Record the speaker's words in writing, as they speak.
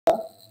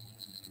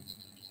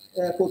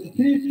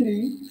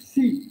43.3c,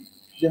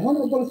 the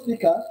Honorable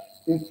Speaker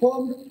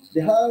informed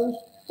the House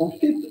on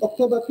 5th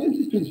October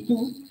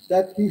 2022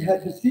 that he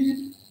had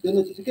received the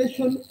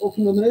notification of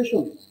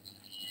nomination.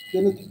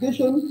 The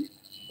notification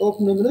of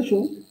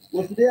nomination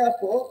was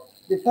therefore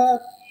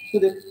referred to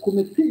the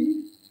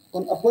Committee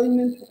on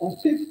Appointment on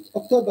 5th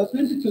October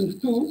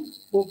 2022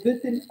 for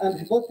vetting and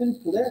reporting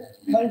to the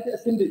County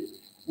Assembly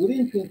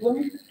within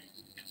 21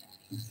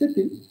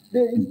 sitting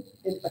days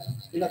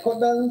in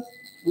accordance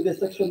with the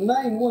Section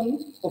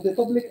 9(1) of the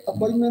Public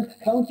Appointment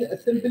County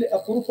Assembly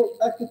Approval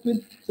Act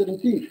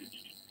 2017.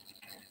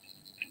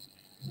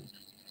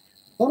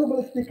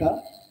 Honorable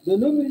Speaker, the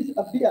nominees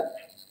appeared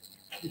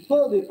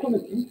before the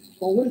committee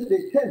on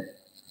Wednesday, 10th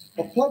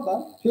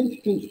October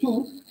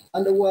 2022,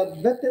 and were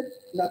vetted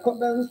in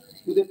accordance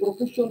with the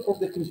provision of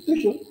the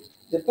Constitution,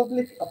 the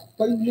Public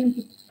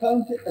Appointment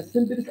County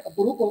Assemblies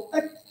Approval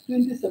Act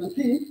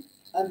 2017,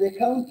 and the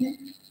County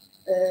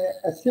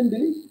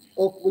Assembly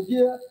of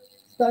Wajir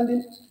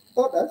standing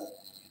orders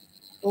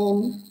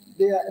on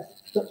their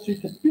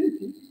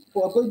suitability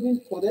for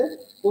appointment for the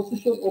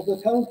position of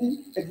the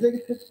County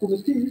Executive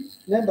Committee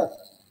members.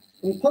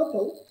 In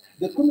total,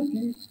 the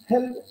committee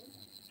held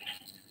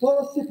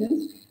 4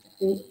 sittings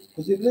in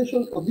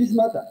consideration of this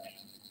matter.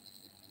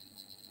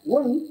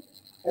 One,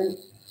 and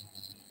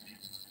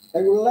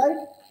I would like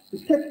to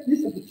take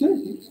this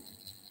opportunity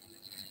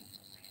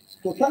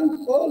to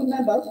thank all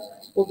members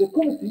of the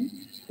committee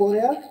for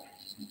their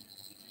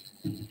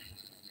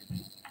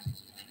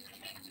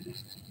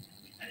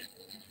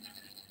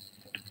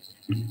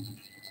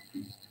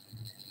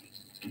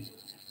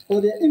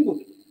input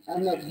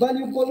and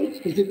valuable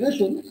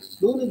consideration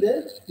during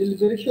the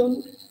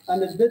deliberation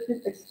and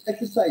vetting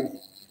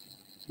exercise.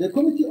 The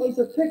committee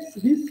also takes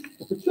this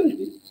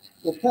opportunity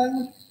to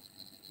thank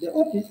the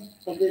office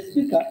of the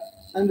Speaker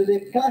and the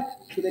clerk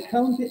to the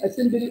County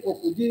Assembly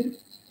of Wajir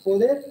for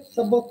their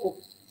support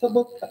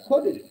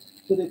accorded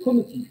to the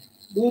committee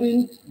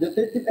during the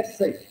vetting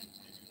exercise.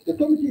 The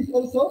committee is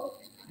also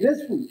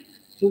grateful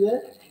to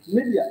the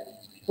media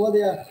for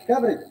their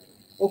coverage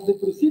of the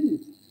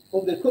proceedings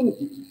of the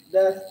committee,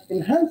 thus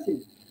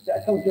enhancing the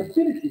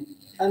accountability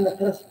and the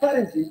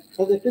transparency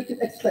of the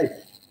vetting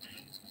exercise.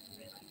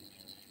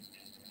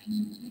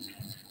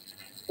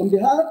 On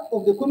behalf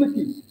of the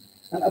committee,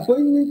 an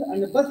appointment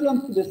and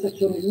pursuant to the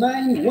Section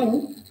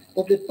 9(1)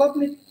 of the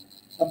Public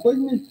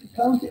Appointment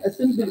County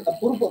Assembly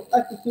Approval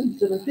Act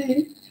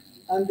 2017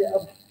 and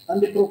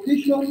the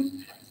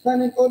provision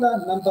standing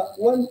order number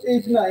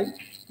 189,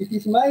 it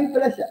is my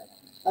pleasure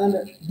and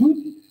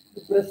duty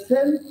to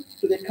present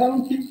to the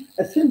County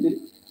Assembly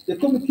the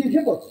committee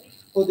report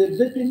for the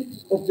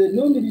vetting of the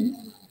nominees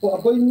for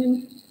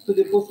appointment to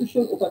the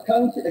position of a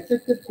County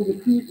Executive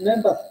Committee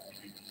members.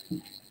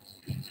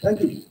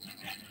 Thank you.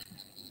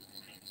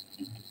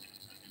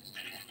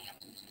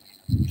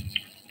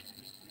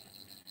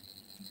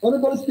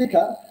 Honorable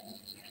Speaker,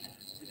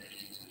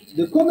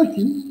 the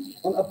Committee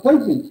on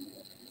Appointment,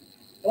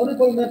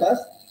 honorable members,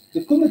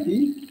 the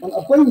Committee on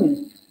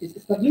Appointment is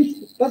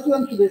established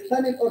pursuant to the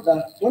Standing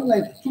Order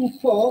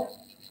 192.4,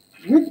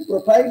 which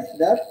provides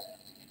that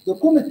the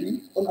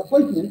Committee on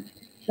Appointment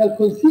shall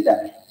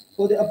consider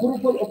for the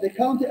approval of the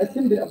County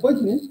Assembly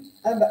appointment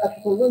under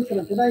Article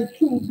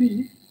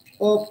 179(2)(b)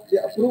 of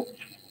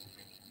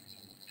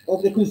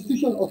the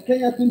Constitution of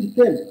Kenya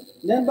 2010,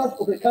 members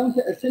of the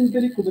County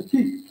Assembly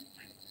Committee.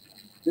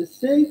 The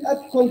same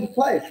article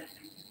requires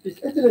His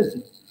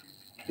Excellency,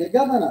 the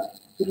Governor,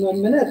 to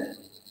nominate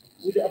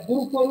with the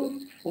approval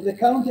of the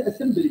County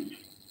Assembly,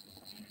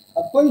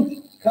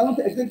 appoint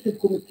County Executive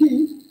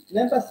Committee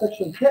members,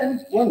 Section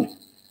 10(1)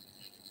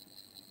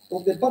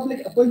 of the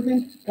Public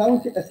Appointment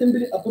County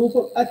Assembly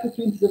Approval Act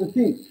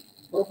 2017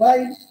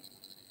 provides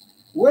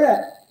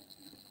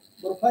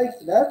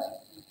that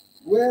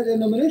where the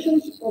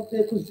nominations of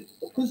the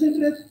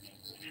considerate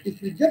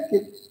is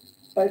rejected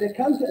by the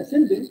County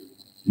Assembly,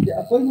 the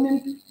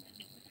appointment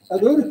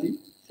authority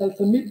shall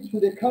submit to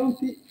the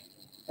County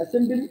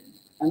Assembly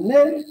a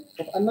name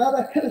of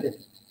another candidate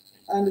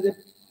and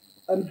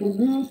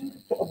produce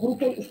for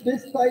approval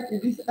specified in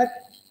this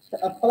act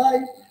to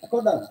apply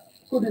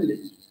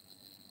accordingly.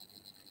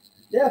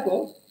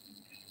 Therefore,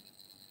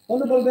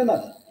 honorable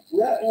members,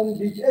 we are on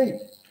page 8.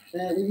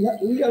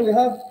 Here we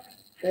have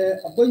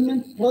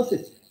appointment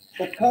process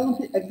for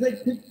County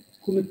Executive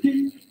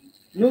Committee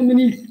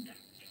nominees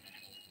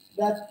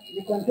that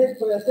you can take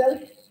for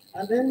yourself,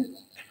 and then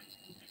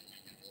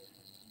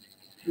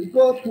we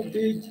go to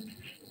page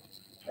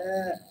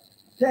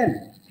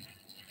 10.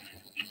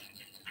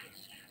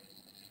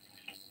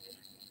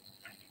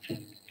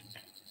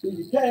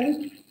 Page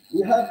 10,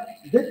 we have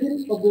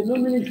vetting of the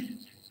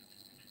nominees.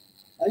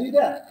 Are you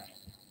there?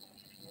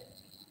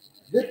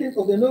 Vetting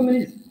of the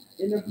nominees.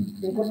 In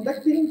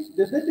conducting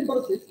the vetting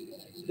process,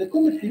 the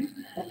committee,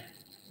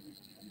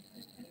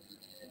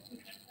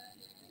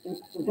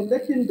 in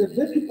conducting the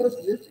vetting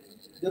process,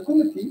 the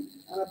committee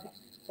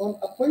on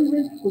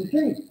appointment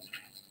contained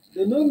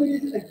the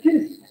nominees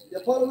against the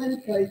following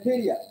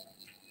criteria,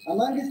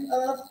 amongst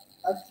others,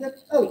 as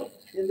set out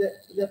in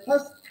the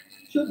first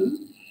schedule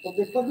of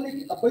the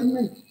Public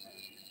Appointment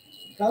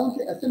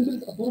County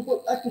Assembly's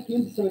Approval Act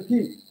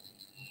 2017.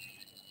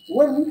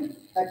 1.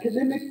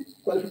 Academic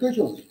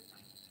qualifications.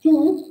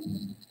 2.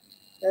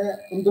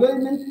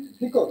 Employment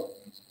record.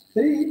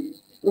 3.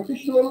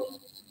 Professional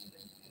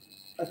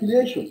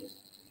affiliation.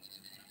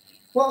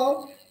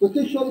 4.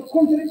 Potential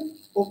conflict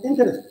of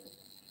interest.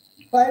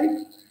 5.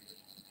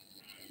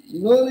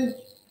 Knowledge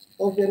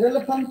of the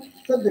relevant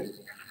subject.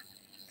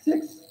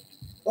 6.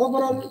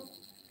 Overall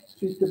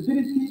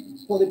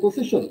suitability for the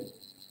position.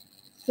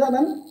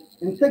 7.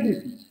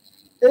 Integrity.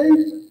 8.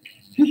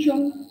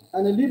 Vision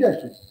and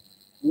leadership.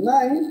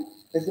 9.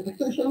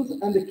 Expectations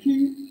and the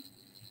key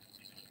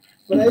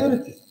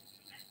priorities.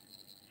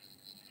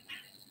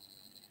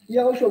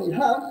 Here also we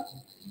have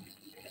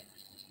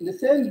in the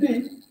same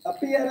bit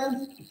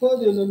appearance for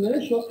the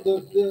nomination,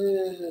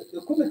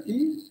 the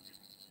committee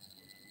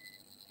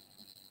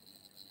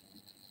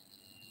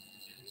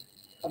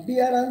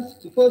appearance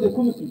before the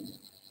committee.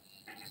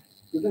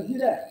 You can see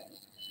that.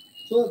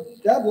 So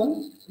that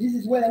one, this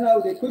is where now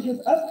the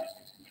questions asked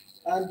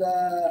and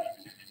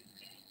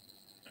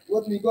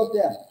what we got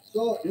there.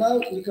 So now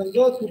we can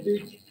go to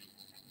the,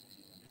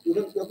 you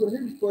can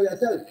read it for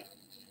yourself.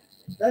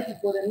 That is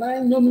for the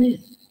 9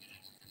 nominees.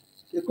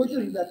 The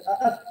questions that are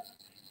asked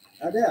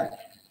are there.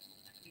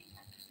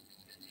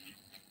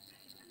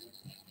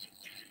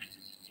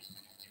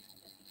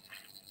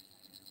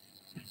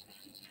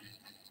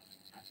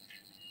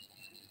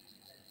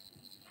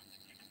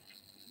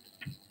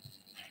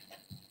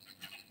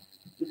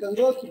 We can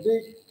go to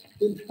page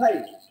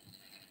 25.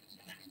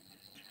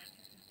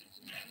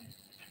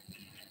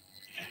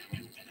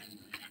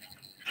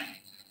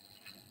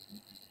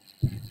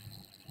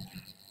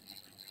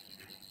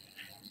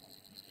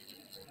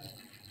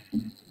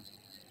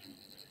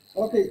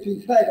 Okay,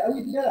 25. Are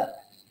we together?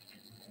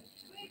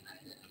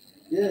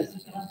 Yes.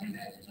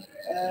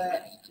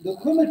 The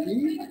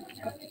committee.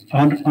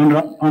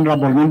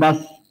 Honorable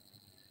members,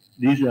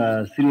 these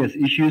are serious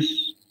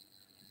issues.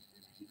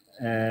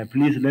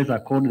 Please let's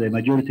accord the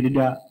majority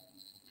leader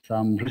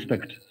some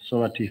respect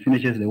so that he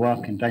finishes the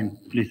work in time,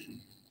 please.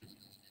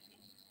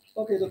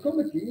 Okay, the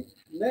committee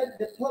made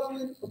the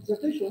following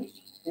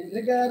observations in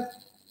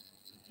regards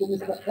to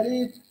Mr.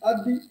 Khalid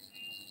Abdi,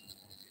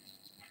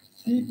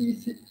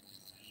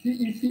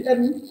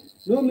 CECM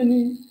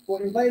nominee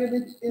for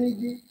Environment,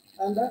 Energy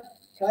and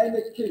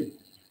Climate Change.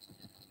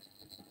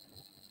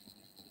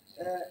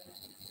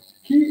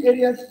 Key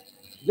areas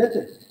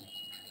vetted.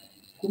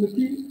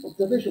 Committee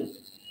observations.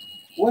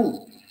 1.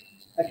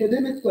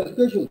 Academic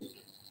qualifications.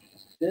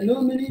 The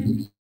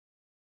nominee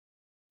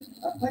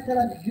a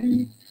bachelor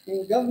degree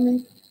in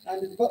government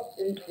and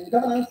in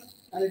governance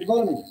and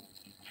development.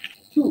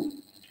 2.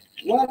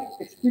 Work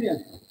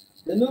experience.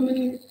 The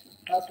nominee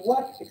has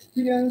work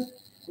experience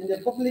in the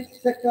public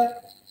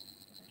sector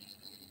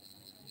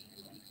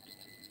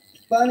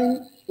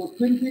spanning for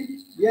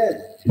 20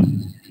 years.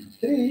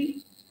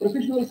 3.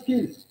 Professional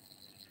skills.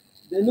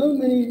 The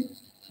nominee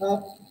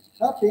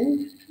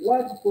having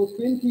worked for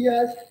 20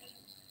 years,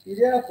 he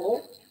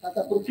therefore has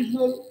a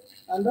professional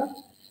and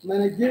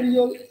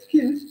managerial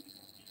skills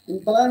in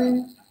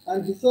planning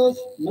and resource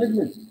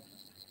management.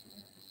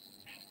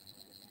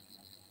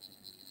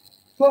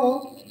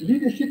 4.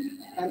 Leadership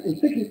and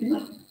integrity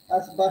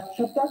as per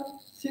Chapter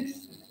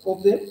 6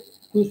 of the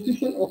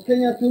Constitution of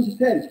Kenya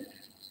 2010.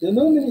 The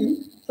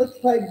nominee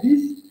satisfied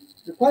this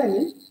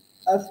requirement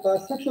as per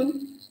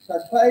Section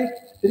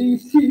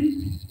 35(3)(c)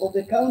 of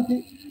the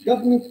County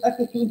Government Act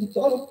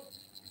 2012.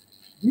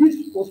 This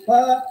was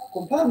further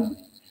confirmed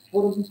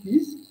from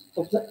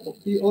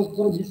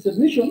his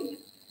submission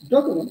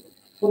document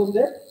from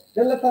the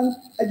relevant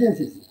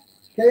agencies,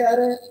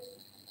 KRA,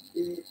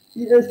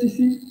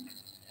 ESCC,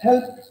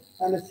 Health,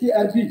 and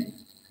CRB.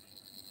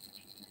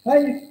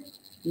 5.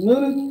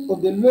 Knowledge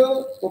of the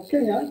law of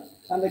Kenya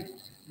and the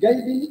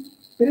guiding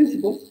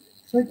principles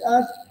such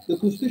as the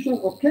Constitution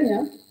of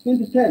Kenya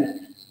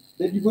 2010,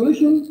 the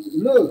devolution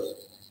laws,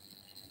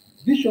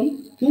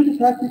 Vision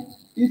 2030,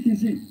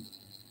 etc.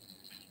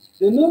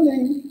 The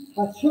nominee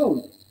has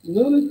shown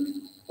knowledge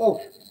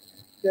of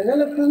the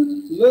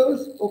relevant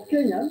laws of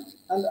Kenya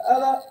and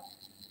other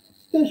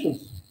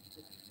stations,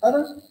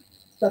 other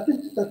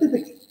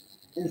statistics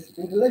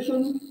in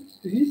relation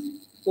to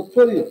his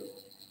portfolio.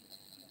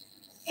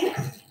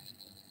 6.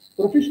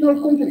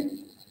 Professional conflict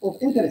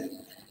of interest.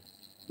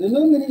 The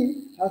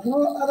nominee has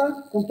no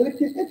other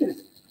conflicting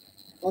interest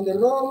on the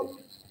role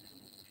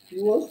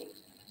he was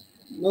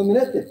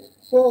nominated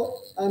for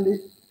and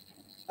is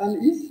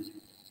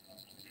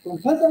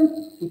conversant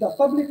with a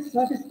public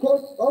service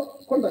code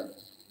of conduct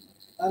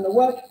and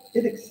work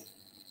ethics.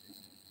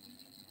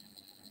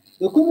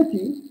 The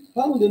committee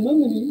found the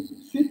nominee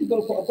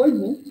suitable for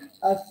appointment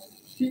as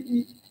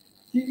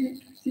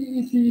CECM,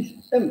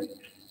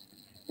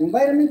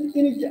 Environment,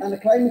 Energy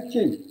and Climate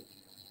Change.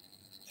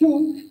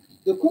 2.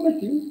 The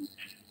committee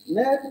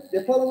made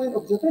the following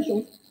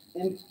observations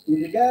in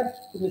regard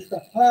to Mr.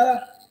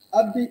 Farah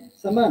Abdi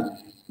Saman,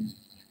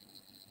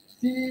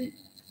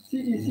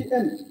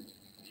 CECM.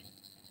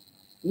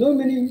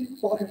 nominee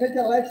for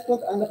agriculture,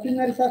 livestock, and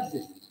veterinary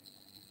services.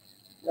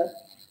 That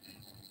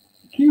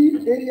key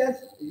areas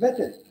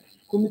vetted,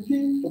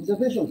 committee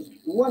observations.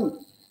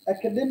 1.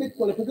 Academic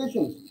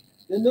qualifications.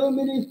 The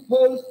nominee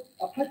holds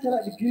a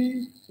bachelor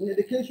degree in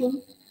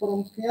education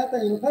from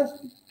Kenyatta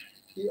University.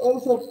 He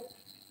also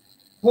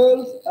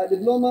holds a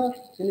diploma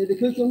in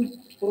education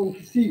from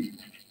CEC.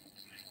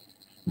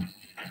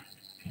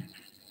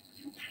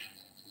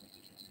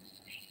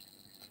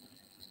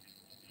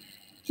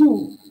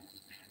 2.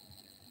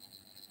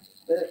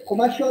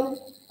 Commercial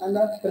and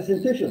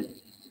presentation.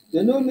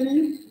 The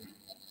nominee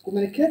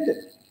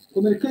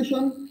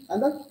communication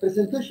and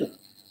presentation.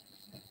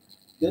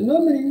 The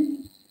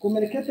nominee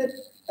communicated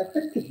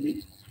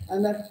effectively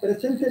and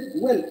presented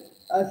well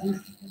as his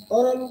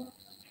oral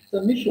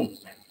submission.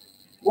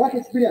 Work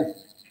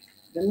experience.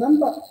 The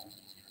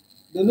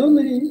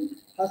nominee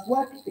has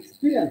work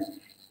experience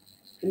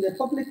in the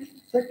public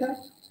sector,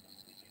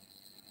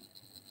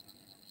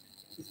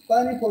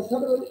 spanning for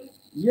several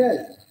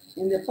years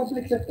in the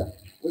public sector,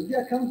 with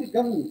the county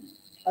government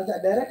as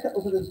a director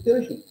of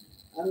administration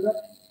and the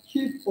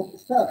chief of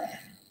staff.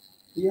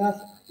 He has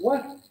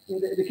worked in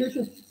the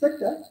education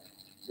sector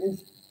in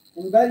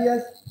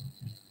various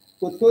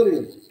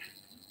portfolios.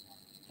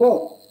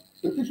 4.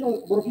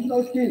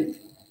 Professional skills.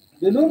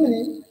 The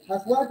nominee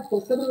has worked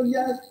for several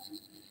years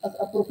as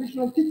a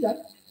professional teacher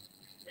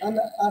and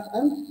as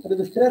an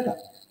administrator.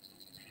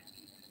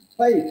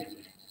 5.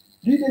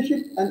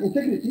 Leadership and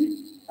integrity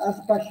as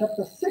per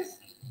Chapter 6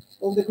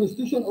 of the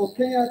Constitution of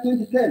Kenya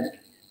 2010.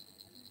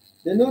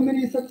 The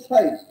nominee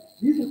satisfied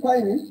these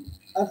requirements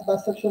as per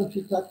Section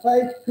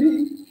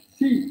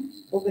 55(3)(c)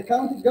 of the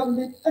County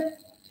Government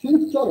Act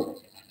 2012.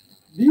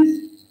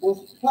 This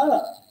was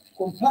further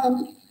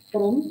confirmed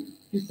from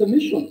his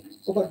submission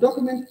of a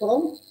document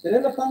from the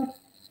relevant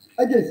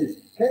agencies,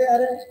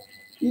 KRA,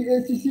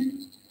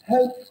 EACC,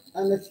 Health,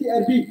 and the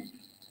CRB.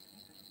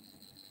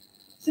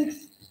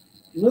 6.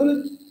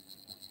 Knowledge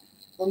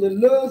on the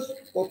laws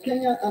of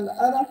Kenya and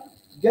other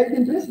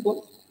guiding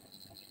principles,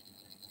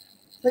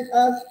 such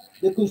as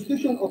the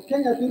Constitution of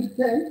Kenya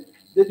 2010,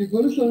 the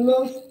Devolution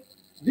Laws,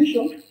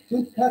 Vision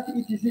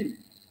 2030, etc.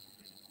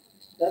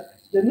 That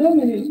the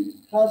nominee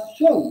has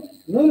shown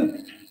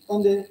knowledge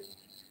on the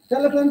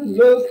relevant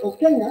laws of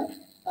Kenya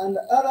and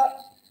other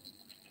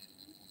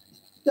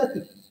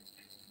statutes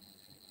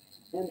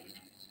in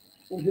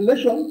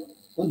relation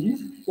on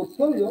his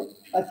portfolio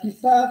as he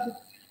served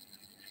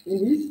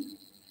in his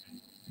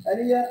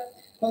earlier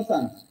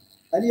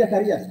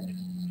careers.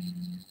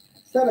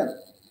 7.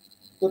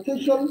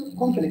 Potential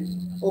conflict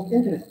of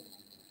interest.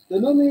 The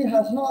nominee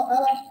has no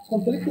other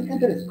conflicting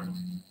interest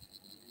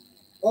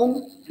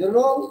on the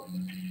role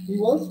he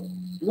was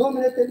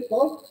nominated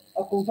for,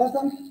 a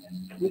conversant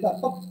with a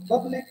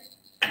public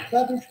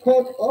service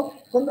code of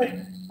conduct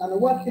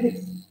and work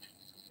ethics.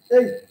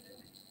 8.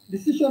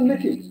 Decision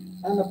making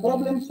and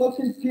problem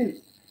solving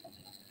skills.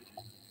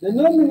 The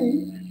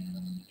nominee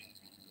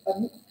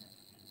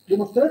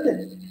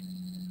demonstrated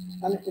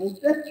an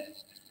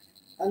in-depth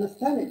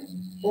understanding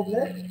of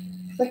the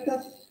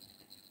sector's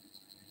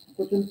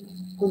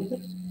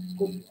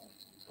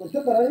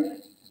contemporary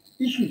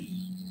issues.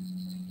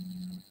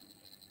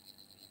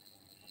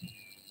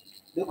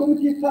 The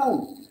committee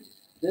found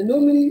the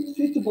nominee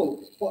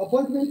suitable for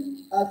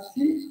appointment as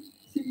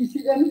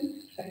CECM,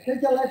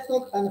 Agricultural,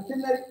 Livestock, and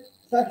Veterinary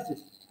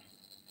Services.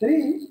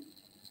 3.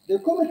 The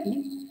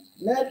committee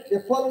made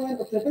the following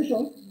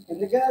observations in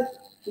regards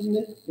to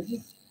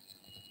Mrs.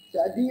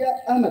 Sadia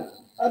Ahmed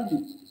Abdi,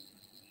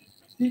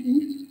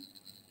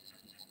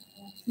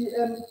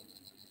 CECM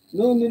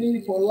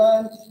nominee for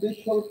land,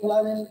 spatial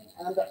planning,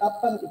 and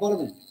urban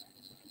development.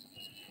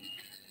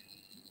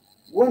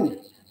 1.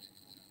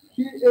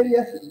 Key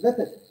areas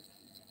vetted,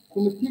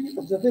 committee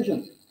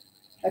observation,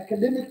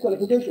 academic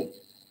qualification.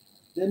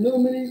 The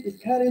nominee is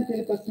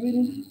currently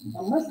pursuing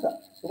a Master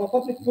of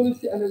Public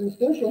Policy and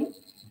Administration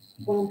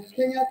from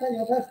Kenyatta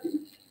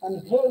University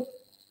and holds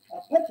a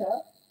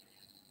Bachelor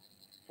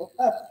of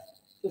Arts,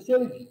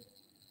 Sociology,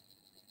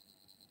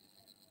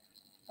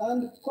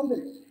 and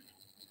Conflict,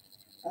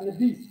 and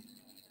Peace.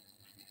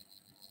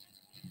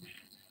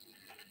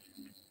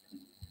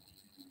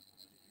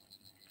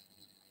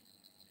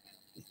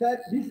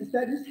 These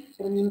studies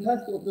from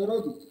University of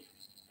Nairobi.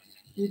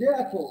 He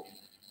therefore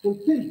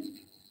fulfilled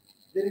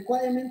the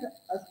requirement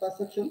as per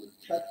Section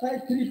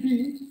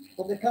 53(b)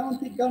 of the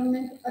County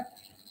Government Act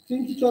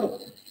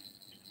 2012,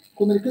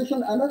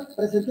 communication and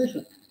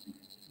presentation.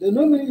 The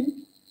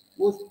nominee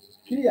was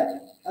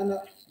clear and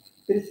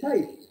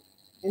precise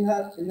in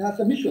her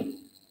submission.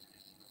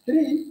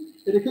 3.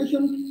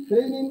 Education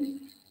training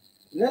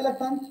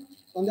relevant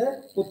on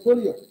the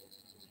portfolio.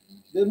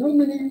 The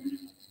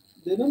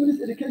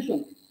nominee's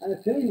education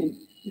and training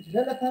is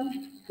relevant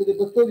to the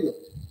portfolio.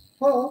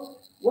 4.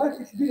 Work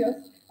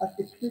experience as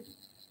it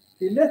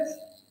relates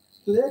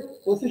to the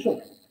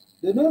position.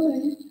 The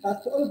nominee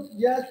has 12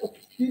 years of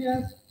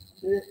experience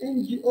in the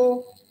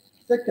NGO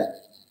sector.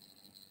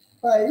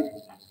 5.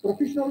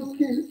 Professional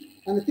skills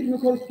and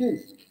technical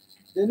skills.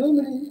 The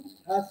nominee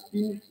has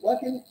been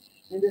working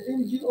in the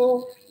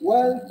NGO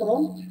while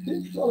from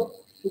principal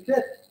to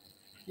death.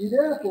 He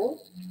therefore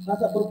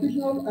has a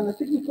professional and a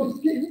technical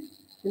skill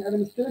in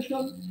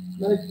administration,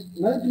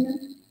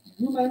 management,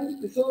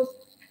 human resource,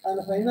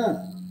 and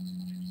finance.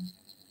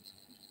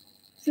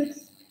 6.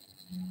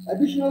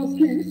 Additional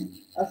skills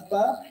as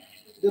per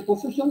the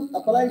position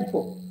applied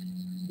for.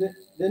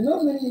 The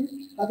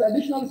nominee has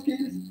additional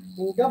skills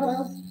in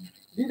governance,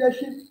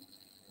 leadership,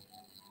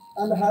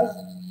 and has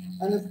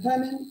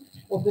understanding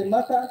of the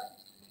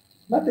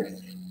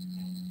mathematics.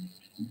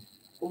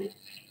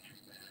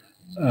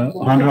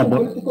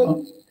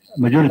 Honorable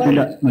Majority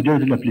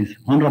Leader, please.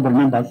 Honorable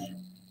members,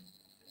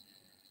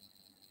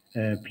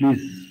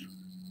 please,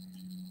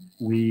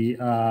 we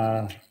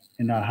are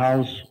in a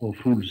house of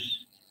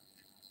rules.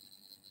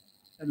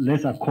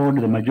 Let's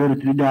accord the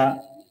Majority Leader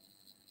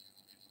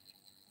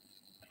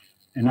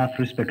enough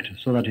respect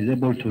so that he's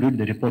able to read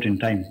the report in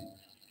time.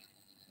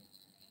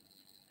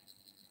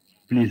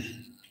 Please.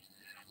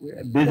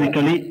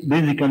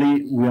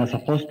 Basically, we are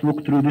supposed to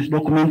look through these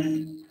documents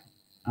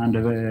and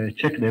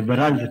check the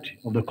veracity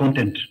of the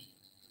content.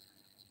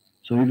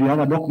 So if you have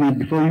a document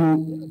before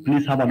you,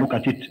 please have a look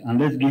at it, and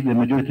let's give the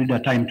Majority Leader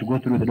time to go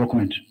through the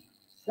document.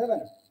 7.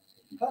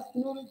 First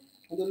knowledge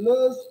of the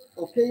laws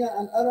of Kenya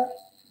and other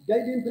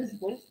guiding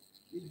principles,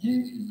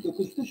 e.g. the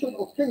Constitution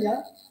of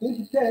Kenya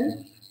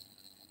 2010,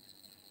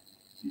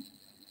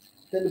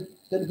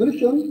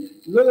 Television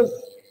Laws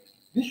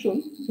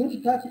Vision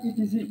 2030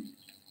 etc.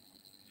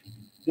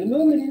 The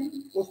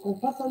nominee was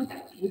conversant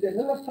with the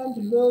relevant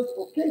laws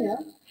of Kenya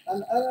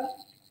and other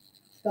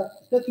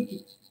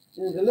statutes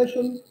in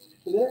relation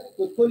to the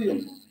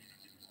portfolio.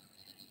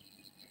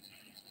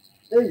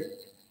 8.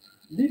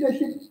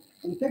 Leadership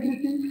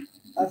integrity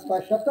as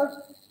per Chapter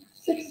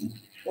 6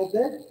 of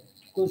the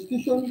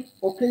Constitution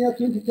of Kenya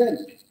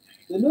 2010.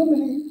 The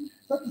nominee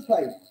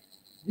satisfied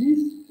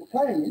these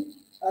requirements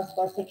as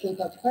per Section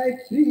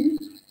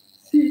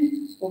 35(3)(c)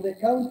 of the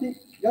County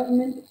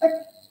Government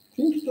Act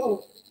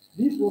 2012.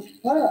 This was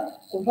further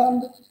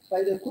confirmed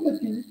by the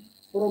committee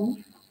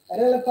from a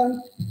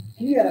relevant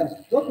clearance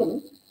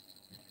document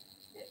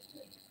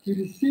he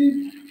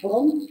received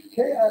from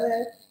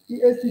KRA,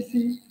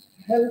 ESCC,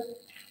 Health,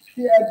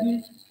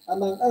 CIB,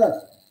 among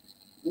others.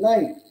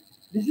 9.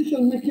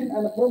 Decision-making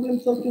and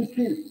problem-solving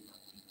skills.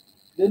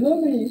 The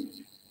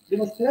nominee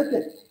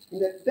demonstrated in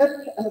the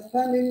depth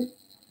understanding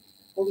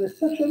of the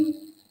section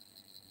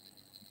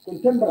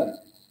contemporary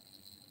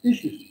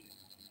issues.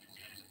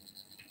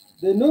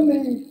 The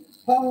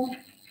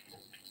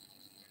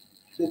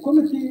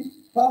committee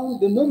found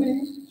the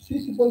nominee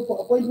suitable for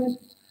appointment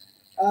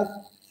as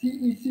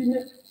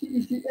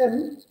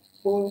CECM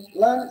for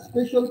land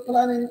spatial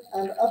planning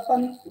and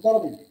urban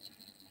development.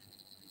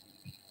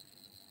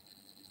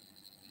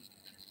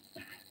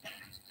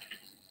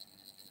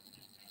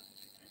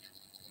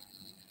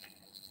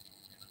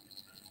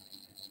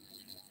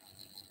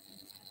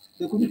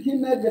 The committee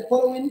made the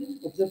following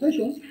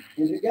observations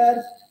in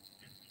regards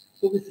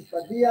to Mrs.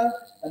 Fadia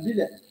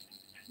Abdullah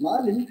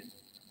Maalim,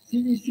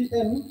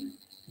 CECM,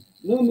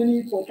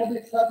 nominee for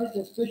public service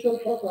and special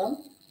program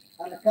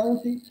and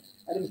county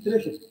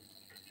administration.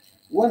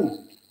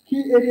 1.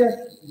 Key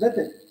areas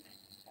vetted.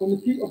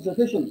 Committee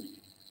observation.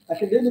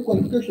 Academic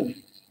qualification.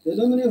 The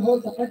nominee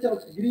holds a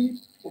bachelor's degree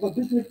of a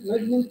business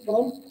management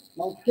from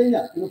Mount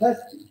Kenya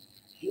University.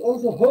 She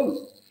also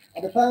holds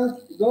a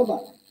advanced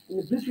diploma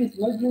in business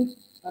management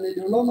and a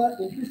diploma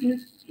in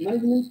business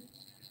management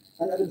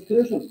and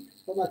administration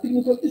from a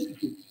technical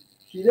institute.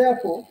 She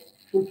therefore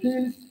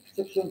fulfills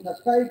Section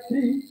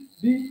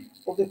 35(3)(b)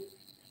 of the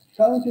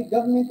County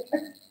Government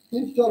Act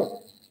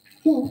 2012.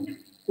 2.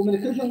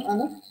 Communication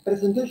and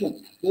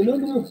presentation. The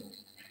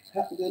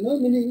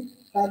nominee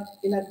had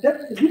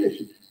in-depth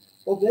leadership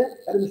of the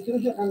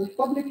administration and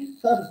public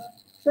service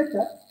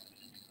sector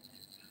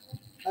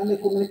and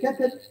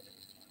communicated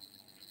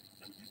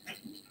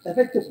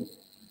effectively.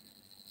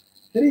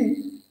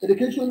 3.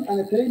 Education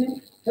and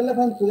training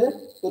relevant to the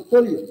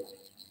portfolio.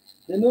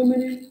 The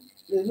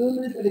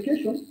nominee's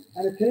education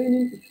and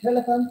training is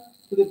relevant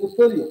to the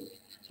portfolio.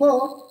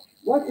 4.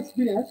 Work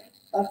experience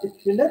as it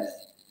relates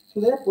to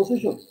their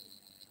position.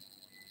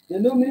 The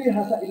nominee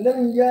has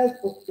 11 years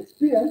of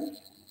experience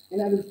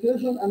in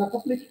administration and a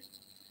public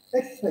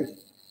exercise.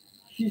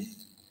 She's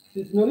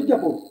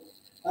knowledgeable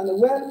and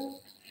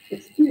well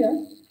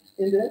experienced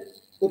in the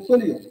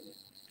portfolio.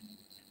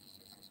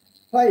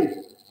 5.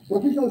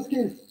 Professional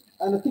skills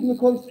and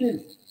technical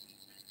skills.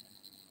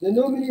 The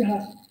nominee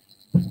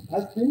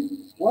has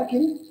been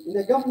working in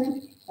the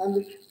government and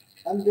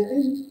the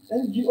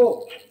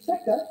NGO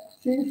sector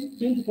since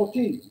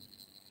 2014.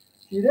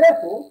 She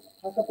therefore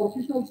has a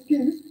professional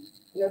skills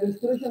in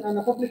administration and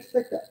a public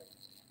sector,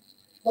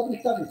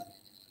 public service.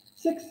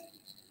 6.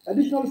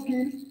 Additional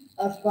skills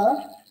as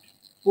per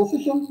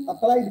position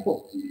applied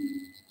for.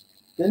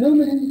 The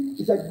nominee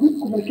is a good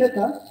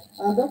communicator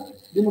and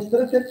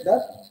demonstrated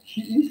that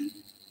she is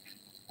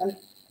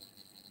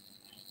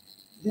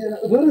the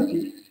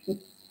authority to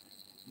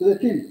the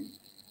team.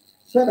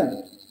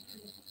 7.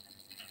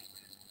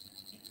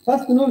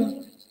 First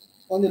knowledge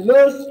on the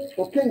laws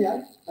of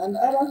Kenya and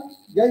other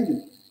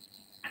guiding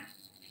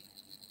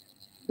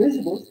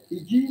principles,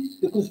 e.g.,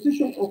 the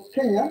Constitution of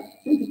Kenya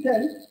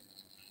 2010,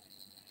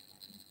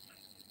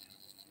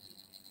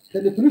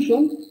 the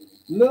pollution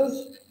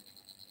laws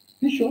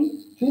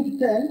vision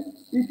 2010,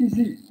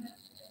 etc.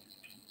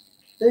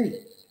 8.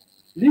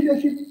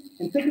 Leadership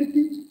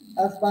integrity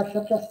as per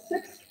Chapter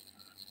 6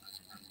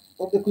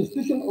 of the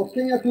Constitution of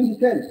Kenya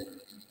 2010.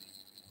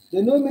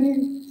 The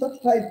nominee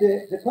certified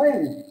the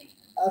requirement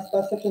as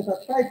per Section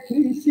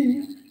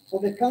 35(3)(c)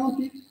 of the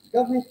County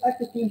Government Act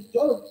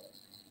 2012.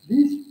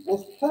 This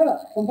was further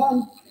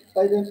confirmed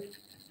by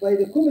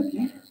the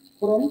committee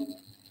from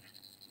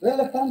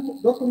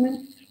relevant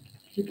documents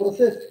he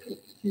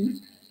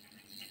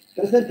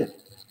presented.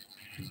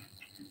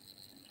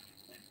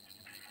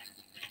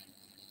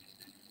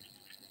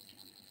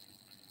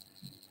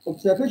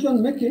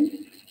 Observation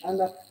making and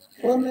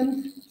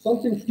problem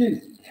solving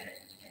skills.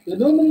 The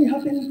nominee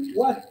having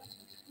worked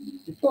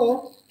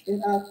before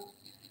in a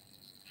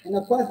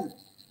quasi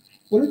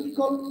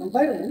political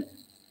environment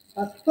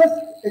has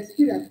first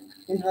experience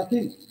in her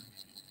field.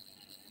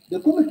 The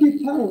committee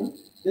found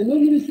the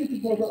nominee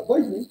suited for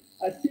appointment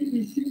as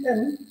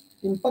CECM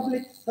in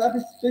Public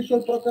Service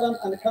Special Program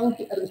and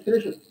County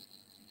Administration.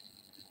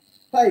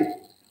 5.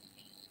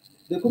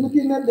 The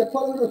committee made the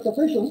following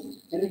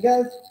observations in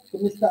regards to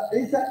Mr.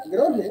 Isa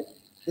Garobe,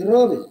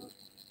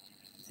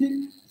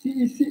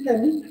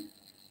 CECM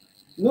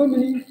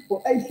nominee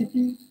for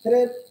ICT,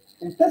 Trade,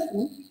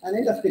 Investment and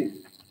Industry.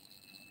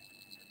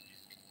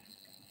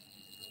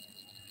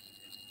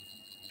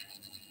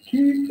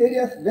 Key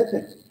areas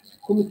vetted.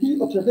 Committee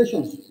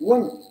observations.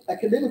 1.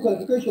 Academic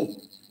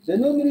qualifications. The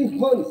nominee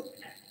holds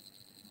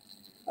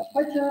a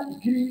bachelor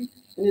degree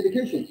in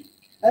education,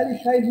 early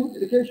childhood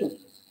education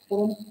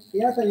from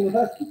Kenyatta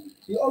University.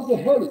 He also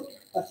holds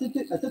a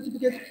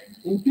certificate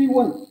in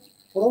P1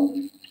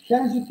 from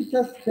Shanzu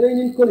Teachers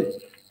Training College.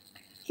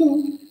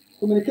 2.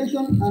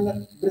 Communication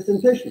and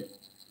presentation.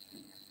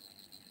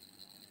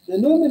 The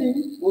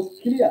nominee was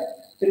clear,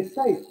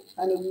 precise,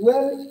 and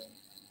well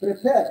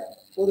prepared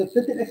for the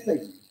vetted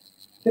exercise.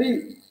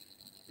 3.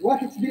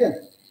 Work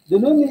experience. The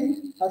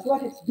nominee has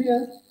work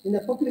experience in the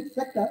public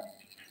sector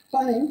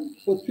spanning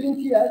for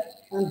 20 years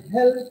and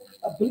held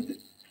a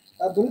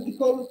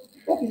political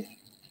office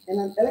in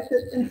an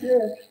elected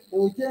MCA in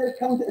Ujjain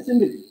County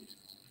Assembly.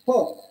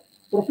 4.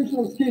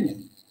 Professional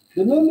skills.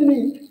 The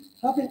nominee,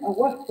 having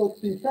worked for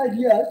 25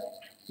 years,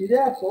 he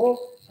therefore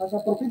has a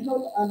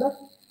professional and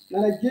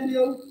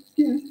managerial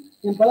skills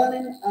in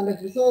planning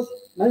and resource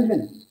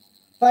management.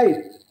 5.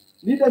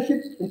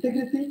 Leadership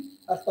integrity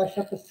as per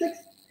Chapter 6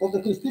 of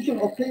the Constitution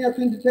of Kenya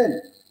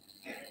 2010.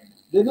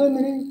 The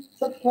nominee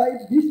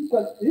certified this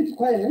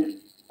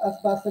requirement as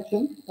per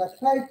Section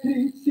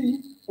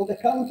 35(3)(c) of the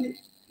County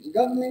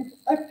Government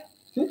Act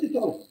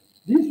 2012.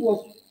 This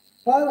was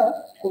further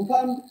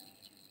confirmed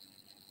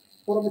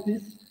from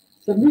this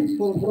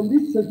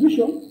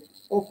submission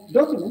of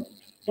documents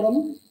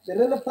from the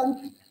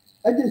relevant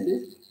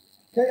agencies,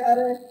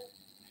 KRA,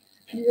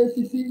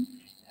 CEC,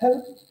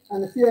 Health,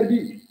 and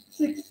CRB.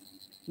 6.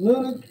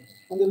 Knowledge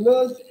on the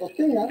laws of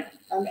Kenya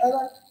and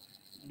other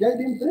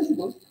guiding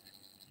principles,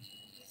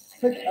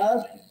 such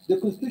as the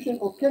Constitution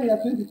of Kenya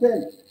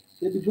 2010,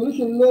 the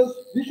Devolution Laws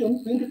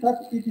Vision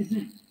 2030,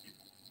 etc.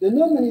 The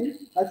nominee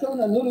has shown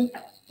a knowledge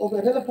of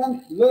the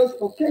relevant laws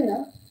of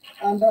Kenya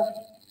and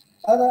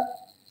other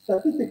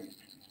statistics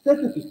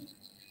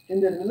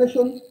in the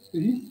relation to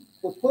his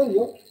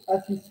portfolio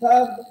as he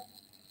served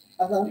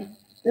as an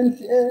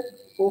MCA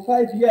for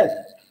 5 years.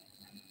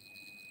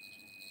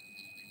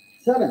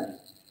 7.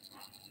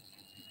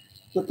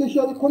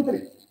 Potential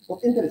conflict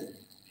of interest.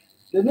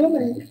 The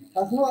nominee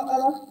has no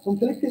other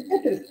conflicting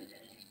interest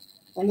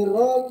on the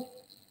role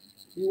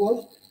he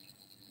was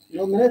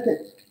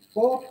nominated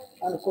for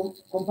and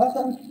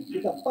conversant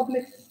with a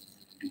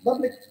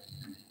public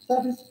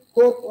service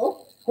code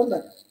of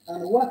conduct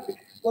and work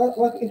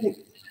ethics.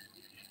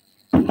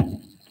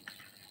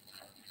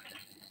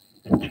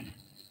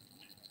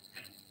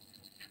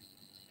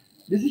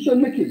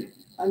 Decision making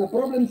and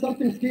problem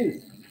solving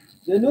skills.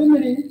 The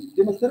nominee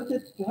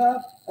demonstrated to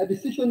have a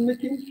decision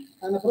making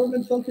and a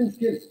problem solving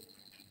skills.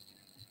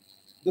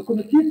 The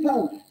committee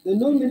found the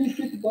nominee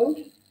suitable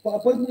for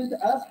appointment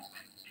as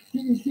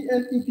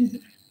CECM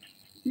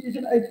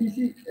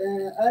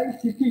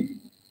ICT,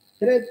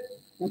 Trade,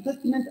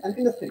 Investment and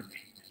Industry.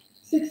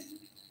 6.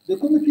 The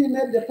committee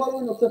made the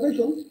following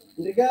observations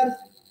in regards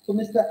to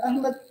Mr.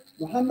 Ahmed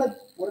Muhammad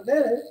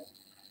Wardere,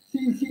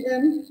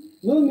 CECM,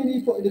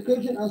 nominee for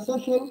Education and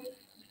Social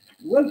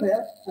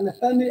Welfare and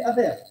Family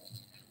Affairs.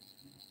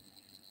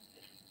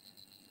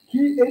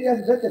 Key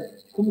areas vetted.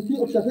 Committee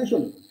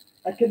observation.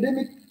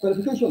 Academic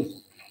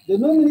qualifications. The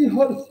nominee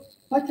holds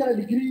bachelor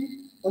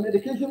degree on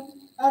education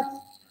arts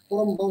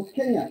from Mount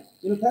Kenya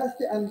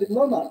University and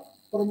diploma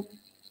from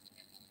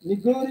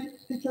Migori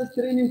Teachers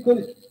Training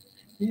College.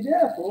 He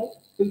therefore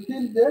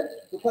fulfilled the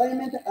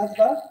requirement as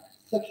per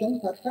Section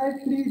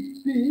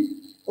 35(3)(b)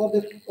 of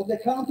the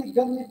County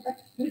Government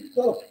Act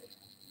 2012.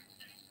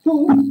 2.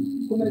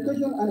 2,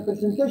 communication and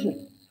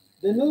presentation.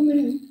 The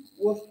nominee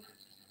was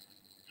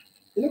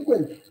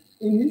eloquent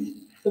in his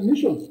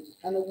submissions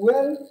and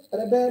well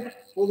prepared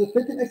for the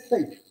vetting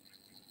exercise.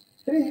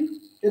 3,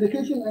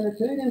 education and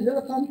training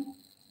relevant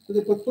to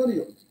the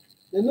portfolio.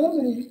 The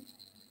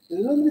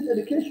nominee's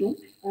education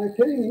and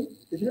training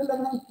is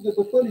relevant to the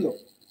portfolio.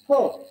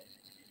 4,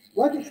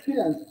 work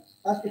experience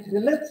as it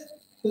relates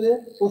to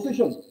the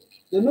position.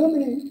 The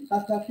nominee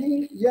has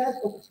 13 years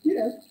of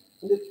experience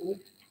in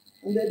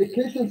the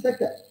education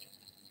sector.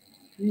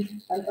 He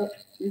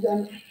is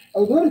an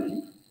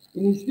authority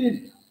in his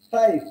field.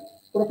 5,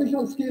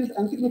 professional skills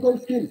and technical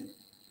skills.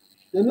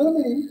 The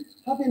nominee,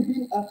 having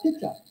been a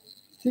teacher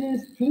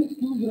since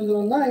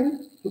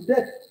 2009 to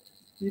date,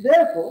 he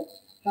therefore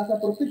has a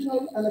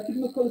professional and a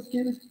technical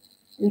skills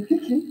in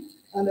teaching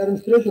and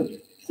administration.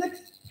 6,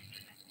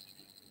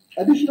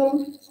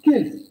 additional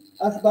skills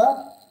as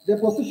per the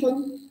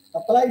position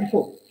applied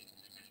for.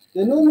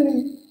 The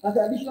nominee has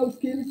additional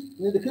skills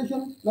in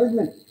education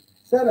management.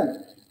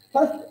 7,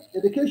 first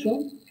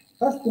education,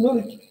 first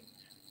knowledge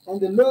on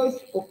the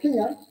laws of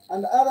Kenya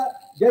and other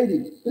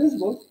guiding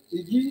principles,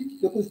 e.g.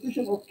 the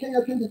Constitution of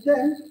Kenya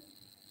 2010,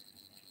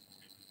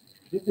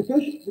 the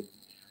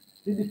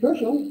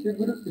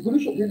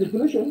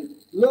devolution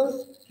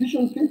laws,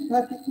 Vision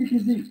 2030,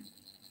 etc.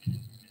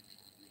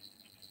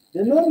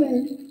 The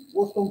nominee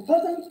was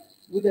conversant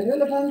with the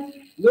relevant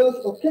laws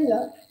of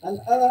Kenya and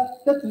other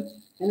statutes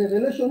in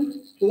relation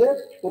to their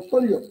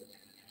portfolio.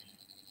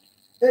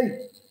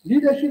 8,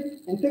 leadership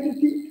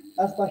integrity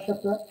as per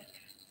Chapter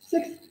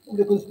 6 of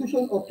the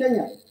Constitution of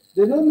Kenya.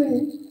 The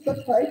nominee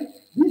satisfied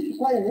these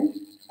requirements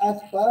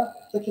as per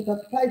Section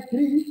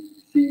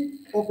 35(3)(c)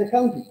 of the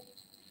county.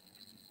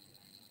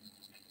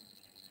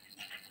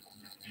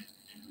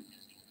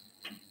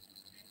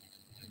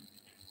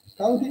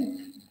 County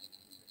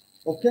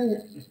of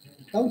Kenya.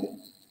 County.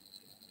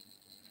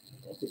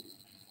 Okay.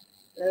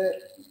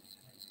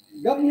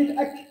 Government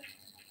Act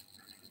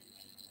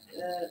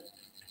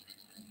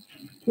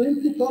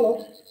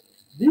 2012.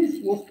 This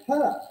was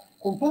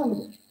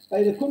confirmed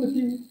by the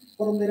committee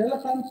from the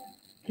relevant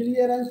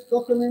clearance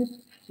document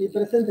he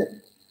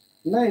presented.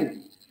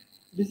 9,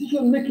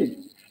 decision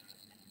making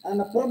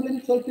and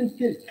problem solving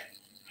skills.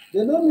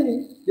 The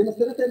nominee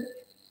demonstrated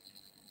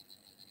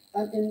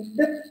an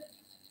in-depth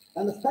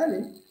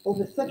understanding of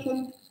the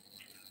section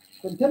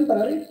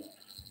contemporary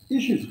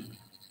issues.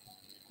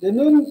 The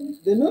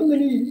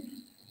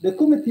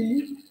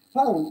committee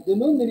found the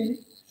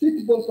nominee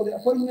suitable for the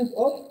appointment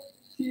of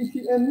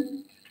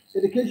CECM,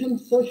 Education,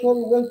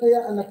 Social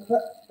Welfare and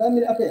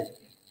Family Affairs.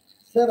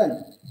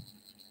 7,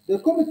 the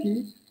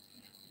committee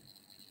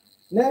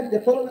made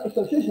the following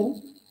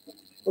observations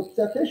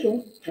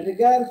in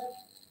regards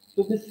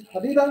to Ms.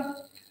 Habiba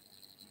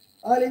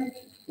Ali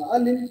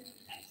Maalim,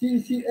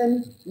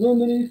 CECM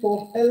nominee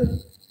for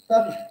health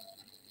service.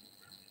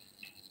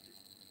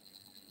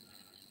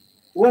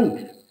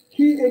 1,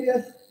 key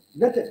areas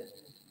vetted.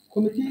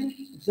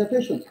 Committee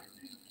observation.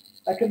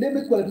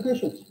 Academic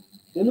qualifications.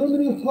 The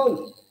nominee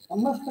holds a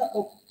Master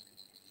of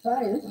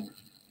Science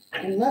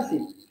in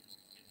Nursing,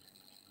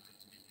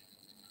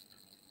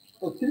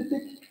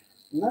 Obstetric,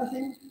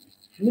 Nursing,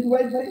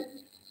 Midwifery,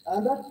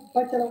 and a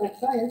Bachelor of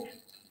Science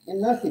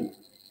in Nursing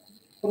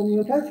from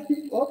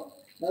University of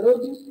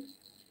Nairobi.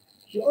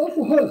 She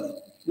also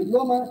holds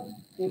Diploma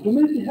in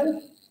Community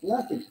Health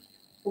Nursing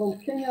from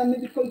Kenya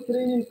Medical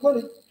Training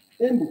College,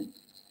 Embu.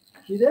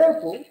 She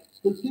therefore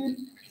fulfilled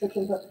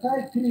Section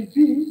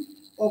 35(3)(b)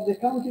 of the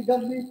County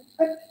Government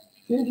Act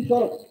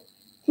 2012.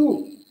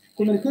 2,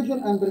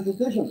 communication and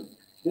presentation.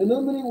 The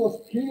nominee was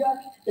clear,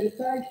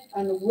 precise,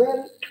 and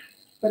well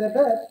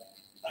prepared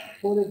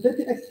for the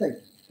vetting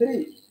exercise.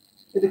 3,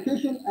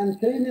 education and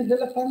training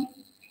relevant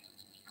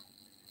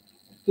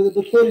to the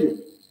portfolio.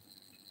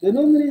 The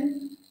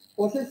nominee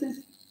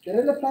possesses the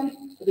relevant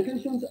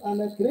education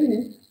and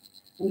training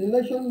in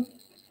relation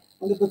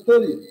on the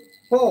portfolio.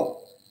 4,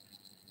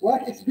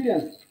 work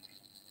experience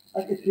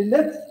as it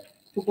relates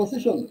to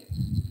position.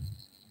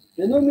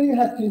 The nominee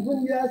has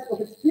 21 years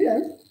of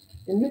experience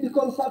in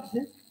medical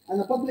services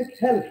and public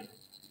health.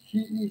 She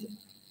is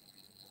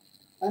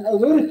an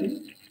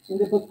authority in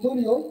the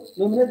portfolio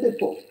nominated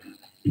for.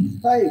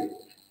 5,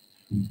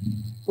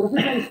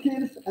 professional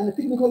skills and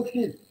technical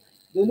skills.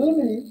 The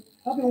nominee,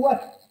 having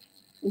worked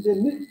in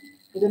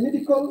the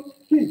medical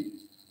field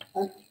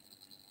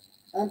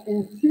and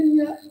in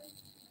senior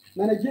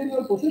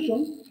managerial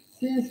position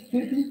since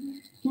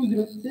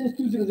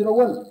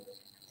 2001.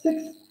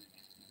 6,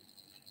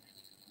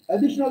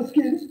 additional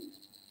skills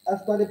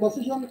as per the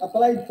position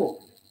applied for.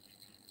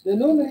 The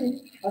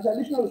nominee has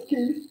additional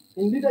skills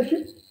in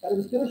leadership,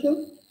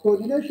 administration,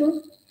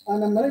 coordination,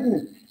 and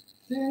management,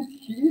 since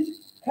she is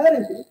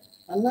currently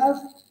a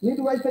nurse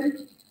midwifery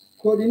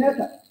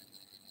coordinator,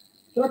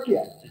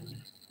 Trachea,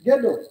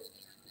 Gedo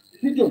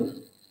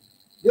Region,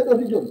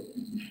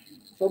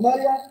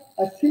 Somalia,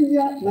 a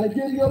senior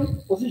managerial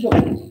position.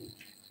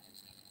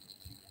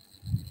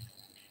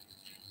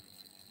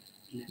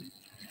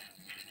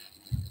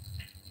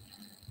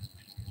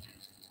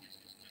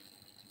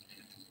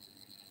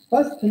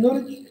 First,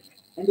 knowledge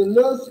and the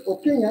laws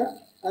of Kenya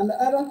and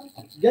other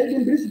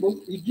guiding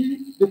principles,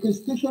 e.g., the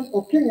Constitution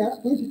of Kenya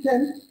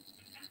 2010,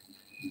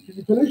 the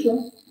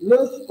Declaration,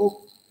 laws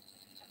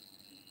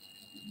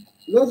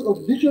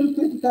of Vision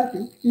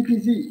 2030,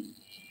 etc.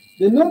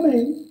 The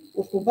nominee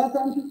was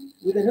conversant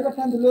with the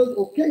relevant laws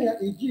of Kenya,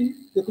 e.g.,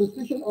 the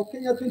Constitution of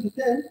Kenya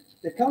 2010,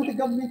 the County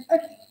Government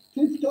Act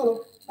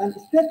 2012, and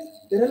states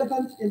the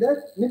relevance in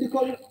the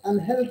medical and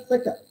health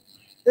sector.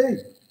 A.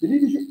 The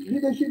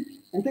leadership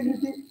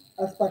integrity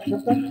as per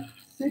Chapter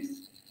 6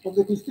 of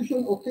the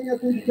Constitution of Kenya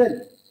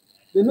 2010.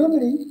 The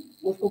nominee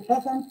was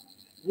conversant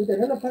with the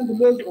relevant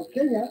laws of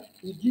Kenya,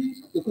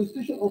 e.g., the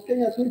Constitution of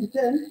Kenya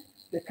 2010,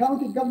 the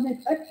County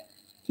Government Act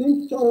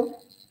 2012,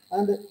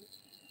 and the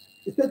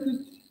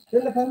statutes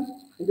relevant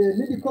in the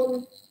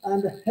medical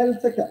and health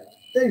sector.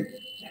 8.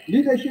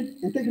 Leadership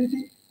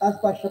integrity as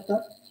per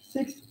Chapter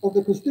 6 of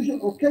the Constitution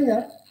of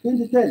Kenya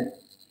 2010.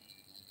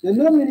 The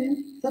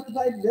nominee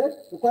certified the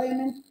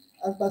requirement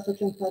as per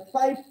Section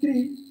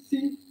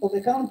 35(3)(c) of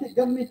the County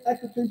Government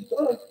Act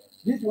 2012.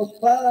 This was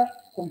further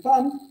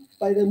confirmed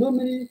by the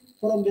nominee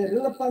from the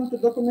relevant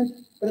document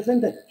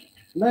presented.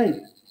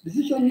 9.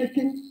 Decision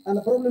making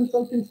and problem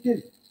solving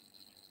skills.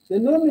 The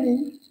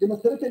nominee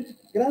demonstrated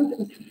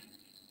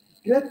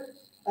great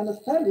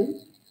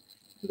understanding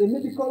to the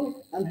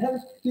medical and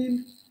health field,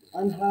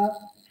 and her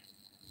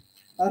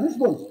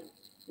response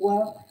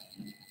were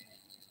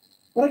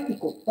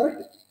practical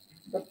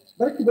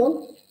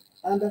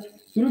and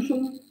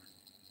solution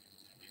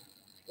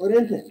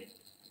oriented.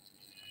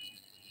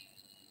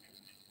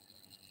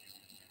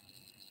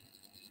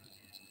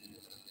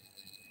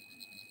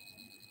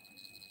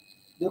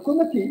 The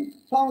committee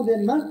found the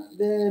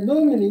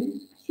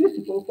nominee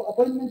suitable for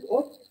appointment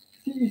of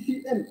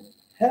CECM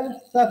Health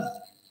Service.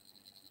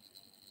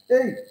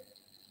 8.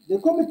 The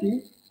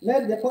committee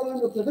made the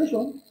following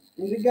observation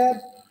in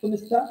regard to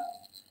Mr.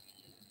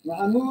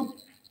 Mahmoud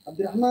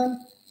Abdurrahman,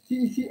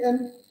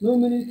 CECM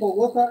nominee for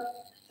water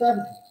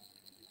service.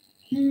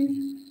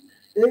 Key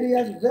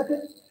areas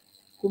vetted.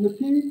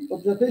 Committee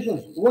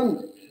observations.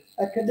 1.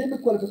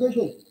 Academic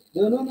qualifications.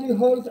 The nominee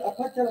holds a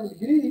bachelor's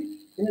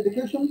degree in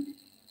education,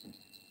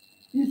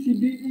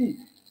 ECBE,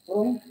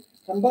 from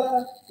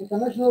Kampala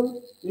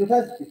International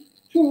University.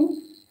 2.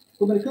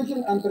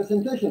 Communication and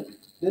presentation.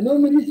 The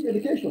nominee's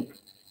education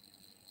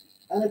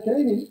and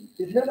training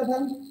is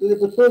relevant to the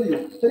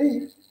portfolio.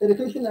 3.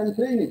 Education and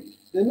training.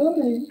 The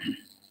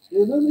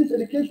nominee's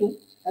education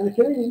and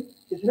training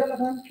is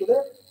relevant to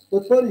the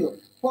portfolio.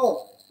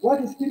 4.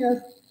 Work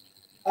experience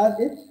as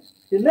it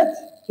relates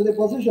to the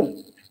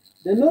position.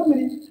 The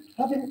nominee,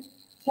 having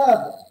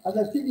served as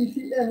a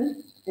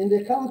CECM in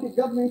the county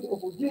government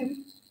of Ujir,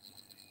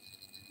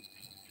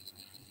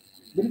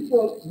 British,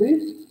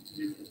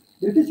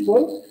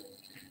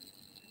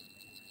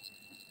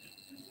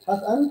 has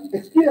an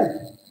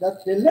experience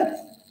that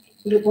relates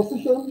to the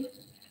position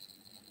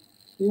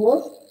he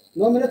was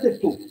nominated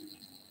to.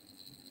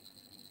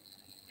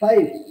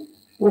 5.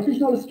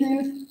 Professional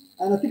skills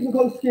and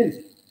technical skills.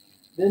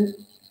 Then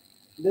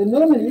the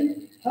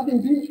nominee,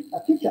 having been a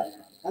teacher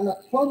and a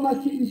former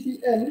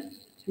CECM,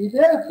 he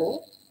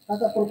therefore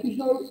has a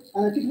professional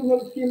and technical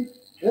skills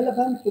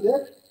relevant to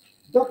the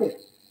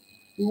docket.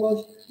 He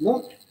was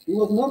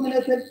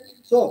nominated.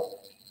 So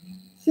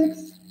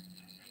 6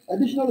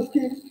 additional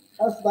skills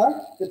as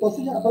per the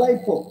position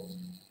applied for.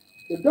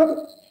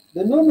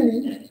 The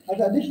nominee has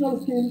additional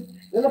skills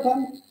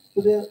relevant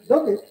to the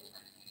docket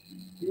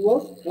he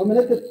was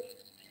nominated.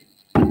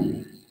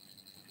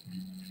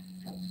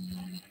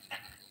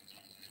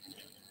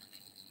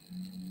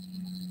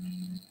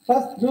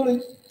 First,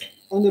 knowledge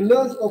on the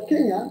laws of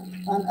Kenya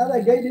and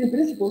other guiding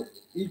principles,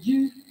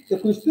 e.g., the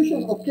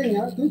Constitution of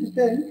Kenya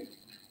 2010,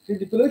 the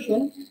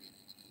Declaration,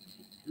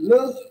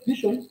 laws,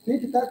 vision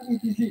 2030,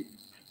 etc.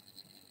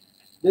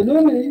 The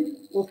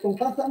nominee was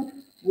conversant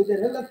with the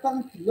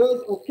relevant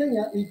laws of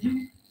Kenya,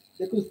 e.g.,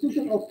 the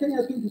Constitution of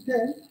Kenya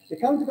 2010, the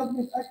County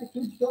Government Act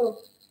 2012,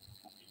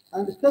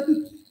 and the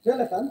statutes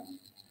relevant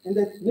in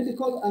the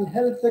medical and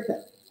health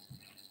sector.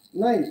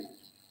 9.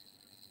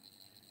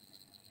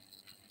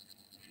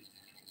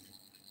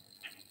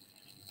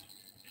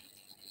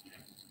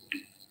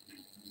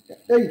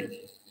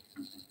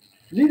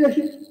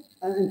 Leadership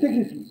and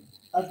integrity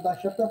as by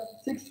Chapter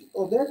 6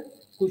 of the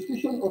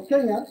Constitution of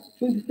Kenya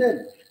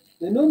 2010.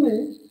 The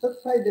nominee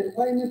satisfied the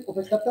requirement of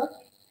a Chapter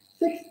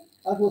 6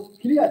 as was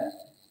cleared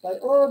by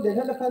all the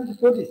relevant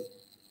bodies.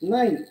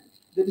 9.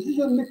 The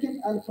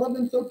decision-making and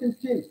problem-solving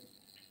skills.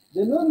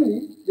 The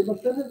nominee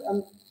demonstrated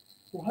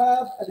to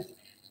have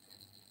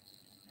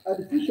a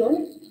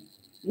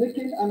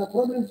decision-making and a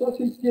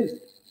problem-solving skills.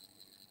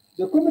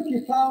 The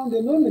committee found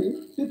the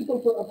nominee suitable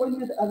for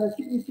appointment as a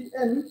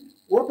CECM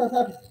water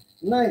service.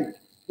 9.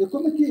 The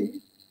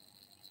committee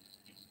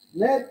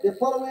made the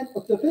following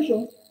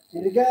observations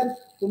in regards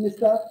to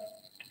Mr.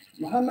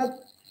 Muhammad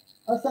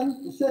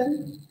Hassan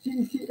Hussein,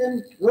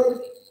 CECM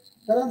roads,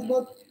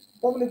 transport,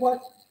 public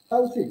works,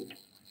 housing.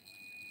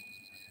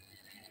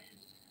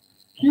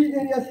 Key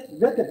areas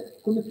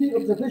vetted: committee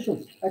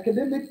observations,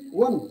 academic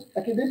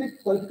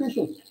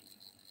qualifications.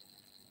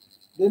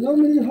 The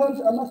nominee holds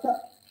a master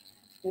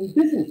in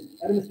business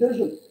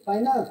administration,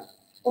 finance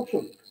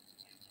option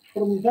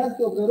from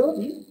University of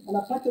Nairobi and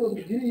a bachelor's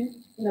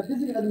degree in a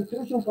business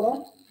administration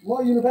from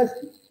Moi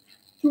University.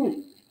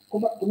 2.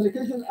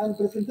 Communication and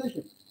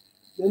presentation.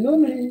 The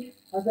nominee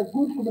has a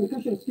good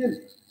communication skills.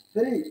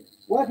 3.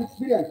 Work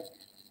experience.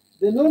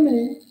 The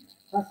nominee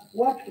has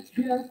work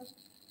experience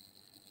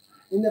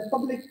in the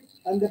public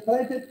and the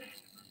private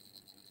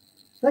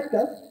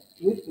sectors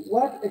with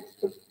work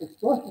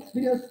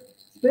experience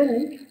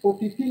spanning for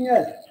 15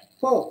 years.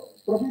 4.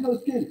 Professional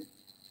skills.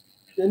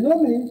 The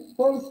nominee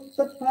holds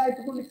certified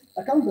public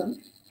accountant,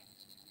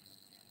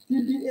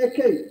 CBAK,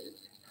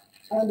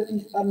 and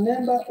is a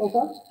member of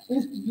an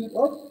Institute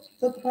of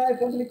Certified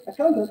Public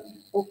Accountants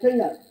of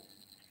Kenya,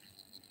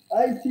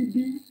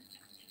 ICBAK,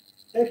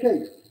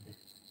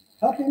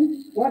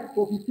 having worked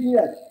for 15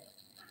 years.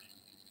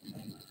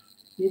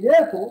 He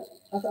therefore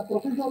has a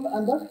professional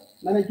and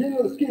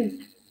managerial skills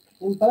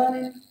in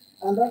planning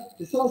and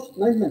resource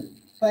management.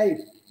 5.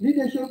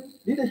 Leadership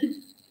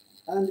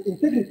and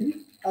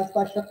integrity as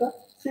per Chapter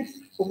 6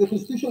 of the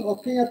Constitution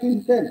of Kenya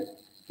 2010.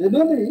 The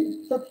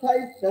nominee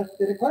satisfies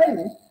the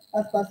requirement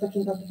as per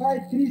Section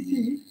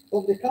 35(3)(c)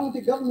 of the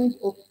County Government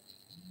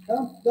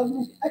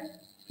Act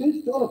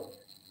 2012.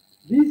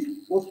 This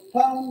was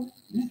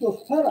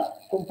further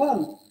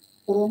confirmed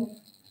from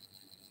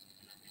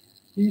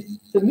his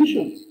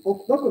submission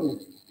of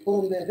documents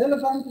from the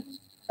relevant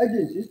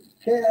agencies,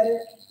 KRA,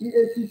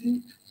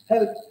 EACC,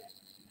 Health,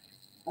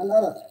 and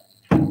others.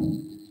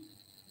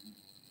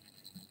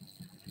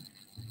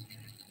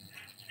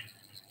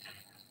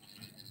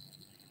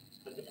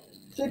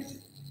 6.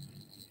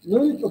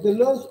 Knowledge of the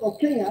laws of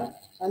Kenya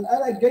and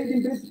other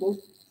guiding principles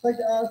such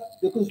as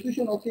the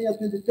Constitution of Kenya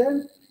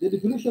 2010, the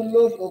devolution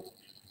laws of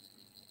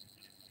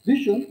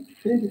Vision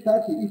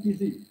 2030,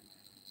 etc.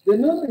 The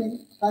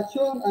nominee has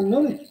shown a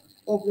knowledge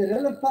of the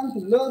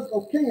relevant laws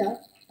of Kenya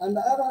and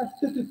other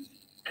statutes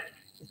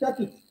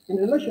in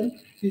relation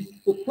to his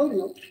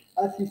portfolio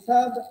as he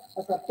served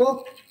as a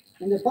both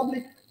in the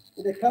public,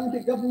 in the county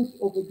government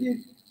of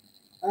Ujir,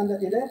 and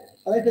in the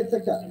private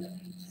sector.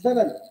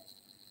 7.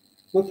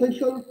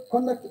 Potential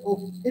conflict of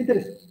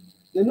interest.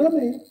 The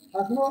nominee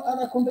has no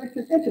other conflict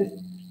of interest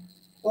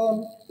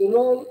on the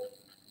role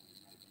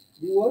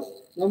he was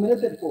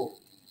nominated for,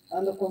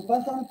 and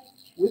conversant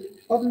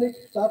with public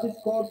service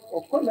code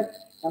of conduct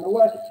and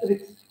work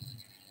ethics.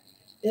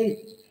 8.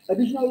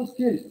 Additional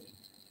skills.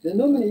 The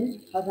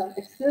nominee has an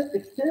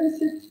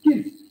extensive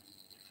skills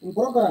in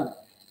program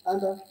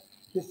and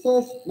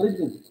resource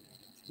management.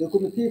 The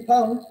committee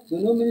found the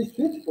nominee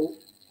suitable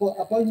for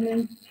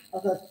appointment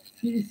as a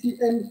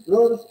CECM,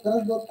 roads,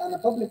 transport,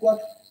 and public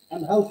works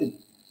and housing.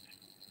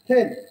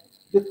 10.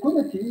 The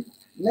committee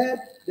made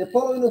the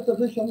following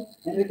observation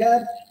in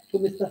regards to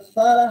Mr.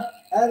 Sarah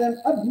Adam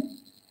Abdi,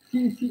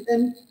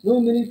 CECM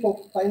nominee for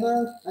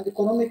finance and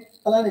economic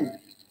planning.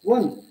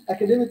 1.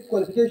 Academic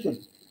qualification.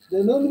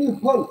 The nominee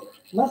holds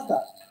master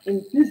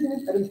in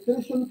business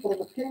administration from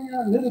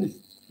Kenya Methodist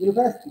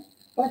University,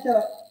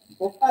 Bachelor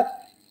of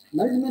Arts,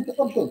 Management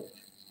option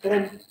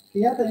from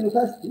Kenyatta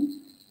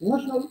University,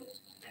 National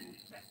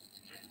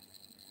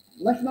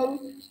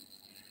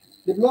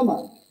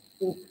Diploma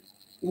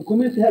in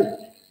Community Health.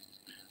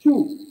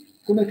 2.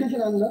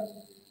 Communication and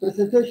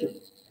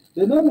presentation.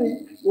 The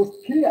nominee was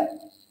clear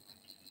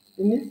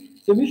in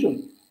its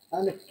submission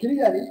and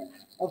clearly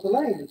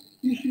outlined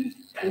issues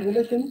in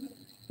relation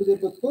to the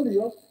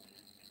portfolio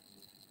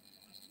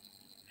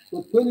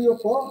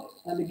for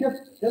and give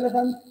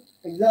relevant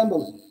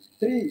examples.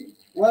 3.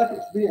 Work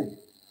experience.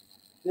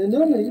 The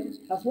nominee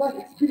has work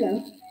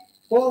experience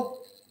both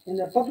in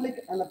the public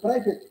and the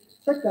private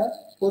sector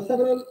for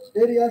several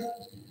areas.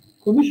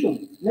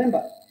 Commission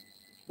member,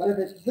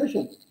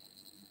 Privatization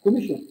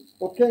Commission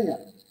of Kenya,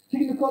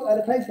 technical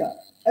advisor,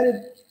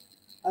 arid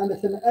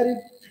and semi-arid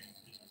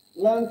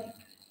lands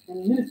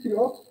in Ministry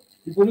of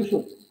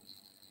Devolution,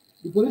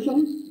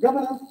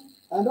 Governance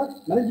and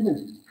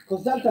Management,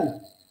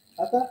 consultant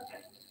at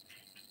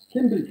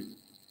Cambridge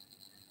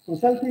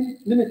Consulting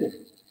Limited.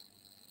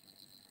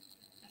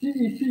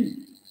 CEC,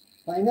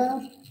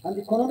 Finance and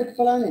Economic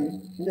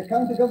Planning in the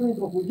County Government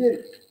of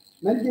Ujir,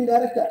 Managing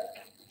Director,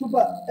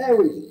 Super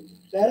Airways,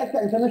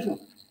 Director International.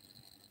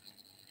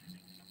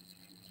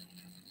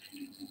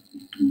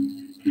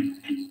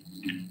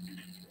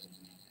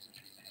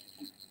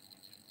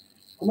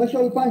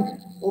 Commercial Bank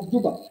of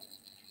Juba.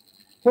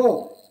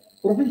 4.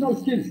 Professional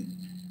skills.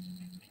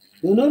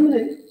 The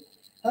nominee,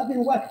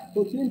 having worked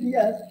for 20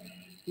 years,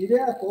 he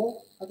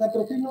therefore has a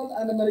professional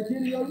and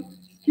managerial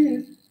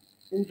skills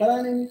in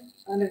planning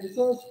and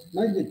resource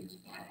management.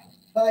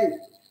 5.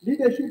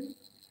 Leadership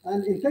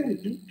and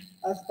integrity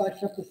as per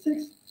Chapter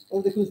 6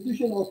 of the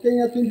Constitution of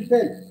Kenya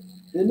 2010.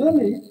 The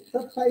nominee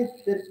satisfied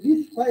this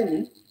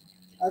requirement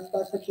as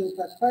per Section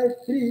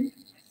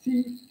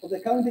 35(3)(c) of the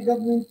County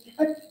Government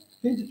Act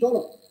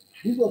 2012.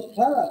 This was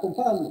further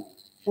confirmed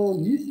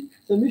from his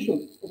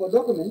submission of a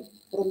document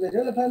from the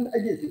relevant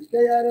agencies,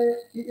 KRA,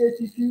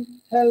 EACC,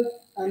 Health,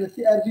 and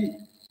CRB.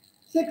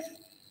 6.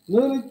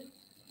 Knowledge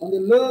on the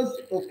laws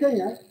of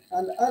Kenya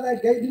and other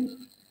guiding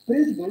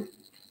principles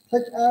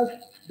such as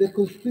the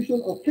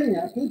Constitution of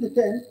Kenya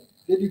 2010,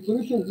 the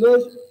Devolution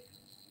Laws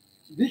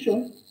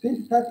Vision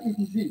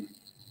 2030 etc.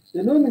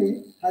 The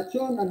nominee has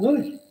shown a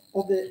knowledge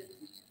of the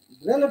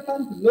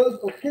relevant laws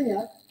of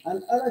Kenya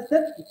and other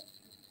statutes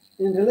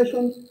in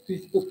relation to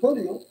his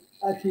portfolio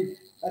as he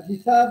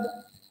served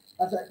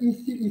as a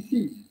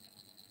CEC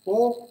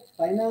for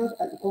finance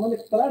and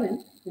economic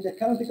planning in the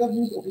county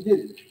government of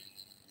Ujiri.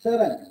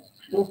 7.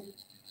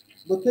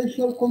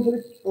 Potential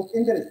conflict of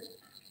interest.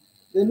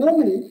 The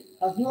nominee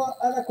has no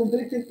other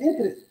conflicting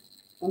interest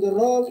on the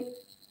role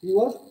he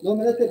was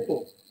nominated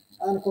for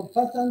and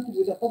conversant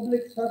with the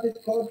Public Service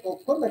Code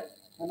of Conduct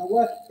and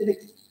Work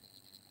Ethics.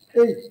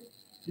 8.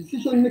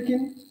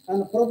 Decision-making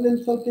and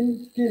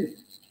problem-solving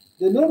skills.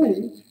 The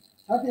nominee,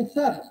 having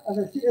served as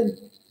a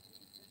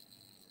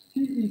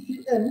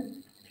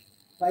CECM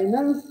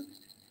finance,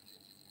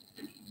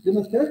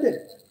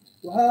 demonstrated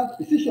to have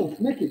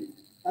decision-making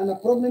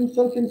and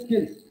problem-solving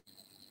skills.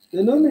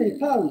 The committee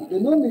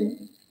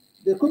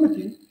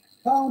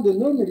found the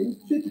nominee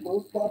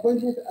suitable for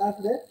appointment as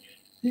the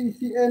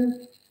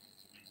CECM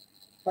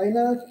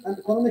Finance and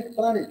Economic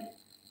Planning.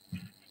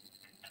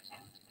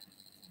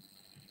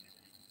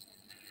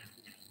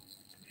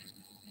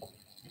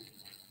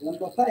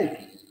 Number 5,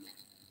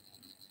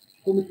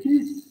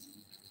 committee's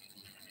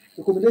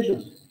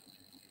recommendations.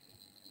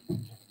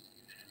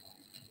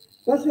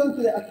 Pursuant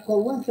to the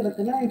Article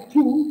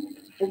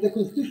 179(2) of the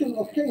Constitution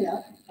of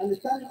Kenya and the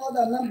Standing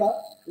Order number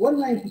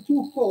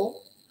 192(4)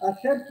 are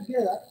held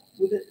together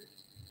with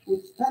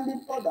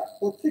Standing Order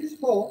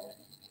 464,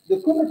 the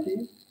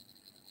committee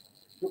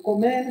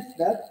recommends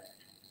that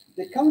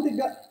the County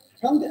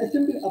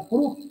Assembly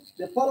approve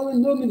the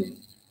following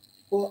nominees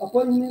for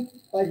appointment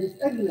by His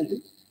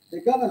Excellency,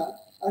 the Governor,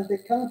 as the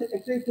County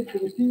Executive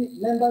Committee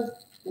members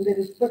in the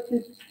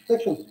respective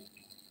sections.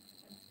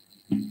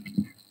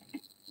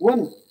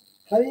 1.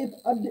 Harif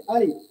Abdi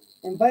Ali,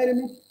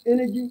 Environment,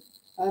 Energy,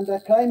 and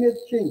Climate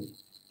Change.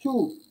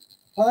 2.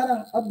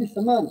 Farah Abdi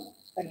Saman,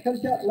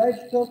 Agriculture,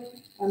 Livestock,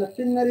 and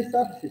Veterinary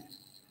Services.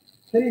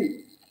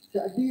 3.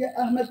 Saadiya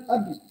Ahmed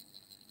Abdi,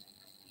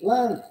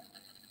 Land,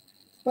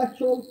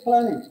 Spatial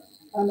Planning,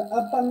 and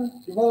Urban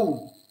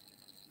Development.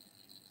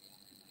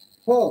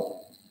 4.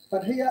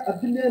 Farhiya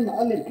Abdullah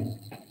Maalim,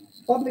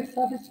 Public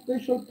Service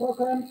Special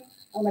Programs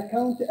and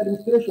County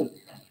Administration.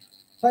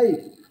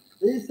 5.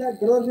 Isa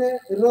Groze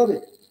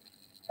Irobe,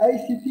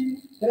 ICT,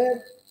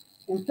 Trade,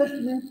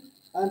 Investment,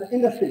 and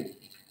Industry.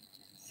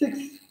 6.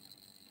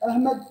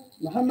 Ahmed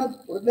Muhammad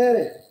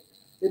Ordere,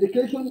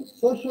 Education,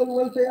 Social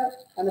Welfare,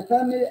 and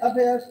Family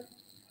Affairs.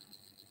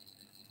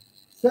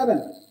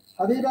 7.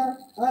 Habiba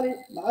Ali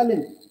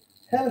Maalim,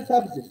 Health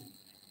Services.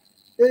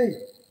 8.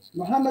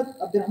 Muhammad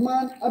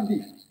Abdurrahman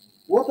Abdi,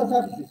 Water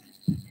Services.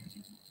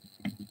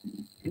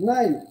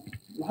 9.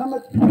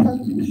 Muhammad Hassan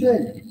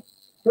Hussein,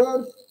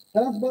 Roads,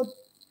 Transport,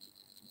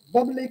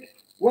 Public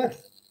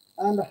Works,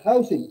 and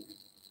Housing.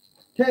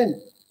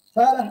 10.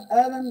 Salah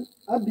Alan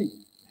Abdi,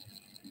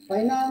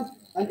 Finance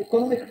and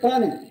Economic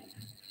Planning.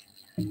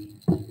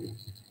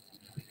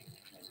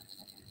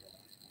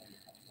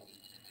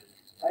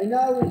 I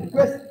now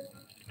request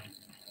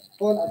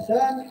for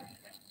Absalan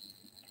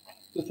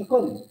to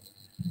second.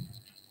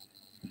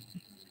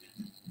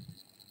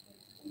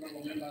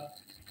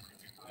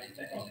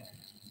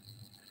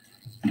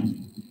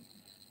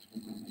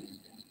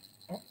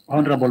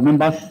 Honorable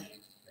members,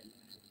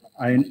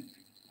 I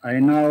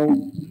now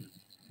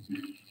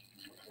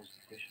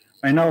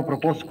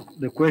propose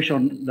the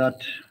question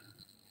that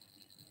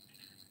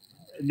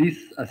this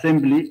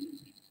assembly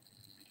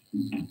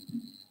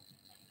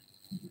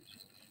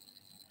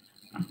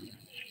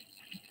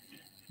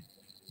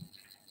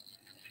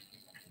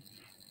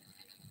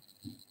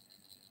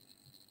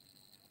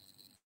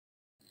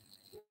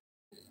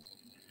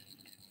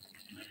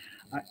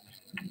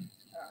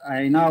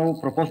I now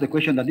propose the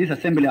question that this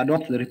assembly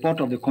adopts the report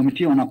of the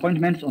Committee on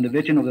Appointments on the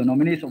vetting of the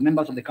nominees of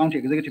members of the County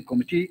Executive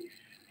Committee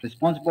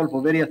responsible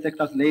for various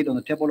sectors laid on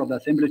the table of the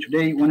Assembly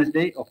today,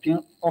 Wednesday,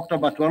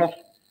 October 12,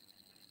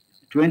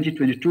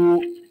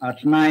 2022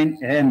 at 9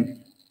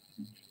 a.m.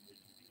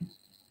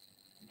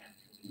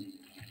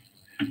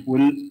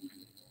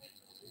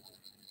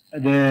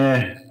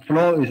 The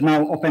floor is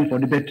now open for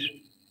debate.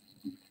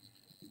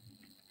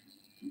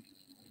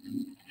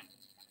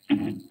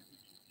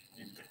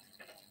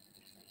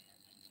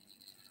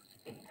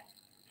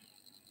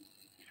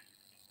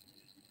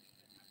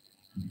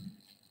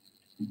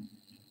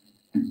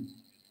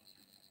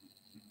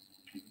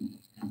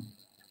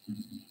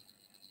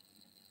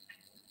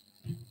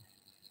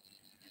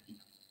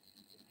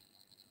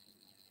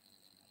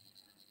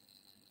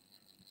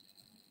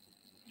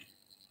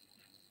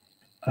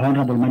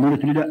 Honorable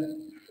Minority Leader.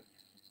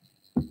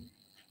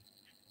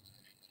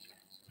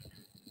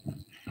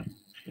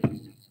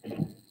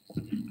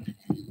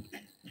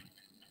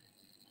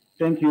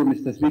 Thank you,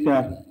 Mr.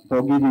 Speaker,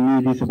 for giving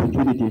me this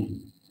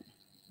opportunity.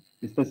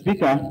 Mr.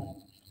 Speaker,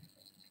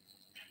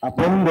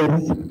 upon the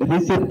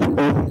receipt of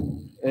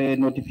a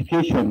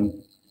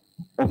notification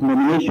of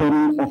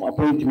nomination of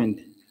appointment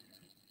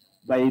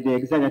by the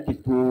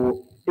executive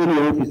to any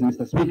office,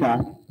 Mr.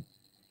 Speaker,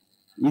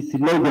 is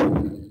legal.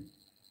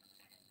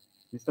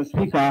 Mr.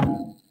 Speaker,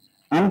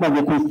 under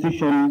the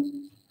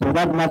Constitution, for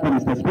that matter,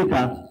 Mr.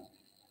 Speaker,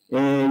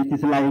 it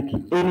is like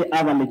any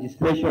other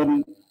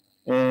legislation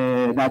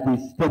that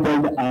is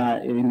tabled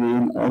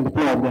on the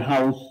floor of the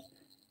House,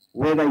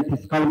 whether it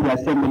is county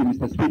assembly,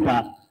 Mr.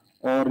 Speaker,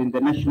 or in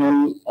the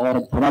national,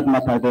 or for that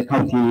matter, the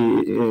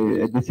county,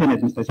 the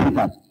Senate, Mr.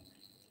 Speaker.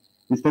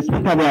 Mr.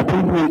 Speaker, the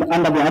appointment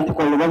under the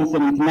Article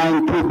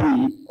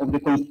 179(2)(b) of the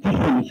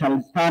Constitution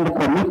shall stand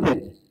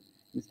committed,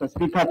 Mr.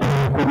 Speaker, to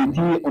the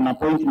Committee on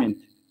Appointment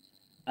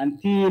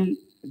until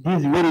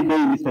this very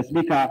day, Mr.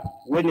 Speaker,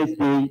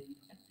 Wednesday,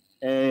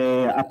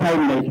 a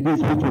time like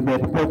this, which the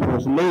report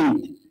was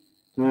laid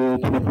to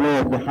the floor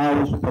of the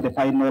House for the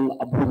final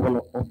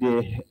approval of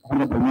the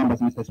honorable members,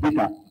 Mr.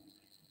 Speaker.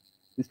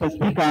 Mr.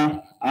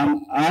 Speaker,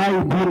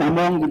 I've been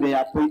among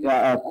the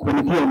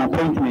Committee on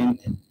Appointment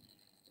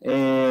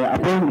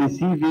upon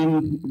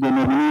receiving the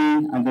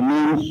nominee and the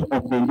names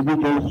of the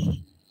individuals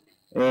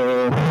who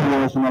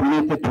was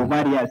nominated to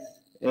various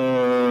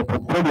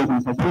portfolios,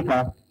 Mr.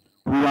 Speaker.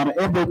 We are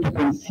able to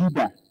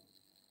consider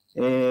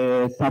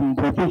some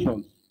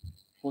provisions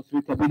for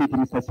suitability,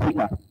 Mr.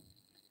 Speaker.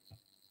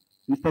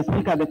 Mr.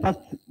 Speaker, the first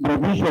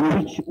provision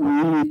which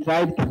we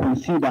tried to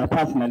consider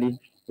personally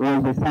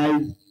was the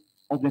size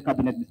of the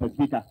cabinet, Mr.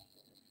 Speaker.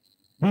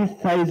 This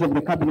size of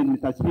the cabinet,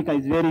 Mr. Speaker,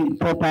 is very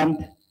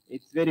important.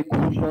 It's very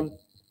crucial,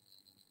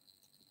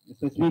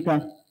 Mr.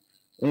 Speaker.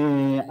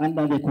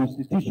 Under the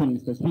Constitution,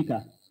 Mr.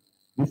 Speaker,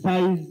 the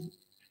size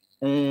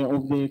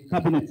of the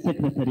cabinet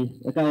secretary,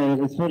 the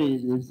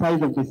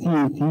size of the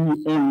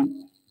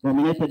CEC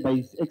nominated by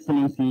His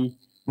Excellency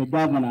the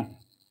Governor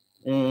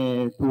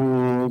to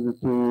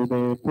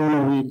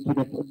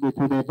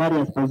the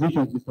various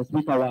positions, Mr.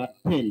 Speaker, were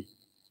 10.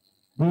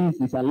 This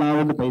is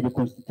allowed by the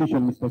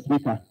Constitution, Mr.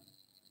 Speaker.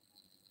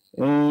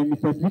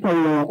 Mr. Speaker,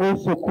 we are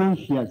also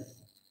conscious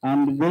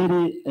and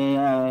very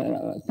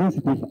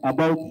sensitive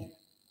about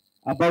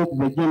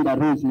the gender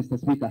rules, Mr.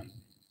 Speaker.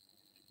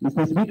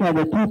 Mr. Speaker,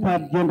 the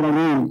two-part gender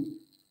rule,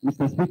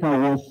 Mr. Speaker,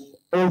 was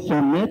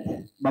also met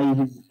by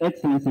His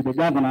Excellency the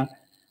Governor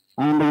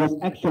and was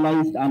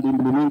actualized and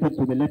implemented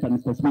to the letter,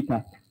 Mr.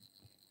 Speaker.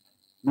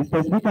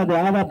 Mr. Speaker, the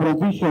other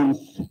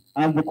provisions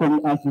for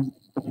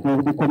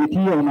the Committee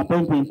on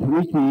Appointment,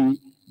 which we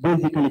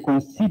basically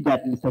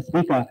considered, Mr.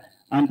 Speaker,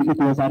 and it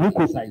was a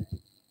requisite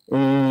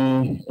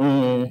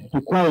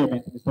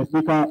requirement, Mr.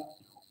 Speaker,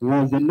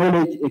 was the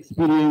knowledge,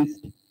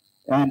 experienced,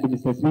 and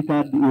Mr.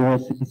 Speaker, it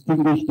was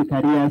distinguished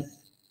careers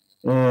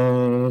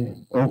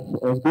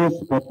of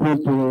those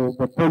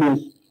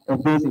portfolios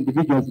of those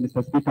individuals,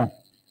 Mr. Speaker.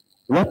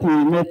 What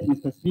we met,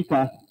 Mr.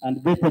 Speaker,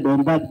 and vetted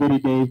on that very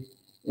day,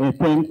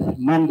 10th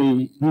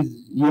Monday this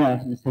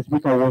year, Mr.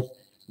 Speaker, was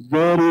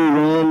very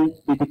well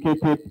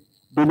dedicated,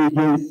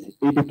 diligence,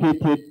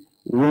 educated,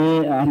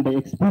 and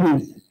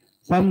experienced.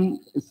 Some,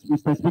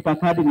 Mr. Speaker,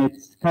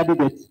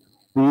 candidates,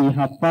 we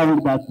have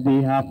found that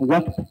they have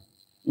worked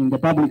in the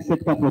public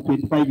sector for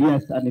 25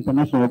 years and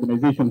international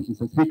organizations,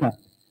 Mr. Speaker.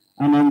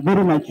 And I'm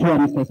very much sure,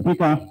 Mr.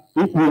 Speaker,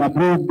 if we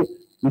approve,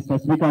 Mr.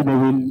 Speaker, they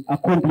will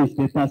accomplish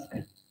the task,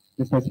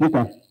 Mr.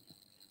 Speaker.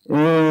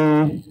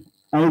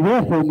 I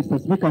therefore, Mr.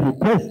 Speaker,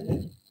 request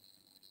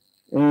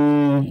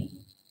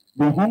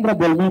the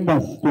honorable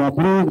members to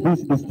approve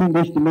these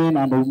distinguished men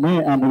and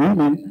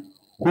women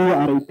who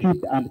are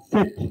equipped and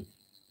set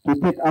to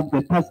take up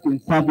the task in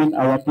serving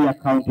our dear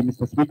county,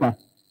 Mr. Speaker.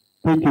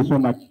 Thank you so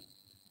much.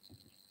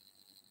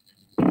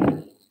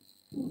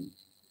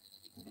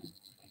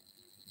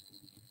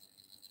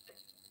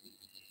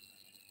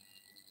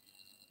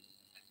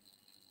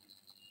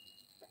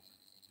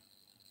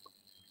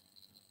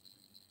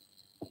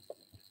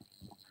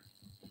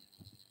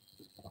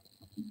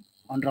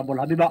 Honorable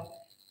Habiba.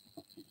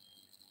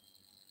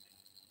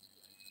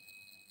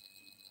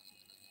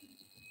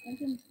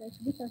 Thank you, Mr.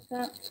 Speaker,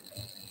 sir.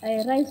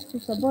 I rise to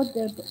support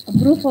the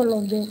approval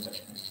of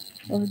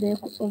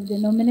the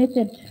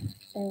nominated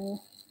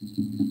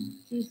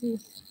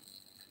CECs.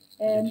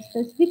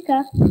 Mr.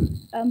 Speaker,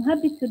 I'm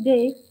happy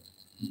today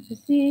to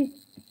see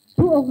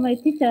two of my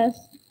teachers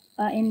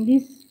are in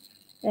this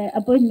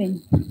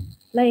appointment.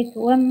 Like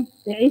one,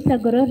 the Isa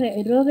Gorore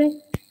Irobe,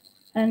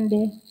 and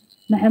the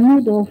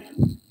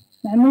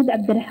Mahmoud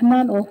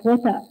Abdurrahman of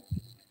Water.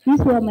 These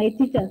were my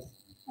teachers.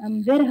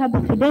 I'm very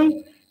happy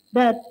today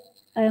that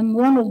I am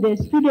one of the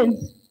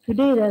students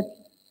today that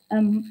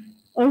I'm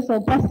also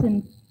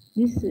passing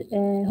this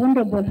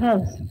honorable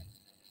house.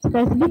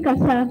 Mr. Speaker,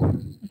 sir,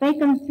 if I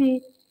can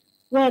see,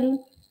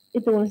 well,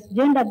 it was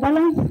gender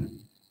balanced.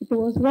 It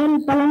was well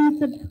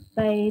balanced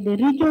by the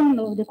region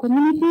of the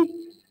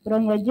community.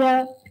 From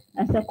Wajir,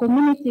 as a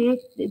community,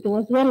 it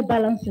was well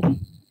balanced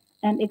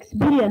and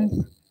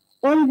experienced.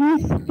 All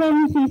these 10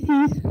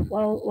 CCs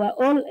were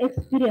all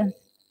experienced.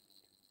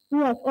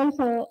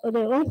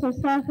 they also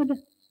served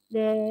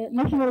the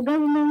national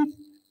government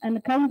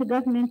and county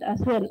government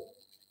as well.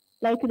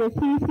 Like the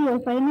CEC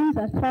of Finance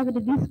has served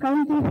this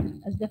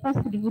county as the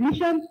first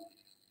devolution.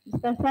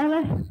 Mr.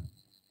 Salah,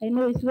 I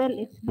know is well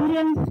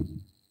experienced.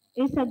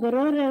 Isa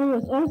Gorore, who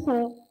was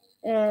also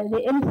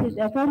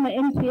the former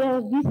MCA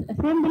of this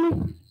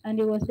assembly, and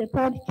he was the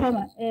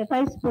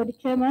vice board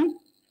chairman,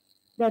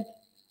 that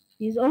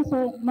is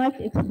also much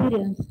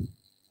experienced.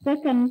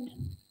 Second,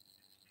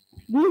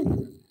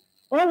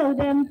 all of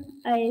them,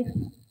 I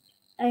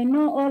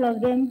know all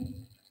of them,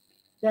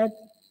 that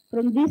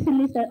from this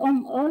list,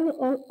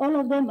 all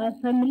of them are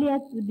familiar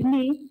with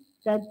me,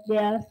 that they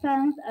are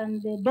sons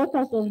and the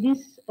daughters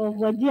of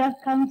Wajir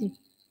County.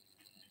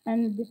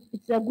 And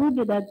it's a good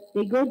that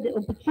they got the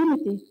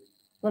opportunity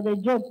for the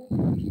job.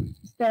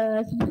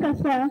 Mr. Speaker,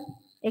 sir,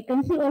 I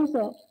can see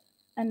also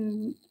a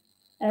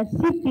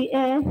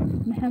CPA,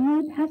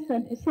 Mahmoud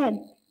Hassan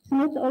Hussein, is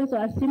not also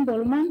a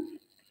simple man.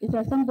 He's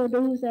somebody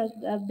who's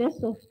a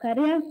best of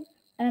career,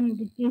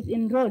 and he's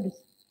in roads.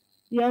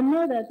 We all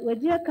know that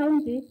Wajir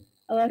County,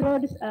 our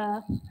roads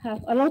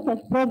have a lot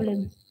of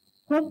problems.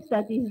 Hope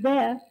that is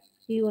there,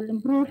 he will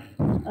improve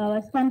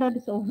our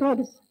standards of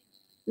roads.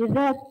 With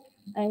that,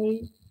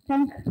 I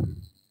thank.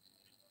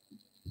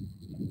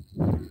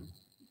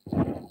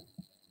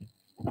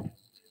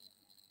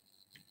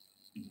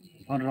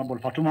 Honorable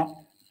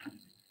Fatuma.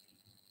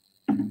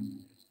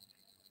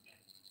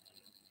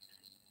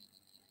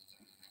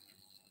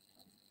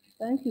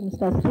 Thank you,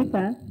 Mr.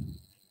 Speaker.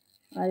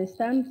 I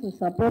stand to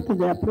support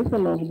the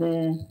approval of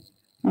the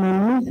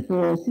nominees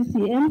for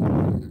CCM.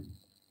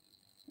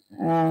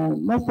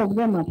 Most of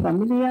them are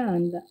familiar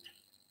and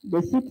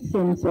the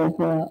citizens of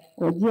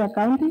Wajir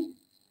County.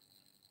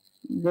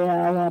 They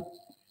are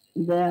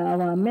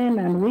our men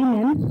and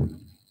women.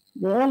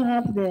 They all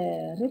have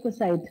the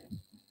requisite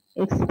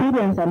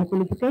experience and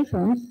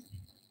qualifications.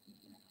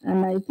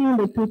 And I think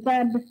the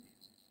two-third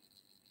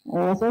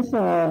was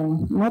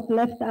also not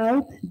left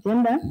out,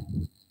 gender.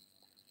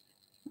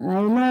 I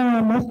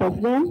know most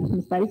of them,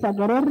 Mr. Isa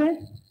Gorore,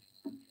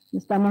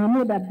 Mr.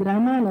 Mahmoud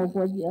Abdurrahman of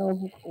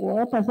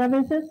Water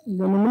Services,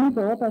 the nominee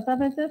for Water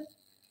Services,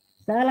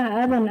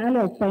 Salah Adan Ali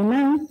of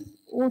Finance,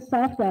 who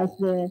served as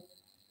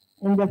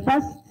in the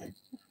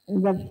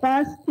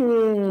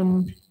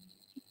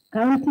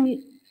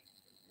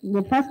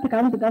first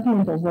county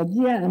government of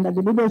Wajir under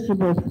the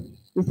leadership of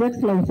His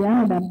Excellency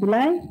Ahmed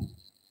Abdullahi.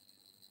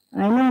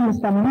 I know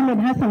Mr. Mohammed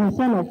Hassan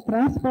Hussein of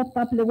Transport,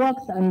 Public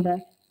Works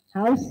and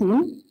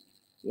Housing.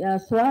 He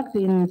has worked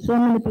in so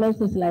many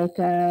places like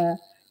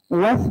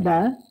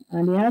WASDA,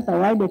 and he has a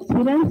wide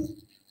experience.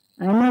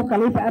 I know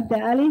Khalifa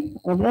Abdi Ali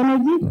of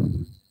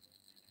Energy.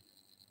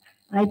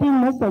 I think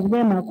most of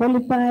them are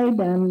qualified,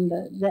 and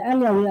the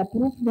earlier we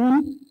approve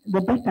them,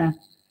 the better.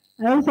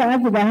 I also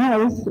urge the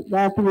House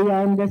that we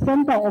are in the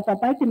center of a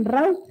fighting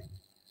drought.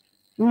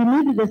 We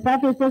need the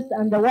services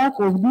and the work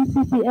of these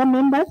CCM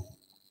members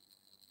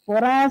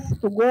for us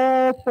to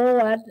go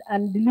forward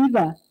and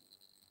deliver.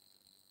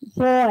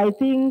 So I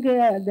think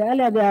the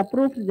earlier they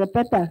approve, the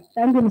better.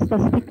 Thank you, Mr.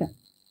 Speaker.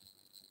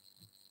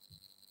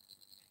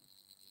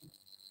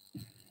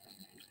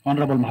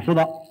 Honorable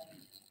Mahfouda.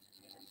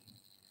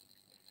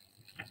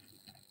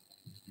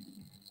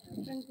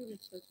 Thank you,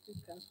 Mr.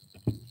 Speaker.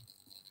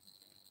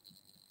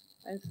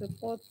 I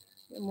support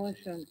the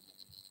motion.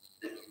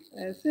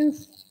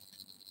 Since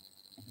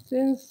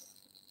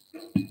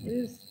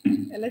these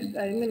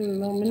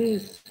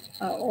nominees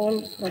are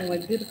all from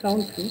Wajir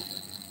County,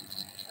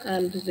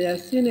 and they are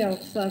senior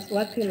officers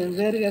working in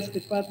various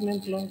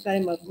departments long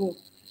time ago,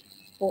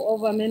 for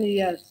over many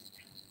years,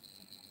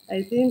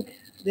 I think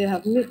they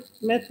have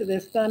met the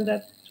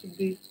standard to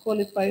be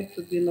qualified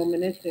to be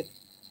nominated.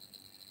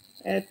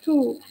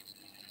 Two,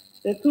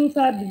 the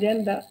two-third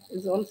gender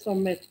is also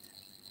met.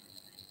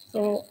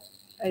 So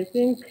I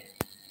think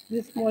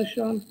this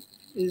motion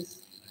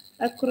is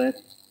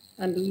accurate,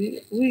 and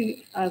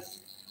we as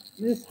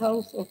this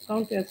House of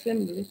County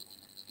Assembly,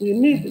 we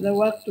need the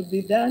work to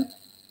be done,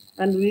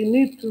 and we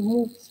need to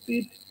move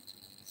speed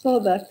so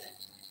that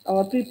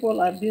our people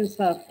are being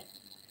served.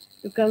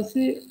 You can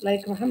see,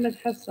 like Mohammed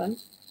Hassan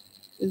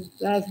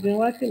has been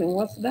working in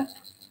WASDA.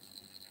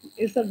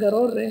 Isa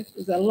Garore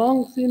is a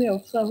long senior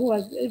officer who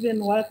has even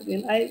worked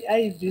in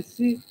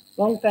IBC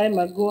long time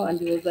ago, and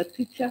he was a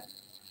teacher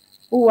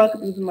who worked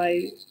with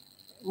my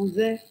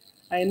Mzee.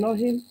 I know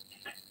him.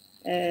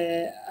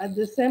 At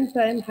the same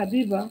time,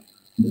 Habiba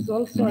is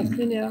also a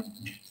senior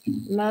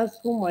nurse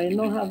whom I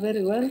know her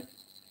very well.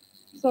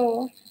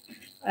 So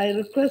I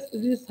request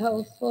this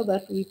House so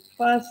that we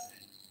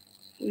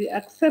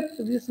accept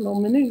these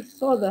nominees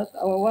so that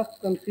our work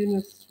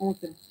continues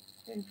smoothly.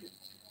 Thank you.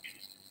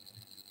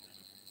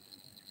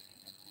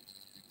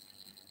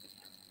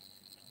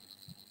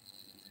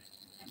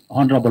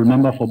 Honorable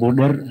Member for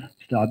Border,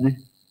 Mr. Abdi.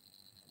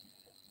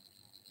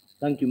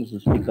 Thank you, Mr.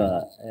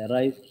 Speaker. I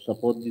rise to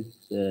support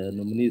these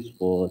nominees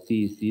for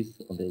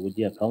CECs on the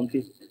Wajir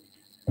County.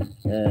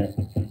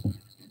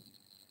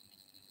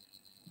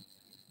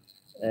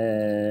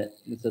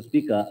 Mr.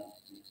 Speaker,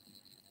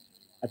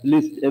 at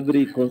least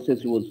every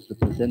constituency was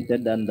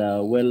represented and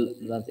well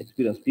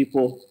experienced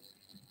people.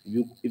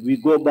 If we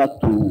go back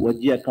to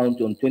Wajir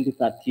County on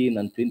 2013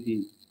 and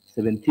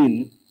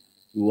 2017,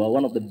 we were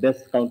one of the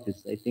best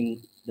counties, I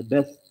think the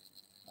best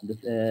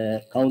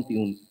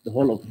county in the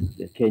whole of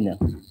Kenya.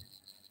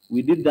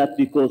 We did that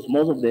because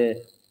most of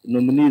the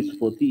nominees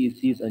for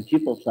CECs and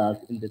chief of staff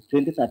in the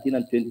 2013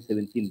 and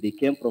 2017, they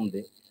came from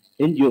the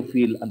NGO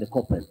field and the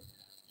corporate.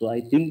 So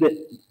I think that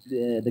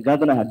the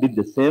governor had did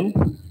the same,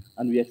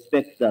 and we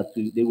expect that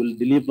they will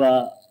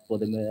deliver for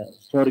the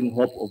restoring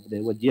hope of the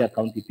Wajir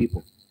County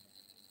people.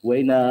 We're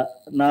in a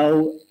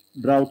now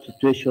drought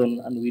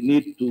situation, and we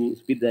need to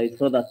speed that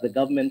so that the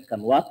government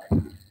can work.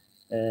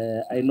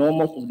 I know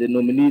most of the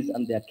nominees,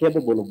 and they are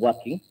capable of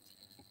working.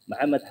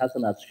 Mohammed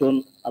Hassan has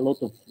shown a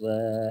lot of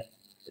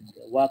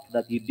work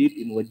that he did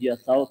in Wajir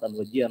South and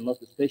Wajir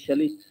North,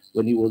 especially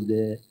when he was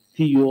the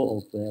CEO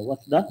of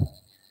WASDA.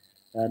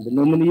 And the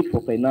nominee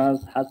for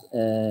finance,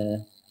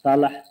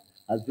 Salah,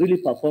 has really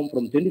performed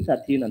from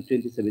 2013 and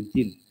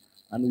 2017.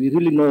 And we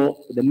really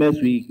know the mess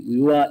we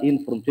were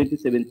in from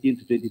 2017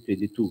 to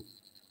 2022.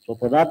 So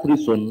for that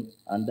reason,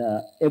 and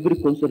every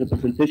constitutional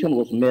representation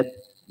was met,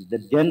 the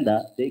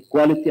gender, the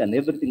equality, and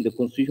everything, the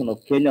Constitution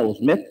of Kenya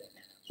was met.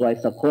 So I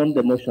second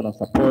the motion of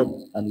support,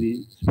 and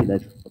we speed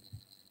that.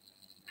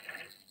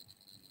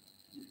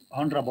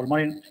 Honorable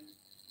Marin.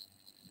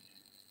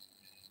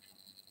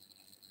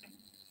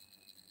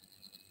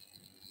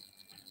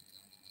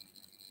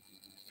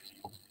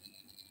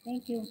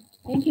 Thank you.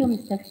 Thank you,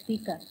 Mr.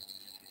 Speaker.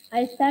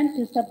 I stand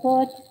to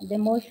support the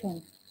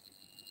motion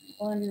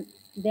on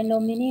the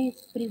nominees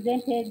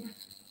presented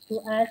to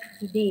us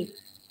today.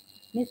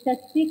 Mr.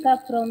 Speaker,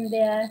 from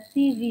their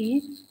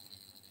CVs,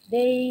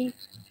 they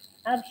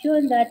have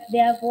shown that they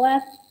have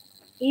worked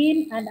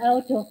in and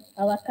out of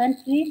our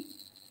country,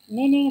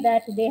 meaning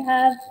that they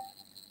have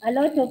a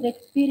lot of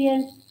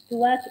experience to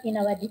work in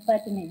our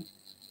department.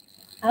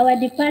 Our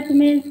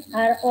departments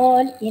are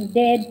all in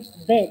dead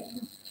bed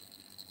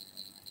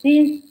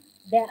since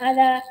the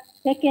other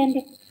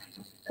second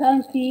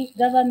county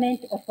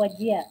government of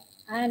Wajir.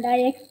 And I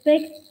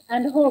expect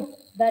and hope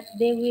that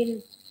they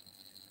will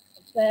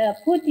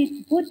put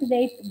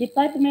the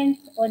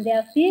departments on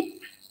their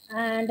feet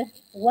and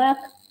work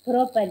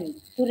properly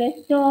to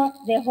restore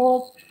the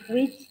hope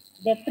which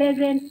the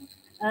present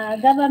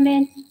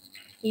government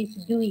is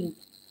doing.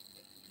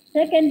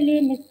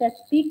 Secondly, Mr.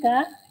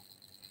 Speaker,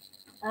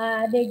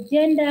 the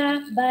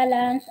gender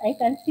balance, I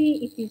can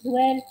see it is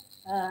well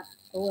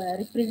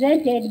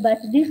represented, but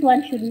this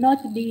one should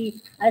not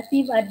be as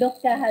if a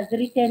doctor has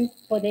written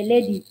for the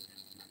ladies.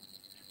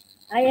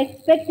 I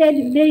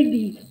expected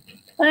maybe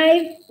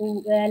 5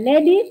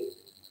 ladies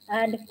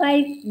and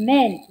 5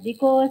 men,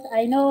 because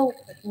I know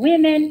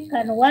women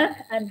can work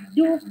and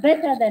do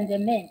better than the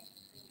men.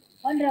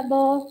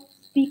 Honorable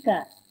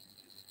Speaker,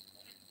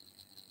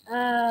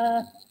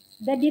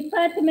 the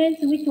departments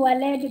which were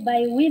led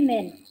by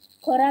women,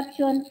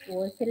 corruption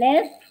was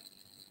less,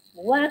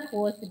 work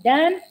was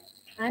done,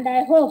 and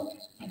I hope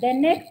the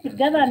next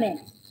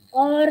government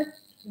or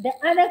the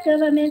other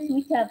governments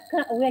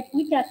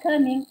which are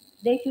coming,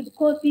 they should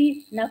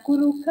copy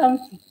Nakuru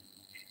County.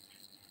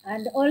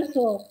 And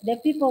also the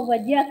people of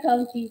Wajir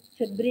County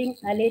should bring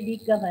a lady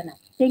governor.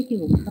 Thank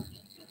you.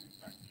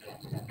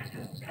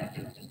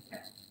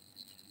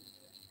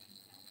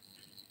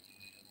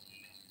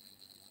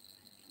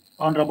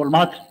 Honorable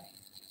Matt.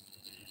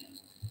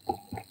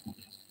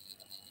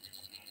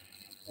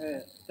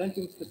 Thank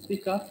you, Mr.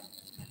 Speaker.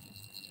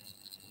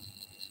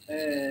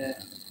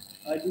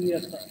 I do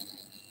here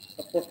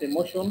support the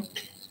motion.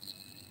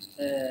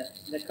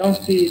 The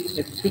county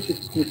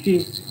executive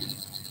committee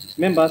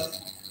members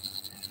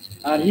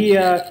are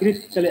here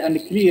critically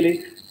and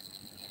clearly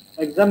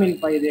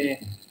examined by the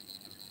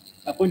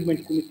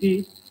appointment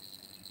committee,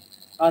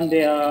 and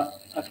their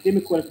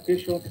academic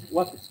qualifications,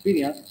 work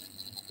experience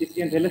is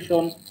in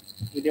relation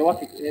with the work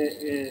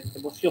the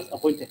positions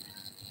appointed.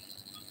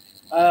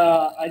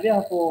 I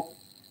therefore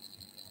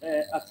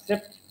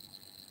accept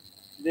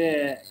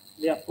the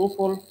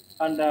approval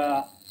and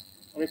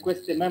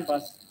request the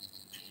members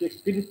to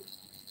expedite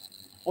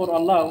or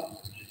allow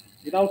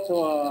without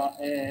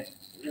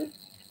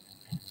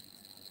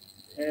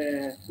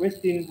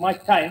wasting my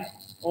time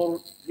or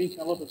making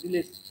a lot of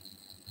delays.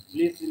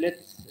 Please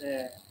let's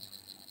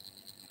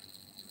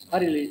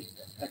hurriedly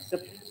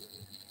accept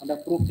and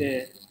approve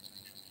the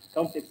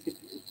county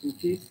executive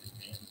committees,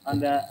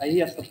 and I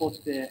here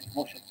support the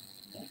motion.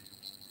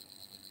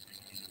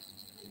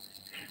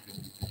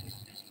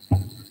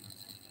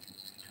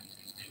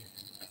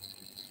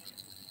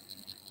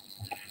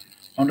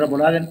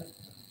 Honorable Allen.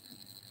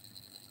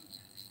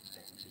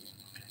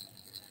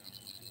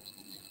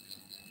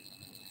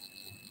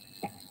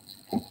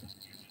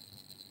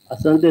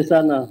 Asante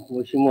sana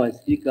Mheshimiwa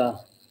Spika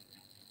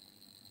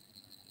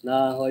na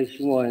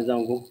waheshimiwa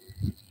wenzangu.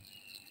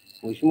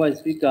 Mheshimiwa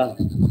Spika,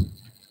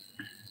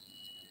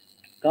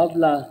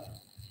 kabla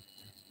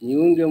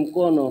niunge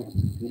mkono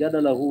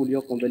mjadala huu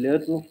ulioko mbele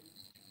yetu,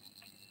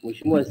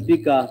 Mheshimiwa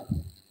Spika,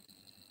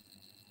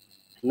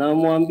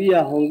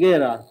 namwambia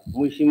hongera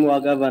Mheshimiwa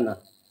Gavana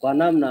kwa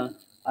namna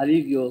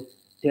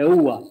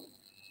alivyoteua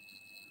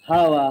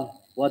hawa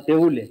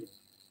wateule.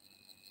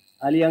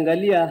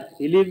 Aliangalia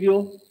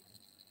ilivyo,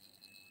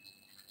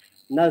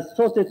 na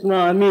sote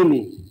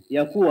tunaamini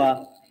ya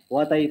kuwa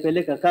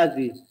wataipeleka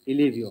kazi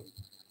ilivyo.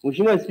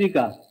 Mheshimiwa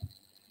Spika,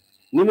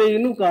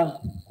 nimeinuka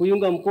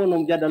kuiunga mkono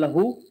mjadala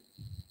huu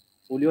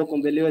ulioko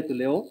mbele wetu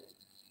leo.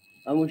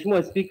 Na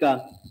Mheshimiwa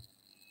Spika,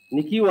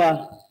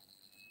 nikiwa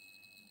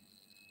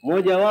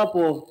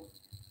mojawapo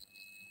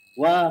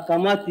wa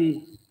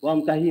kamati wa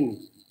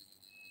mtahini,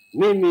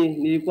 mimi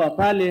nilikuwa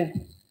pale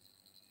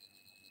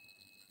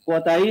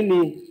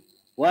kuwataini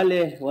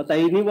wale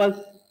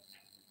watahiniwa,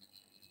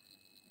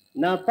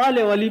 na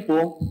pale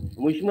walipo,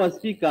 Mheshimiwa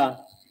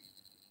Spika,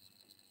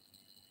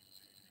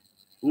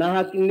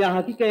 na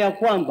hakika ya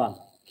kwamba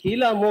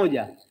kila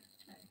mmoja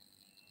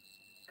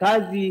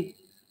kazi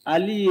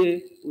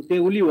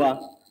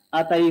aliyeteuliwa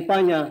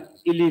ataifanya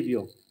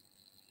ilivyo.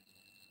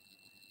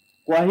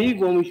 Kwa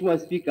hivyo, Mheshimiwa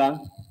Spika,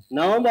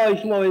 naomba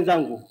waheshimiwa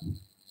wenzangu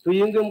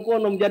tuiunge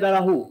mkono mjadala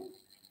huu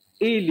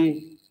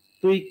ili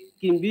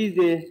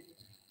tuikimbize,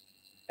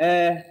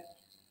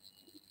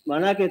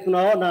 manake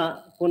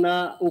tunaona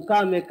kuna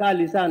ukame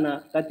kali sana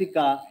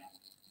katika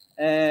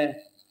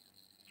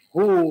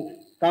huu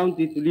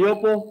kaunti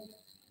tuliopo,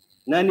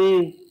 na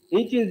ni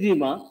nchi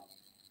nzima,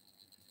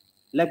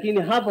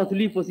 lakini hapa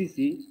tulipo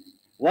sisi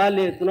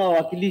wale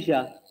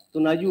tunaowakilisha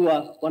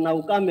tunajua kuna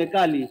ukame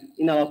kali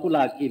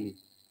inawakula akili.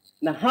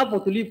 Na hapo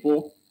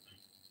tulipo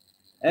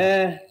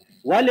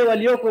wale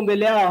walioko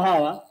mbele yao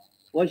hawa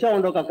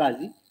washaondoka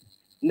kazi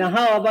na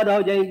hawa bado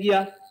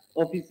hawajaingia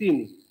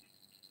ofisini.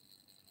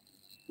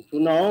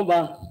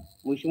 Tunaomba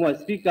Mheshimiwa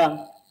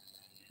Spika,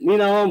 mimi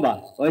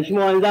naomba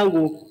waheshimiwa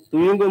wenzangu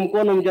tuiunge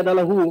mkono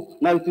mjadala huu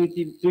na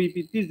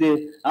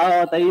tuipitize hawa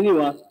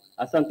watahiniwa.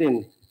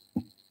 Asanteni.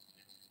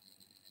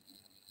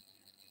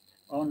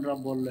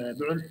 Honorable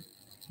Bull.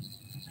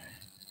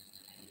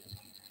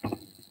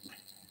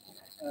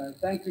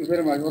 Thank you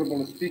very much,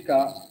 Honorable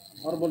Speaker.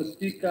 Honorable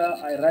Speaker,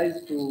 I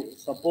rise to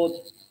support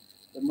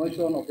the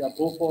motion of the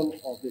approval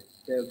of the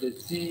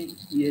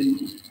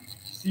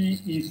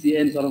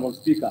CECN, Honorable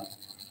Speaker.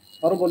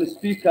 Honorable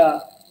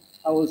Speaker,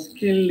 I was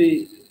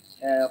keenly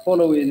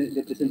following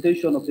the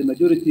presentation of the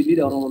majority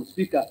leader, Honorable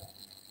Speaker,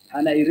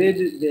 and I read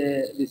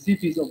the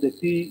CPs of the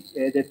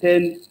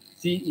 10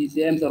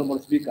 CECMs, Honorable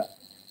Speaker.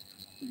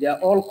 They are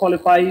all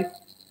qualified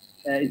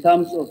in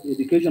terms of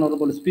education,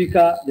 Honorable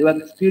Speaker, they work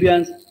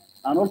experience,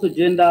 and also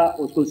gender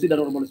was considered,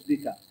 Honorable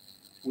Speaker.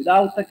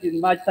 Without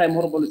taking much time,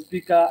 Honorable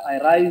Speaker, I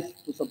rise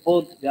to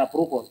support the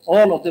approval,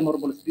 all of them,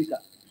 Honorable Speaker.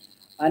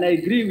 And I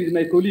agree with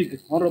my colleague,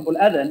 Honorable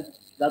Aden,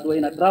 that we're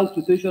in a drought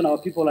situation, our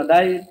people are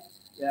dying.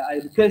 I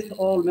request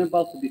all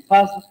members to be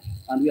fast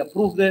and we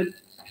approve them.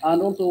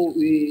 And also,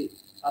 we,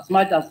 as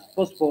much as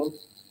possible,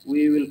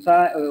 we will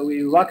try,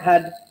 we work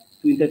hard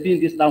to intervene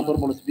this down,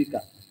 Honorable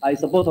Speaker. I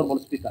support, Honorable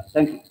Speaker.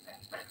 Thank you.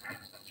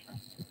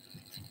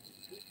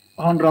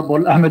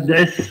 Honorable Ahmed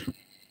Dais.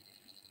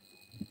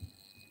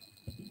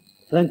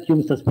 Thank you,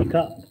 Mr.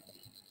 Speaker.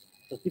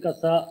 Mr. Speaker,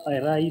 sir, I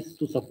rise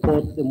to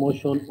support the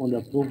motion on the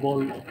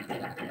approval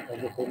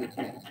of the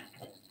committee.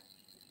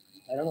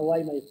 I don't know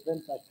why my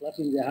friends are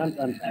clapping their hands.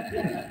 And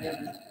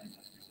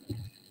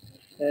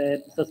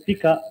Mr.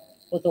 Speaker,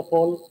 first of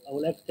all, I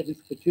would like to take this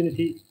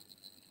opportunity to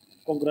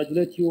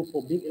congratulate you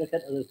for being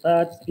elected as the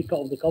third Speaker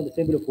of the County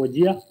Assembly of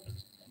Wajir.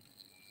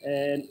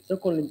 And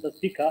secondly, Mr.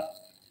 Speaker,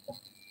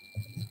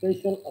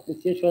 special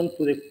appreciation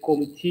to the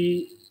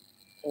Committee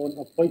on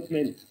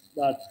Appointments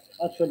that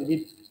actually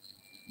did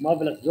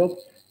marvelous job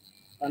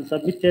and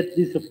submitted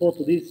this report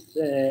to this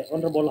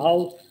Honorable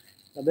House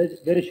in a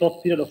very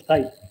short period of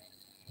time.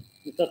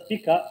 Mr.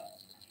 Speaker,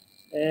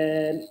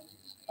 and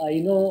I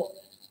know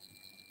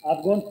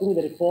I've gone through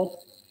the report.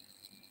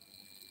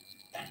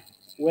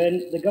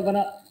 When the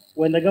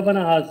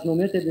governor has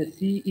nominated the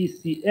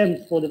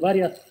CECMs for the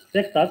various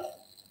sectors,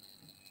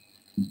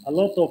 a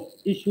lot of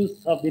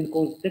issues have been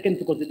taken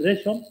into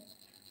consideration.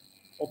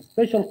 Of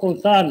special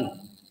concern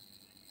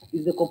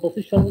is the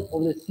composition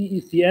of the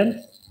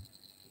CECMs.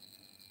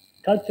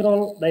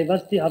 Cultural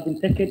diversity have been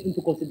taken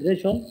into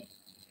consideration.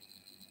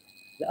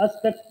 The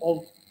aspect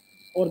of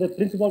or the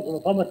principles of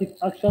affirmative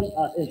action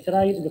as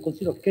enshrined in the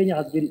Constitution of Kenya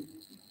has been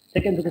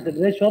taken into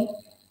consideration,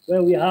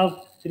 where we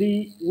have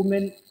 3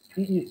 women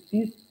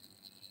CECs.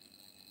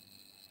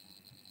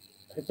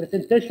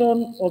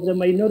 Representation of the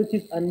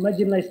minorities and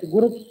marginalized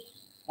groups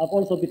have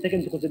also been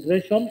taken into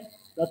consideration.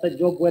 That's a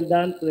job well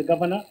done to the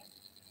governor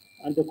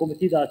and the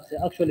committee that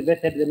actually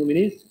vetted the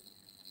nominees.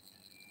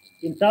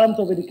 In terms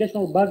of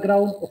educational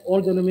background of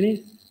all the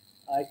nominees,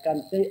 I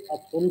can say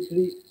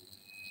absolutely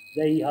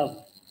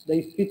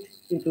they fit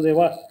into the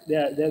work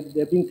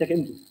they're being taken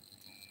into.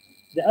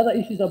 The other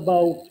issues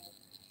about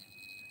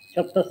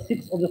Chapter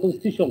 6 of the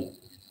Constitution,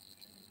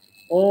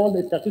 all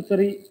the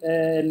statutory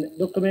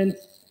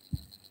documents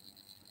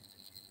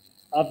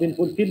have been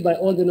fulfilled by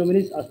all the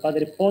nominees as per the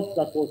reports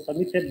that was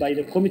submitted by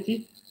the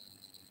committee.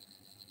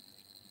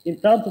 In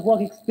terms of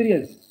work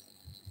experience,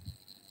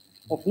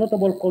 of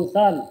notable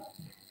concern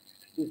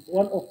is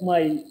one of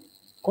my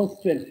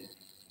constituents,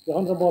 the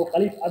Honorable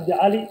Khalif Abdi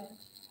Ali,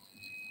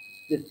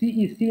 the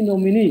CEC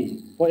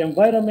nominee for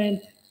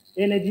Environment,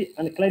 Energy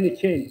and Climate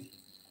Change.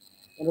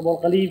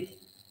 Honorable Khalif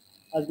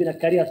has been a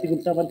career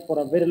civil servant for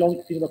a very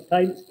long period of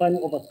time,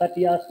 spanning over 30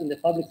 years in the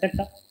public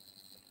sector.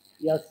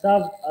 He has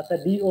served as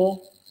a DO,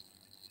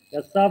 he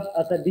has served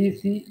as a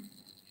DC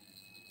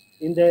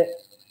in the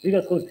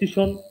previous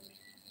constitution,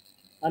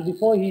 and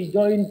before he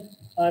joined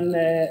and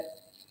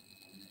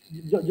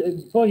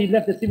before he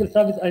left the civil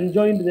service and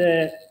joined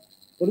the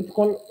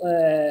political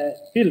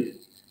field,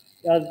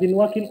 he has been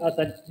working as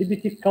a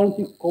deputy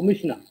county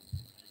commissioner.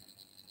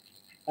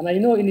 And I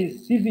know in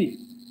his CV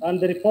and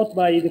the report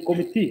by the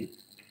committee,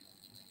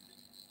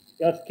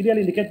 he has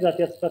clearly indicated that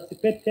he has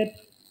participated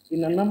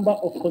in a number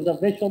of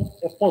conservation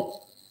efforts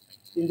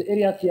in the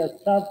areas he has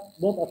served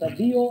both as a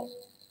DO,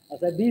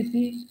 as a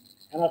DC,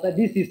 and as a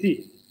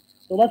DCC.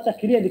 So that's a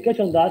clear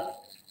indication that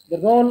the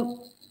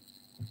role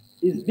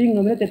is being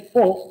nominated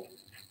for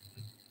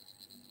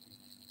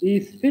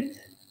is fit,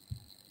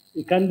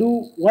 he can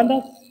do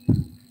wonders,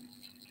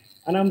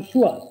 and I'm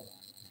sure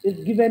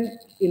if given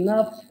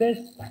enough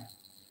space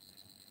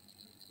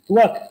to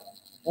work,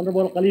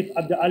 Honorable Khalif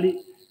Abdi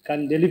Ali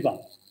can deliver.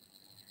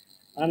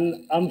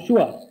 And I'm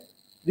sure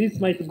this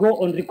might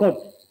go on record.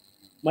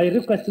 My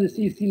request to the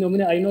CEC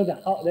nominee, I know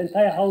the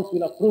entire House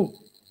will approve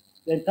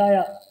the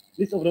entire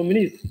list of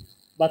nominees,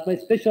 but my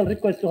special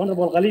request to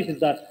Honorable Khalif is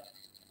that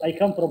I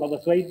come from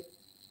Abaswaid,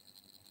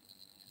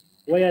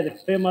 where the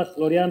famous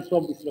Lorian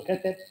swamp is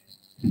located.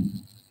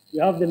 We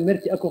have the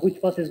Merti Echo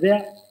which passes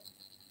there.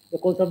 The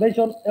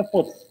conservation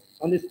efforts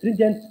and the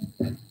stringent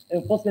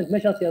enforcement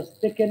measures he has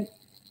taken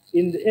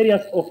in the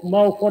areas of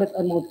Mau Forest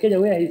and Mount Kenya,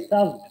 where he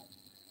served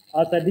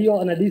as a DO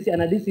and a DC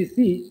and a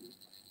DCC,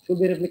 should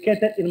be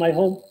replicated in my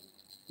home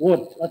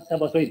ward, that's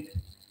Abaswaid.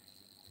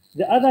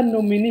 The other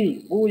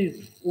nominee, who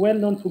is well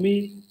known to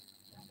me,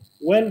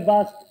 well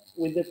versed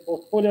with the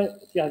portfolio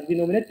she has been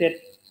nominated,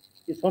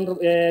 is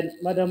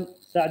Madam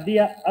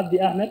Saadia Abdi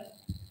Ahmed.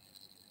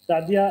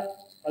 Saadia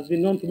has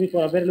been known to me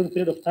for a very long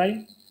period of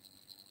time.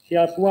 She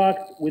has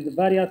worked with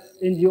various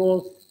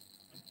NGOs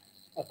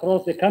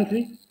across the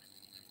country,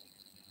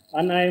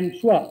 and I am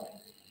sure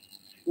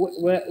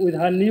with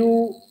her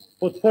new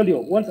portfolio,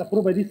 once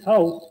approved by this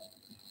House,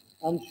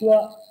 I'm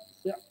sure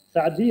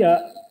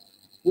Saadia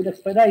will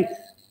expedite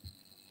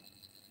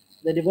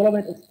the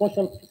development of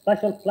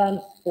special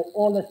plans for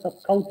all the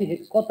sub-county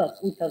headquarters,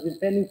 which has been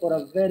pending for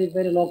a very,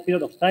 very long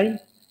period of time.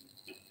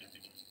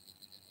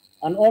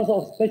 And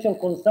also of special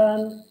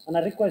concern and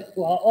a request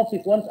to her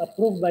office, once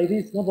approved by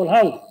this noble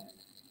House,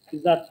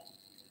 is that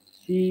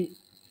she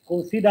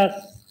considers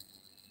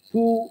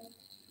two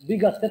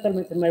bigger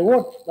settlements in my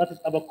ward, that is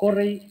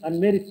Abakore and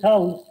Mary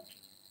Towns,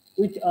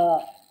 which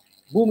are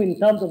booming in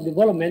terms of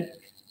development,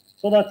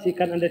 so that she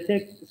can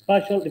undertake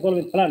special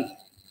development plans.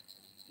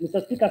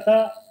 Mr. Speaker,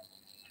 sir,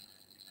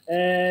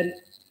 and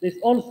there's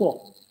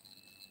also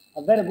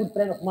a very good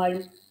friend of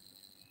mine,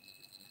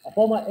 a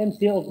former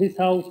MCA of this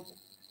House,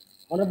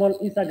 Honorable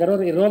Isa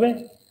Garori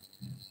Irobe.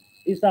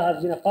 Isa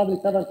has been a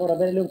public servant for a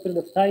very long period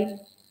of time.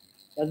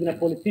 He has been a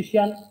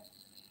politician.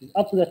 He's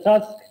up to the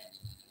task.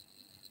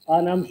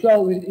 And I'm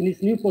sure in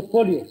his new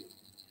portfolio,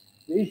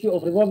 the issue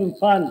of revolving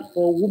fund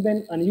for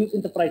women and youth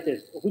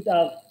enterprises, which I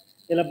have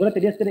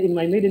elaborated yesterday in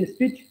my maiden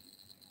speech,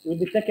 will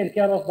be taken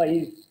care of by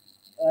his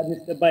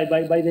by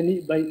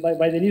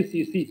the new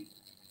CEC.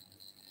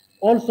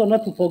 Also,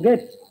 not to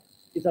forget,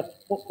 is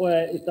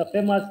a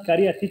famous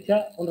career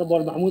teacher,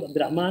 Honorable Mahmoud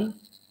Abdurrahman,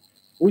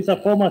 who is a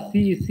former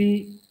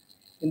CEC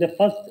in the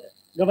first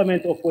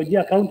government of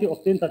Wajir County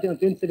of 2013 and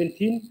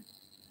 2017.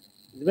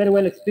 He's very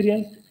well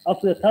experienced, up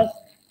to the task,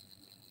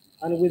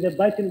 and with the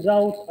biting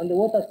drought and the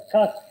water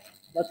scarce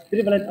that's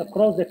prevalent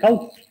across the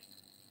county,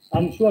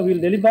 I'm sure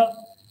we'll deliver.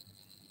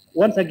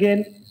 Once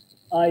again,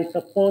 I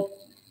support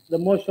the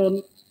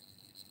motion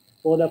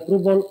for the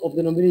approval of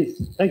the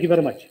nominees. Thank you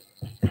very much.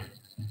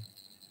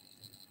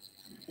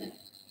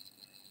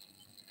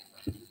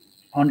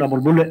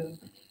 Honorable Bulle.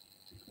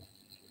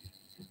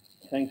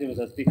 Thank you,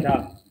 Mr.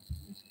 Speaker.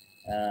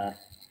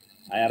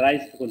 I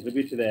rise to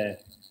contribute to the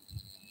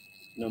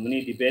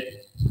nominee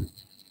debate.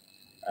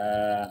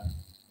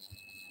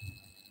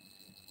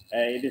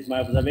 It is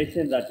my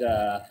observation that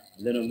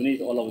the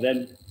nominees, all of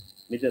them,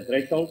 meet the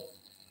threshold.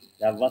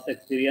 They have vast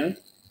experience.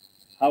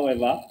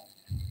 However,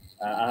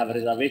 I have a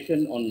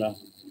reservation on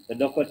the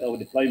docket of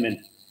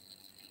deployment.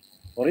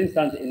 For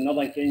instance, in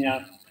northern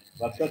Kenya,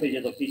 we have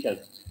shortages of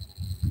teachers.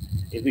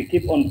 If we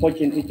keep on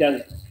poaching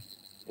teachers,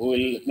 we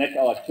will make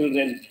our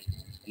children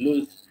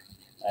lose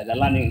the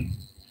learning.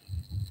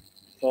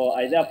 So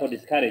I therefore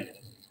discourage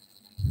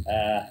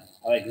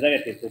our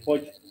executive to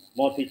poach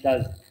more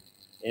teachers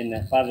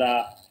in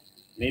further,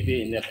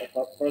 maybe in the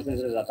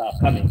processes that are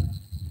coming.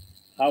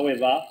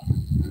 However,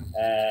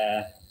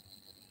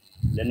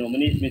 the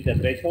nominees meet the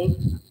threshold,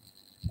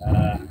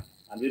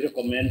 and we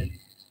recommend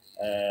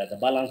the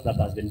balance that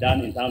has been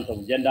done in terms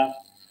of gender,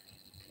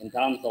 in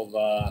terms of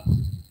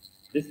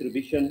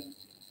distribution,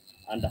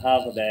 and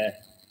have the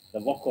the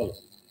vocal,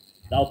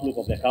 the outlook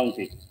of the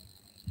county.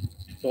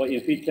 So in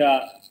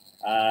future,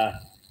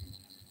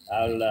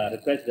 I'll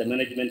request the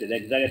management and the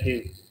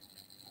executive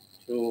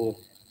to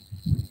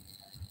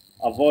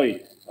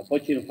avoid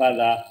poaching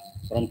further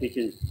from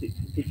teaching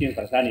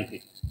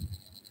fraternity.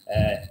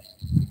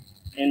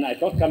 And a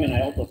shortcoming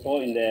I also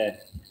saw in the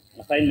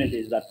assignment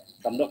is that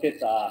some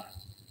dockets are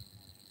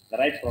the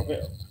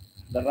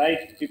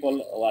right people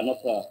were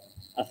not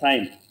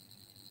assigned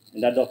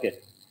in that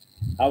docket.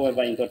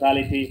 However, in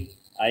totality,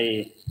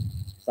 I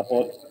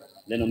support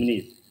the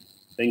nominees.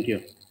 Thank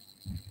you.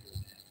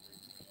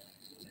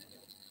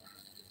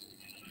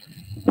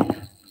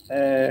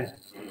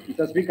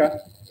 Mr.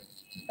 Speaker,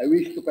 I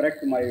wish to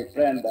correct my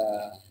friend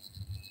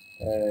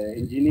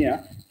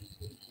engineer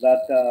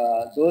that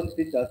those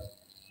teachers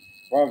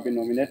who have been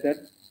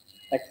nominated,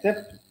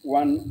 except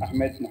one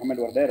Ahmed Mohammed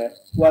Wardere,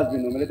 who has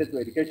been nominated to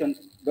education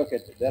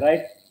docket, the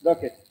right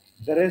docket,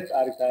 the rest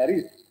are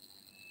retirees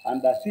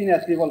and the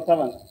senior civil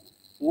servants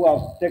who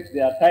have taken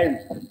their time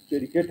to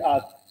educate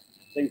us.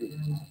 Thank you.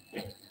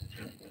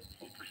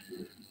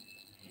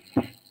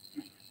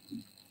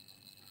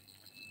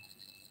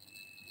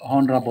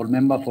 Honorable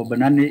Member for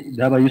Banani,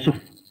 Daba Yusuf.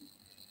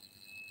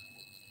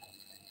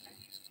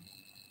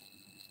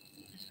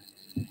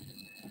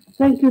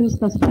 Thank you,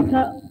 Mr.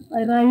 Speaker.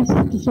 I rise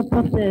to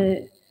support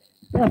the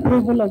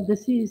approval of the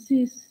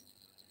CECs.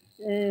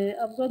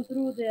 I've gone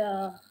through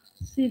their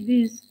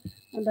CVs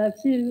and I've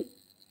seen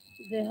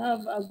they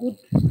have a good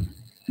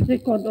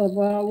record of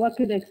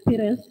working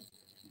experience.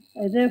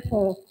 I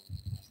therefore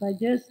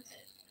suggest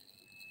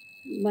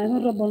my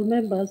honorable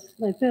members,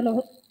 my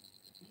fellow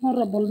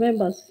honorable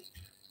members,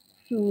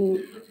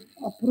 to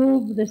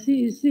approve the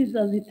CECs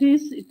as it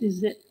is. It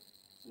is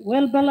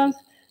well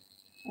balanced,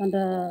 and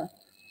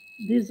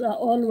these are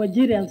all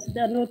Wajirians.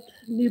 They are not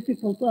new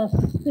people to us.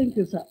 Thank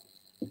you, sir.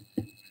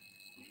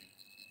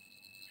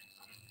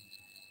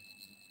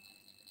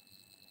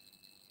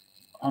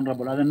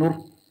 Honorable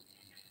Adenur.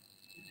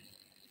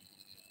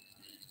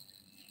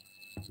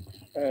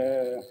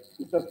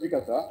 Mr.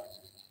 Speaker, sir,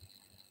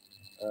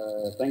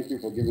 thank you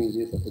for giving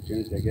this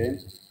opportunity again.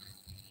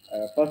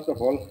 First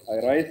of all, I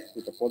rise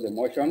to support the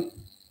motion.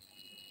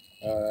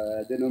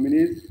 The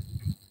nominees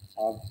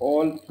have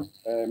all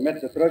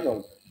met the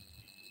threshold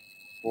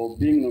for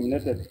being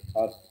nominated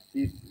as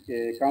these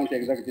county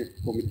executive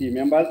committee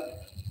members,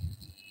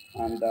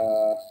 and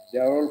they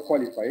are all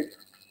qualified.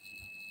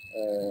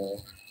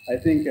 I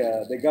think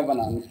the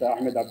governor, Mr.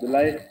 Ahmed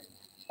Abdullahi,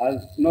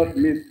 has not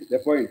missed the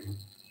point,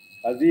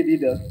 as he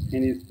did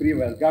in his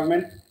previous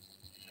government.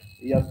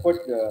 He has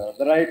put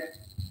the right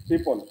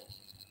people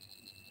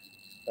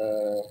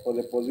for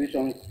the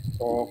positions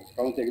of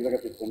county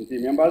executive committee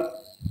members.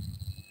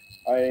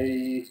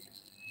 I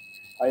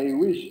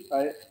wish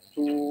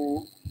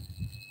to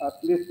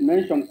at least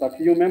mention a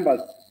few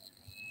members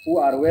who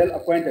are well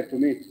acquainted to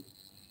me.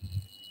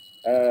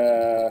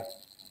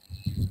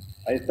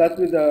 I start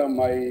with I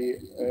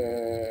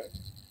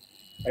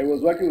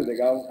was working with the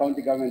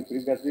county government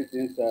previously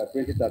since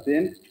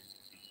 2013,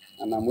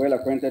 and I'm well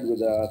acquainted with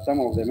some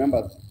of the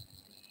members,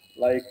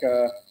 like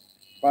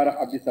Farah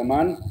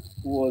Abdisaman,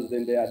 who was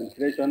in the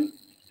administration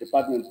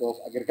department of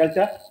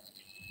agriculture,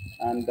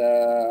 and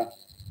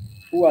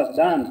who has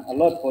done a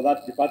lot for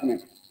that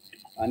department,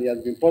 and he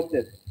has been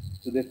posted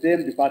to the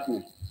same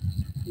department.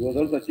 He was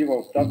also chief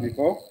of staff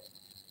before,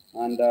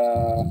 and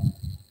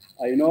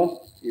I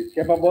know he's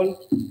capable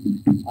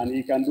and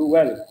he can do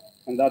well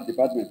in that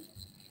department.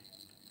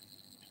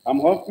 I'm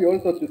happy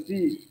also to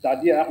see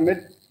Sadia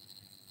Ahmed,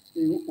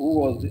 who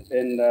was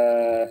in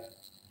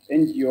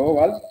NGO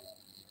world,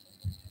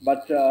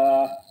 but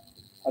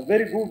a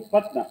very good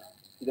partner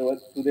to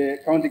the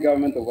county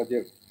government of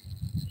Wajir.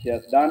 She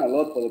has done a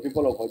lot for the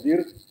people of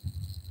Wajir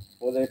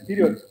for the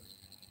period.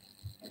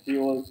 She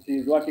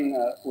is working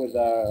with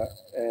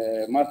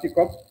Mercy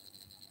Corps,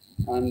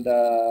 and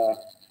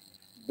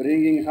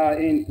bringing her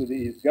into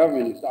his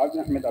government,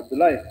 Ahmed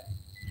Abdullahi.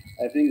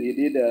 I think he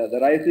did the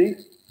right thing,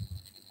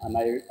 and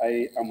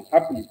I am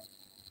happy,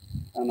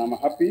 and I'm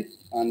happy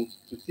and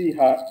to see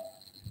her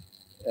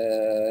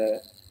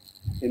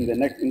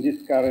in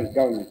this current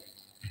government.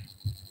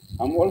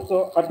 I'm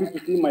also happy to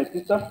see my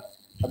sister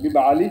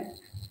Habiba Ali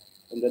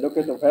in the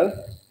docket of health.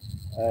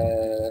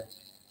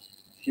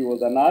 She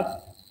was a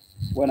nurse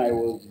when I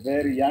was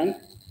very young,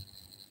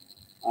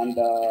 and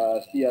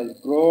she has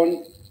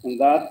grown in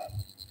that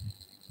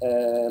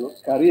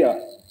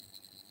career,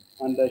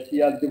 and she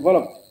has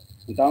developed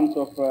in terms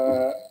of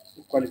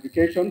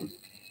qualifications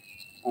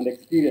and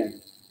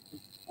experience.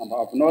 I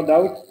have no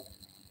doubt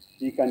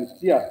she can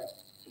steer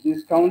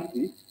this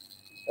county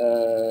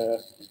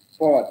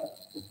forward.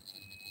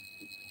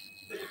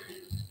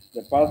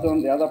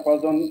 The other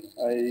person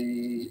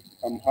I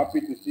am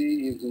happy to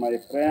see is my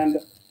friend,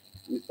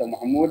 Mr.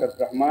 Mahmoud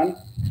Abdurrahman.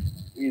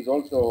 He is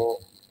also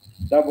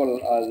double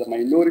as a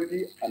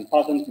minority and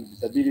person with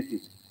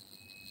disability.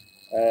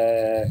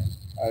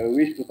 I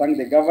wish to thank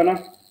the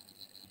governor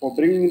for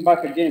bringing him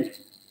back again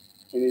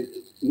in his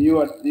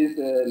new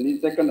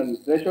second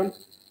administration,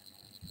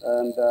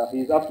 and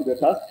he is up to the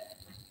task.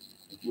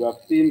 We have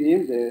seen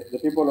him, the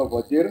people of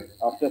Wajir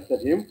have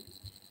tested him.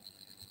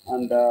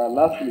 And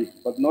lastly,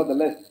 but not the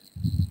least,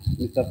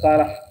 Mr.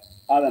 Sarah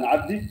Adan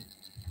Abdi,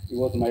 he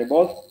was my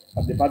boss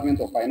at the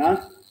Department of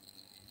Finance,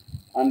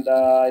 and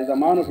is a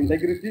man of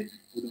integrity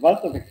with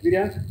vast of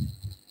experience.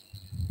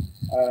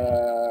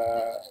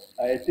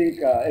 I think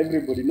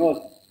everybody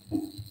knows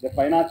the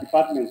finance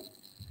department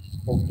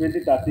of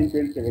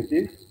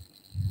 2013-2017.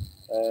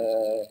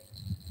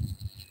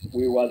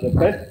 We were the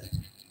best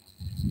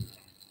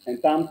in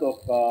terms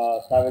of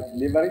service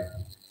delivery,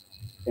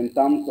 in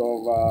terms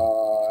of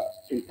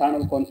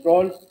internal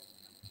controls,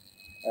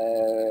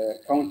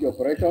 county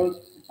operations,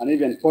 and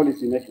even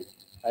policy making.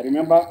 I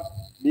remember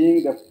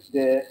being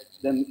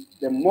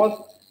the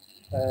most,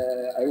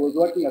 I was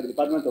working at the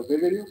Department of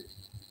Revenue,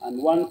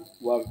 and once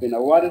we have been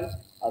awarded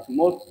as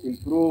most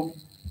improved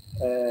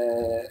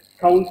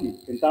county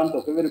in terms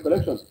of revenue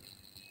collection,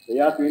 the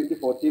year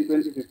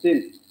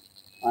 2014-2015,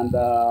 and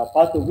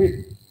part of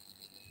it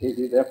is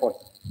his effort.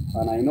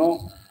 And I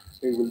know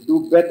he will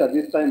do better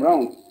this time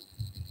round,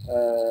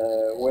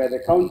 where the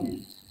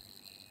county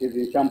is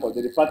in shambles.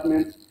 The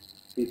department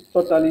is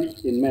totally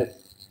in mess.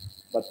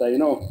 But I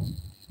know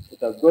it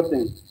has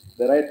gotten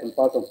the rightful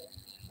person.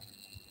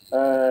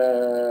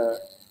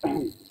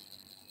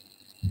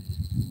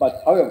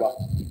 But however,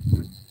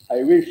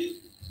 I wish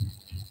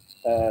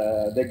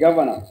the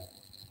governor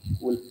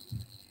will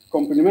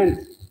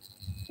complement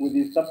with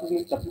his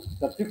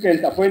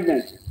subsequent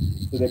appointment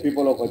to the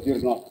people of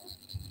Wajir North.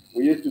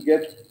 We used to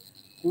get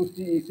 2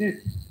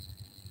 CECs,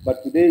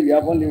 but today we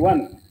have only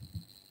 1.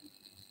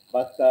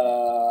 But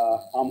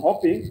I'm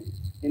hoping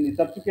in the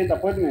subsequent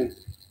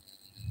appointments,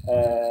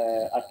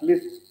 at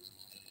least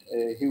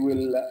he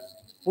will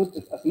put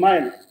a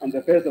smile on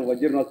the face of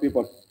Wajir North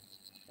people.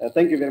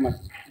 Thank you very much.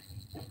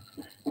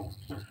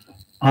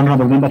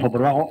 Honorable Member for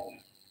Burao.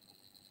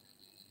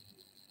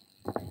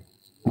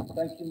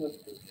 Thank you,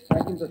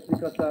 Mr.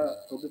 Speaker, sir,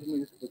 for giving me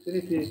this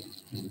opportunity.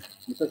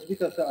 Mr.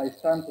 Speaker, sir, I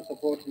stand to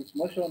support this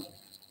motion.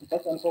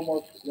 First and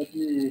foremost, let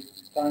me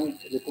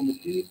thank the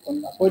committee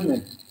on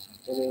appointment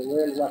for the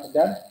well work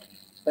done.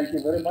 Thank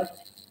you very much.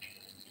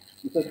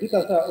 Mr.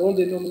 Speaker, sir, all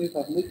the nominees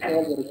have met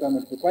all the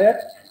requirements required,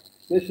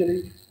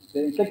 especially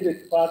the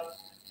integrity part,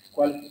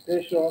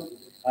 qualification,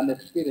 and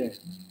experience.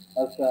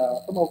 As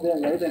some of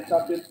them were even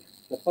started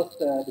the first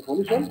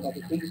devolution, that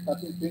is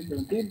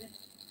 2013-2017.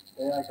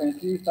 I can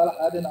see Salah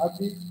Aden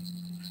Abdi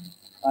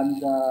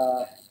and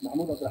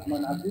Mahmoud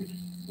Abdurrahman Abdi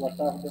who are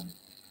served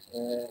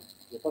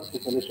the first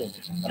devolution.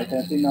 And I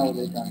can see now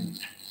they can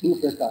do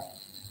better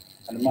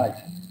and much.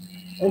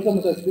 Also,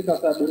 Mr. Speaker,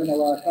 sir, during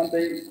our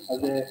campaign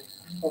as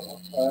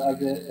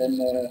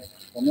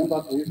a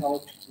member to his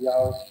house, we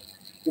have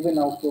given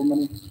out so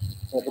many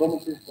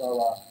promises to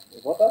our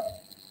voters.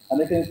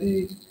 And I can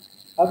see,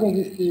 having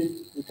this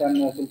team, we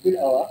can fulfill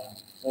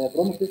our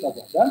promises that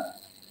we have done.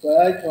 So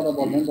I urge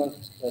honorable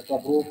members to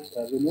approve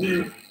the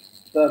nominees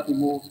to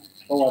move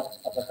forward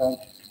as a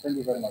country. Thank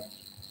you very much.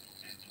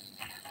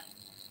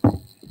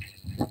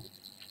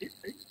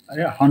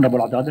 Honorable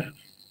Abdadir.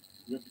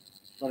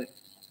 Sorry.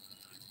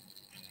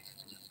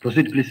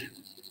 Proceed, please.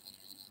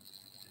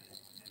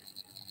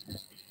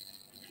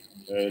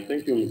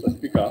 Thank you, Mr.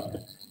 Speaker.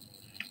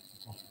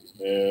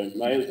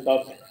 May I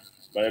start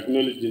by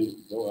acknowledging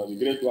the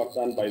great work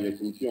done by the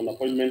Committee on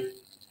Appointment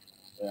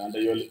under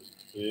your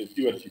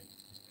stewardship.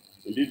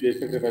 Indeed, they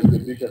sacrificed the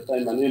precious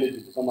time and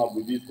energy to come up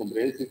with this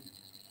comprehensive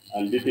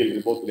and detailed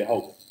report to the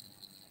House.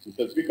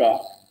 Mr. Speaker,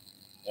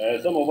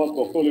 some of us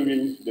were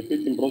following the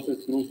pitching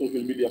process through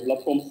social media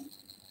platforms,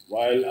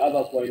 while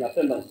others were in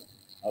attendance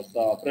as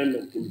a friend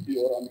of Committee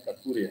or Amicus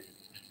Curiae.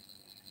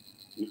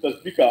 Mr.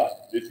 Speaker,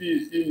 the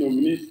CEC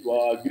nominees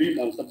were agreed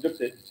and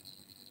subjected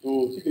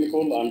to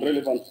technical and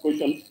relevant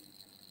questions,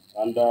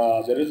 and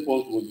the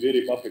response was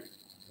very perfect,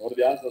 or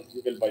the answers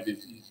given by the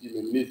CEC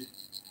nominees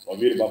were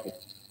very perfect.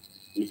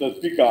 Mr.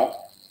 Speaker,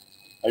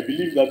 I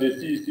believe that the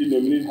CEC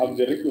nominees have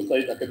the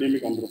requisite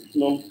academic and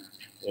professional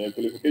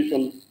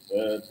qualification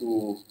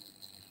to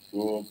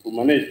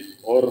manage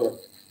or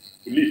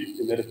to lead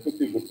in their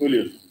respective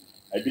portfolios.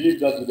 I believe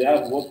that they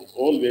have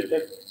all their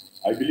tech.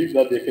 I believe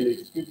that they can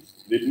execute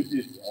the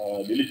duties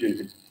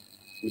diligently.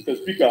 Mr.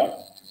 Speaker,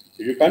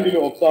 if you kindly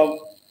observe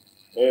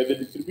the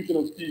distribution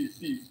of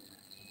CEC,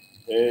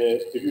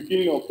 if you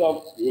keenly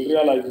observe, you will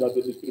realize that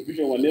the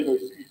distribution was never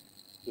skewed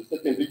to a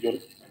certain region,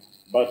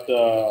 but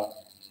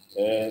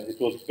it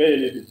was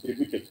fairly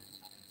distributed.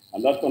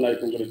 And that's when I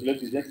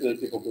congratulate His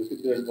Excellency for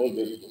considering all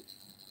the regions.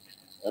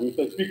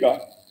 Mr. Speaker,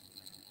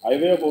 I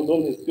therefore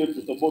don't hesitate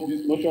to support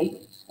this motion,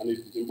 and it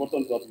is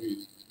important that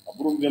we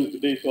approve them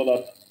today so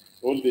that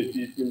all the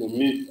CEC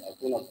nominees, as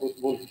soon as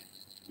possible,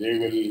 they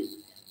will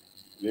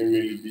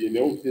be in the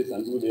offices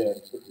and do their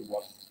respective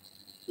work.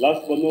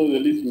 Last but not the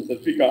least, Mr.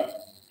 Speaker,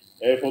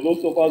 for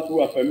those of us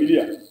who are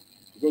familiar,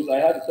 because I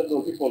had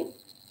several people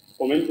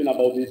commenting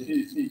about the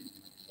CEC,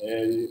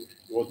 he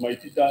was my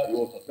teacher, he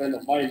was a friend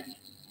of mine,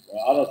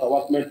 others are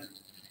workmates,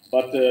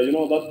 but you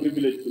know, that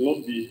privilege will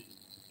not be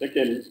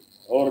taken,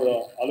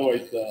 or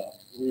otherwise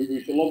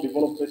we should not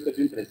develop vested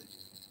interest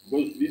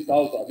because these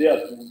houses are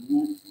there to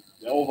do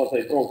the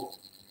oversight role.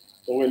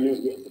 So when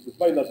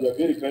despite that we are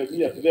very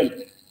clear to them,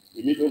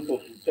 we need also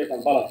to check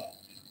and balance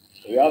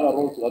the other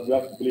roles that we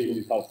have to play in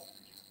this house.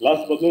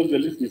 Last but not the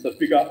least, Mr.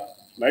 Speaker,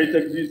 may I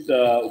take this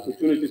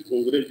opportunity to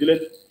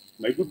congratulate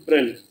my good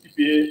friend,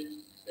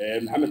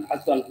 CPA Mohammed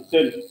Hassan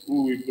Hussein,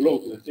 who will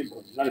belong to the same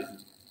professionalism.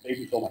 Thank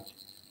you so much.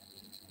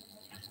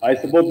 I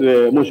support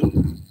the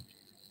motion.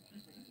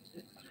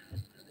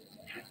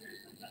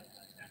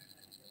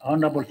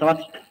 Honorable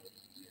Sawat.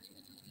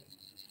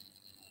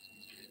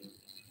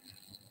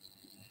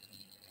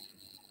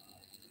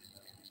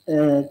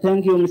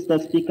 Thank you, Mr.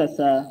 Speaker,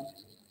 sir.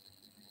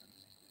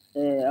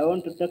 I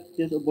want to take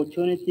this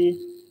opportunity to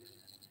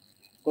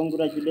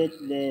congratulate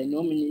the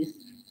nominees.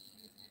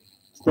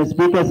 Mr.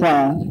 Speaker,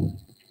 sir,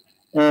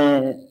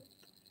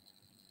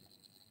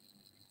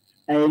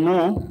 I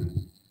know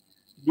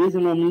these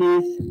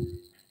nominees,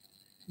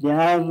 they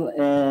have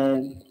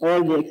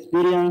all the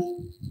experience,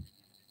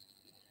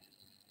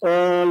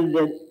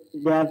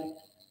 they have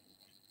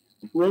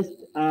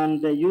waste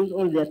and they use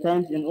all their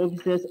times in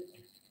offices.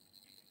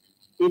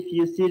 If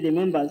you see the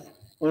members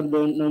or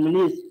the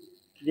nominees,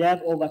 they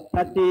have over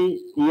 30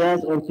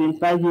 years or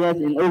 25 years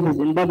in office,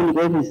 in public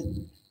office.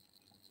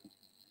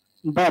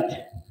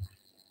 But,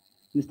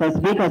 Mr.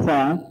 Speaker,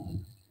 sir,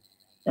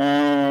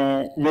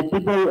 the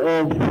people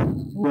of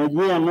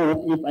Wajir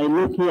North, if I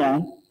look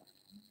here,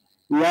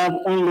 we have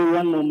only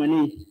one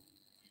nominee.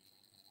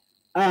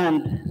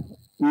 And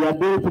we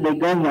appeal to the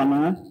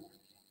governor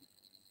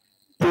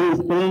to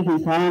strengthen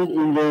his hand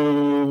in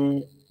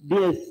the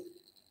DS.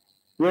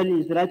 When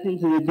he's writing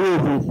to the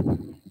DSS,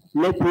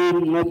 let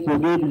him not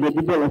forget the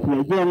people of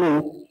Wajir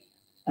North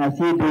as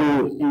he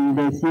do in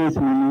the CS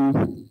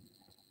nominee.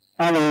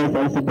 Otherwise,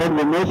 I support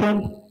the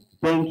motion.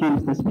 Thank you,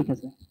 Mr. Speaker,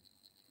 sir.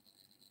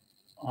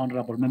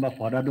 Honorable Member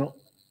for Adado.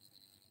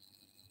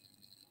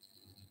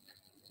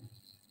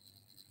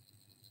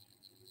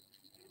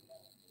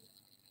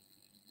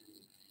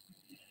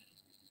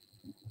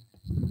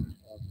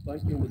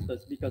 Thank you, Mr.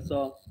 Speaker,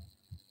 sir.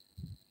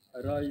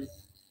 I rise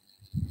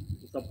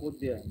to support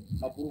the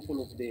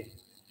approval of the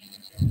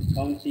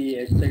County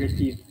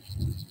Executive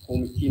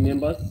Committee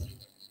members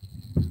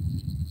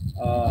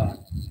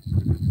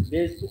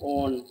based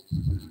on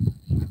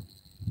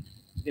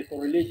the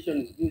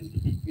correlation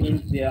used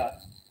between their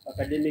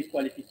academic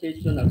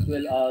qualification as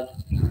well as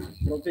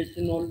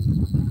professional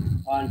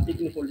and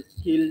technical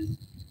skills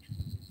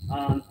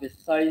and the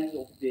size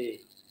of the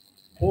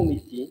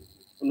committee,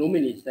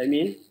 nominees,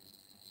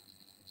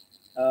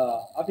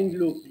 having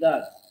looked at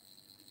that,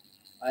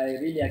 I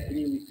really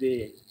agree with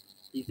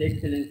His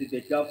Excellency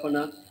the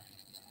Governor,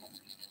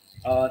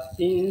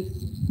 since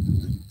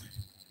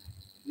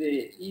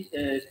the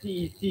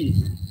CECs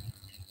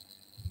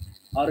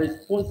are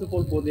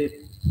responsible for the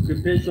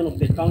preparation of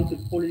the county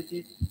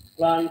policies,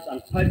 plans,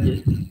 and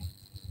budgets.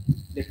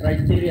 The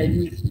criteria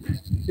used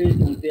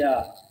based on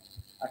their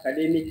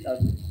academics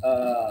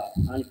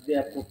and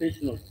their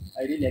professionals.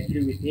 I really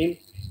agree with him.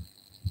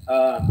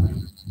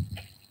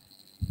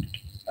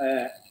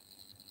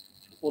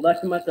 For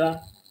that matter,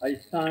 I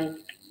stand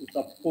to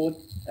support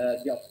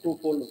the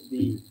approval of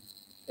the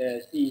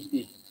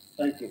CEC.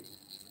 Thank you.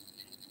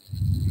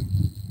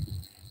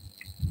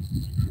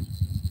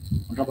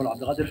 Honorable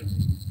Abdul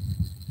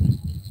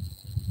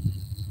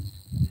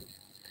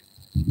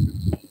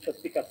Mr.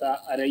 Speaker, sir,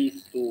 I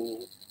rise to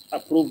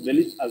approve the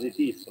list as it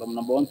is from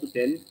number 1 to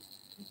 10,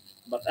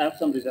 but I have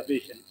some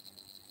reservation.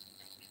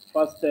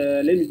 First,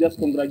 let me just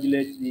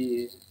congratulate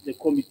the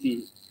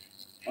committee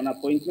on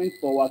appointment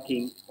for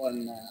working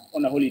on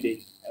a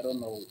holiday. I don't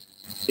know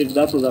if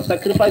that was a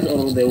sacrifice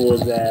or there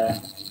was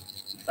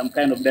some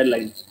kind of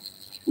deadline,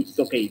 which is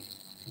okay.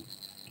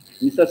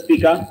 Mr.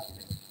 Speaker,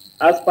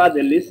 as per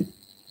the list,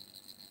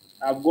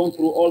 I've gone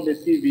through all the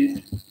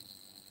CVs,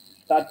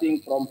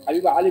 starting from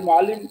Habiba Ali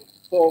Muallim.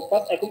 So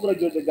first, I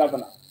congratulate the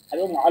governor.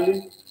 Habiba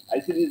Muallim, I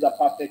see this is a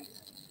perfect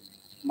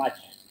match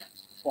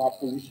for her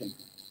position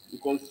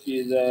because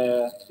she's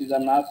a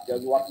nurse, she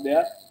has worked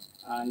there,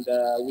 and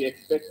we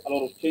expect a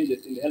lot of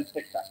changes in the health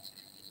sector.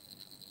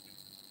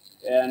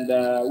 And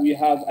we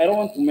have, I don't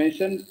want to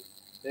mention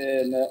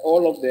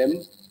all of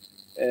them.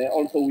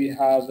 Also, we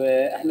have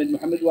Ahmed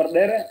Mohamed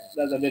Wardere.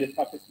 That's a very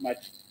perfect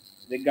match.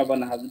 The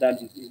governor has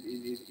done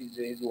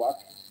his work.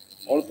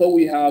 Also,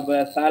 we have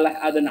Salah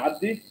Adan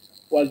Abdi,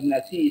 who was in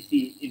a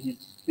CEC in his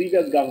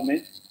previous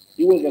government.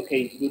 He was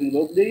okay during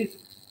those days,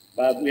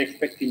 but we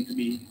expect him to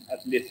be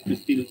at least to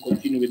still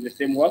continue with the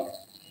same work.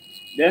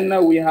 Then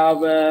we have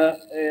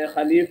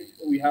Khalif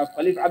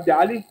Abdi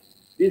Ali.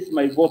 This is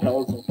my voter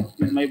also.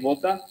 He's my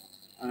voter,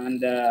 and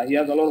he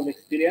has a lot of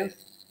experience,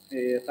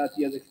 30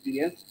 years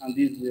experience, and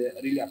this is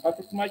really a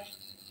perfect match.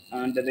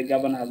 And the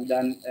governor has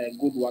done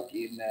good work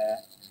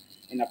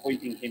in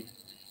appointing him.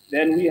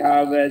 Then we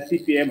have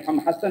CPM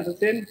Mohammed Hassan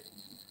Hussein,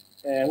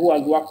 who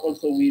has worked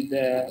also with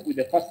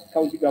the first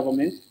county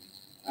government,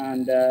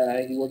 and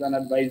he was an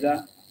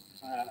advisor.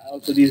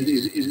 Also, this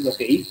is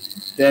okay.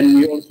 Then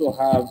we also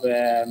have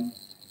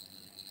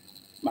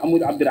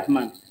Mahmoud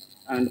Abdirrahman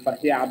and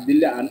Farhia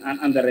Abdullah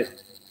and the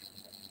rest.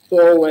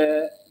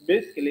 So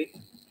basically,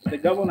 the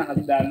governor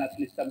has done at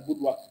least some good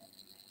work.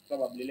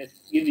 Probably let's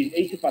give it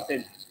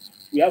 80%.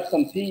 We have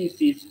some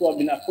CECs who have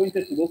been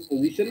appointed to those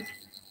positions,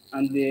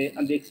 and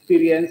the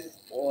experience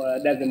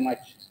doesn't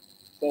match.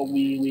 So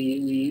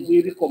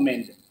we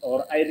recommend,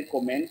 or I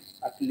recommend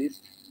at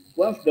least,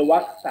 once the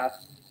work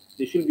starts,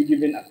 they should be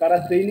given a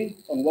thorough training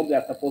on what they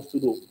are supposed to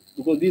do,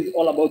 because this is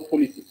all about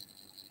policies.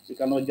 You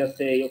cannot just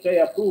say, okay,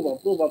 approve,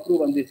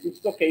 and this.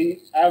 It's okay,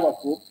 I have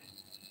approved,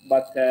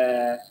 but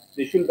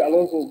there should be a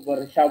lot of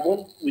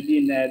reshuffle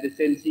within the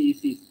same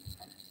CECs.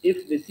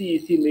 If the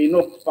CEC may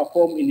not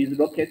perform in his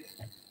docket,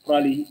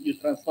 probably you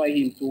transfer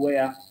him to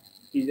where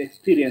his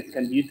experience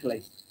can be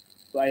utilized.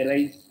 So I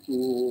raise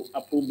to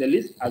approve the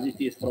list as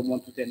it is from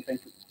 1 to 10.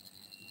 Thank you.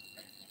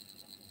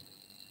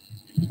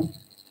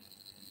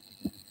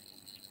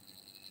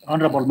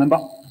 Honorable member,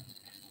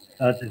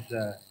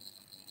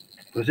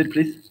 proceed,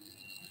 please.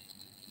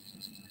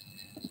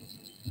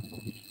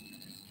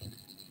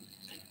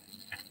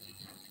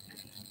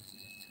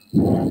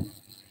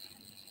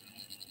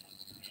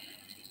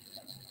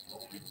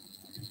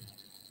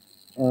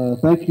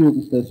 Thank you,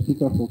 Mr.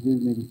 Speaker, for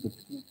giving me this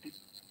opportunity.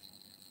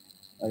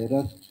 I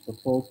urge to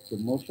support the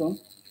motion.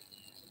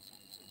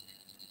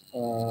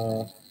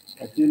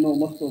 As you know,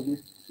 most of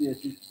these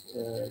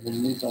CSs will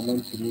need are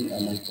known to me,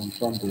 and I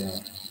confirm their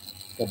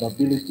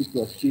capability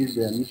to achieve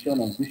their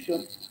mission and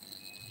vision,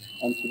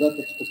 and to that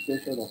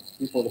expectation of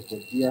people of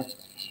Wajir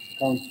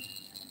County.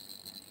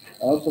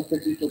 I also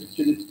take this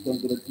opportunity to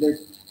congratulate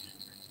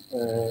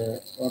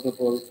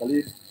Honorable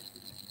Khalid.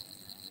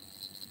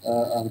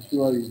 I'm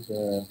sure he's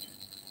a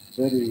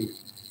very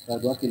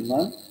hardworking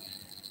man,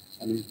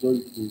 and he's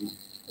going to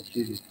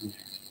achieve his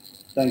mission.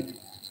 Thank you.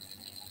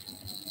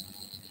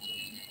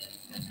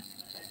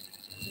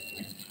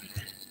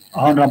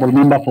 Honorable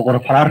member for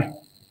Farar.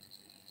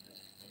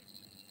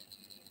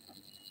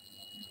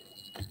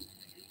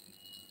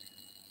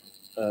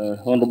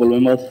 Honorable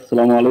members,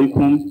 Assalamu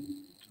alaikum.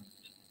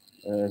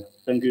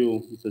 Thank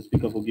you, Mr.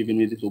 Speaker, for giving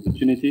me this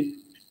opportunity.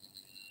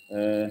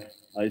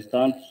 I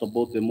stand to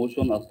support the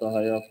motion after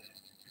I have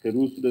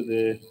perused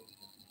the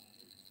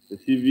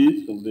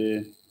CVs of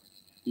the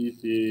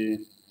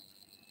CEC,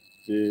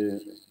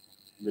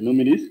 the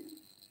nominees.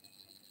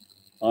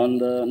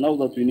 And now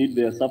that we need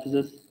their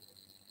services,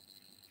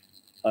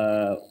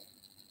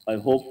 I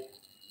hope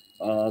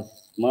as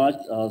much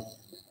as,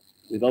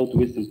 without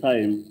wasting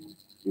time,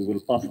 we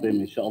will pass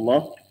them,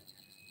 inshallah.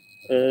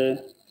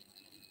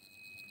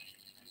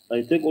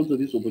 I take also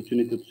this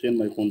opportunity to send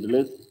my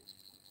condolences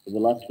for the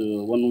last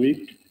 1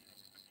 week.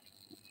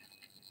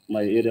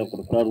 My area,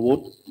 Korokrar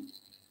Ward,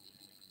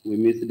 we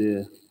missed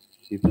the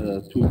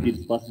 2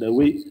 kids passed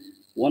away,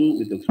 one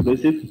with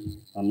explosive,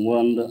 and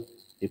one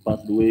he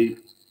passed away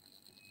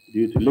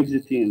due to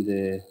laxity in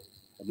the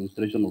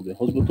administration of the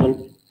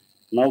hospital.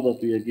 Now that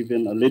we are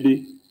given a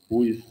lady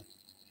who is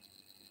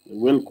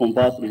well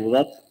compassed with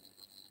that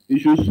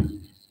issues,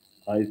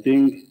 I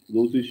think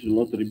those issues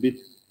will not repeat,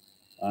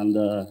 and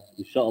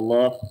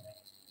inshallah,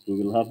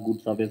 we will have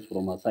good service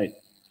from our side.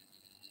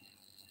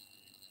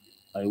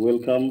 I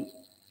welcome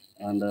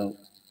and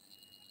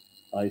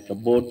I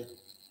support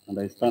and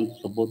I stand to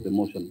support the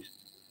motion.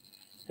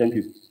 Thank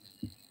you.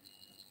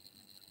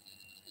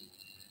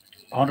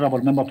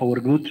 Honorable member for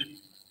Urgut.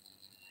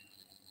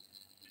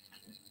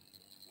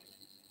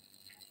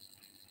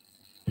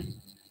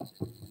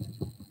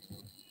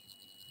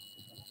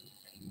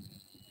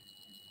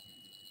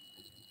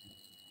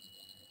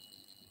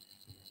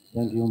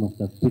 Thank you,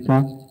 Mr.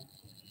 Speaker.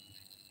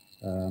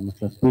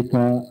 Mr.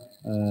 Speaker,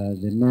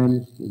 the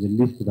names, the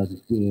list that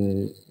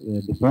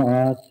is before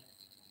us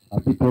are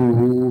people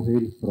who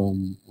hail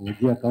from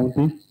Wajir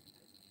County.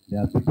 They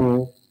are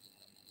people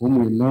whom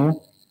we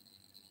know.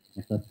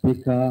 Mr.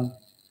 Speaker,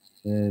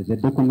 the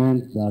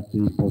document that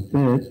we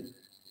possess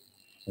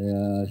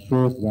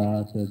shows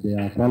that they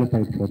are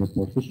qualified for the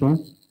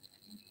positions.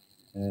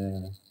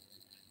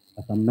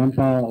 As a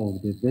member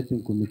of the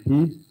vetting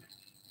committee,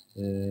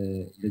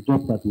 the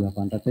job that we have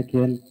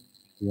undertaken,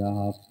 we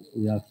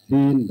have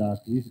seen that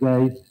these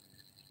guys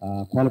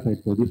are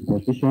qualified for these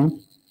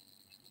positions,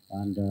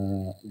 and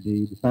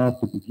they deserve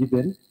to be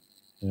given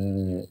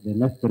the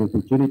necessary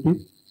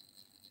opportunity.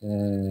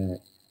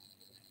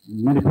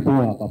 Many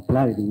people have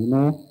applied. We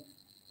know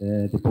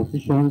the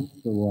positions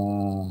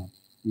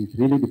is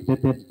really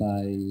dictated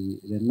by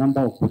the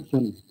number of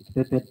positions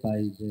dictated by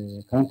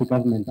the County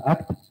Government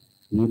Act.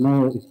 We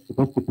know it's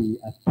supposed to be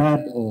a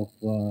third of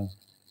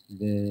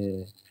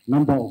the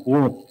number of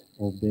wards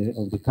of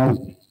the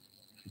county.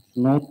 It's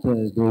not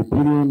the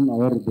opinion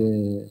or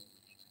the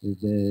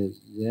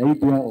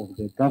idea of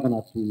the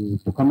governor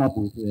to come up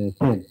with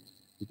 10.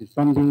 It is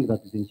something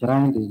that is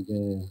enshrined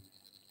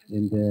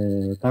in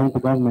the County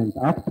Government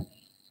Act,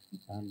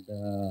 and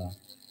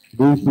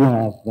those who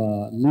have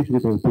missed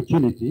the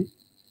opportunity,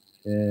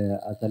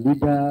 as a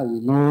leader, we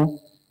know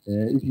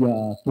if you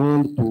are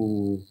told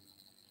to,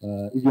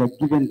 if you are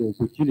given the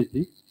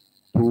opportunity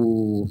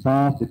to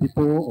serve the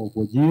people of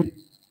Wajir,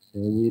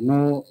 we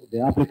know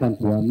the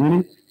applicants were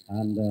many,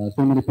 and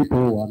so many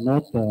people were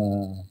not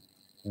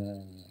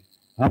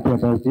happy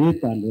about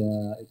it, and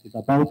it is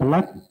about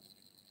luck.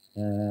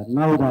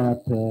 Now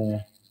that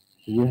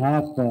we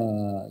have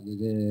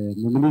the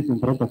nominees in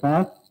front of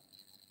us,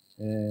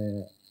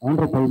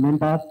 honorable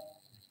members,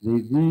 there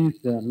is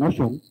this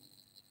notion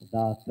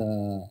that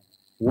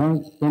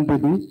once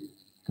somebody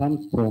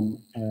comes from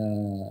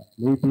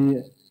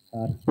maybe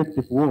a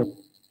respective ward,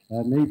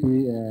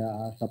 maybe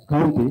a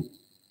sub-county,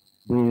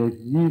 there is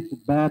this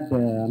bad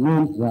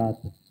norms that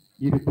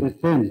he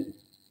represents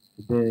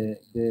the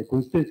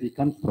constituency he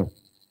comes from.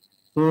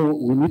 So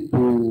we need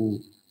to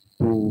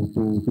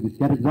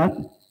discourage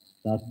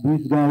that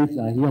these guys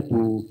are here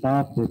to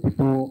serve the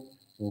people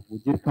of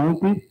Wajir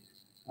County,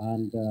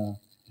 and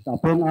it's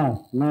upon us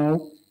now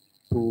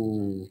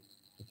to,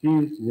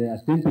 since the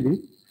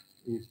assembly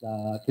is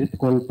a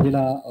critical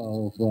pillar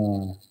of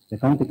the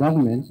county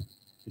government,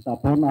 it's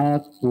upon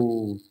us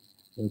to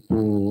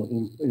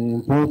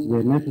enforce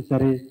the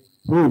necessary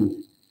rules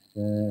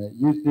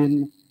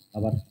using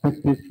our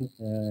respective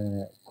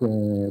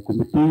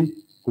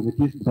committees,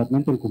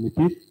 departmental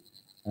committees.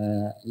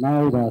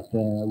 Now that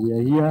we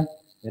are here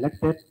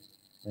elected,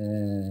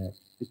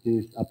 it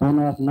is upon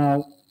us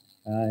now.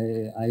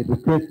 I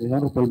request the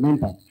honorable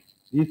members,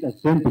 this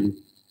assembly,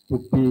 to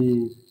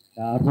be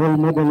a role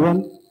model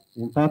one.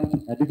 In fact,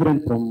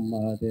 different from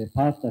the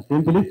past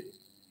assemblies.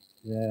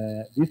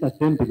 This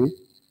assembly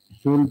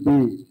should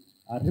be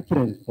a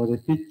reference for the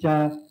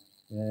future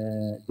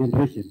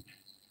generation,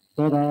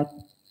 so that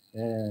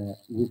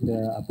with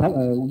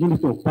a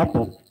unity of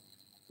purpose,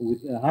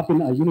 with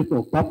having a unity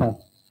of purpose,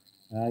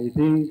 I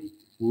think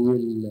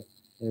we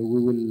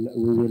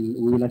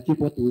will achieve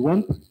what we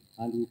want,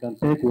 and we can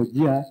take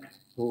Wajir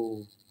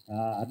to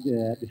a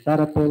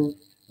desirable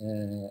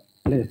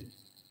place.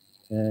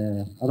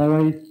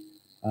 Otherwise,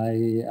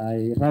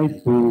 I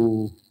rise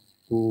to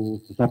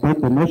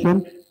support the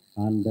motion,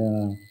 and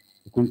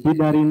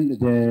considering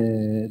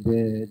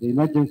the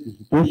emergency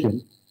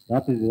situation,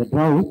 that is the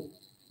drought,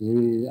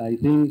 I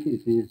think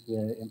it is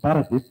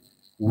imperative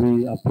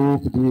we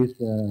approve these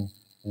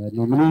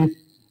nominees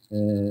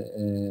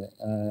the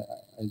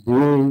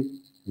way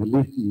the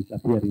list is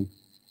appearing.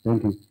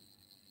 Thank you.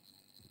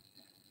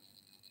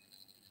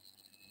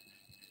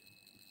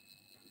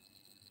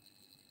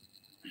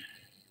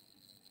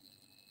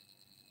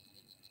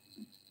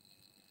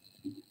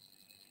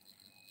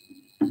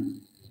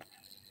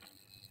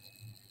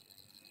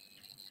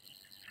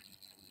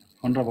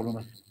 Honorable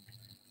members.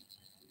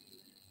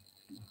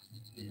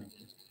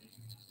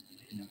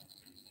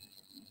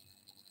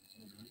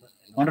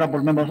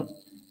 Honorable members.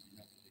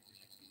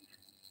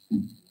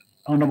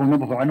 Honorable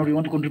member for Anur, you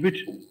want to contribute?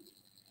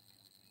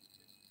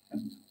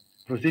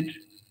 Proceed.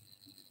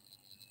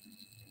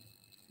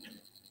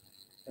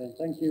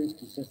 Thank you,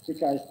 Mr.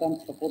 Speaker. I stand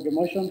to support the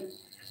motion.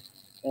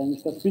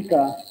 Mr.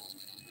 Speaker,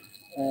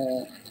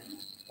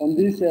 on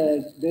this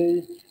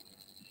day,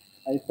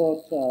 I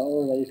thought,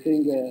 or I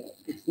think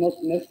it's not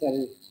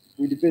necessary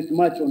we debate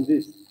much on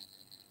this.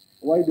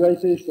 Why do I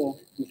say so?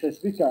 Mr.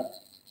 Speaker,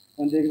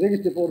 on the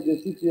executive or the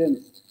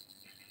CTMs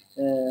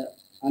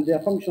and their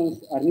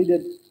functions are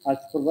needed as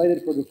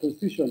provided for the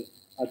Constitution,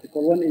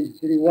 Article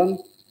 183.1,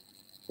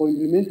 for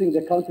implementing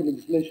the county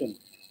legislation,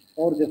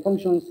 or the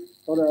functions,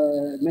 or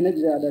manage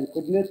and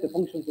coordinate the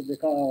functions of the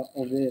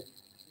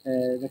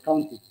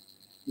county.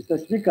 Mr.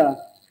 Speaker,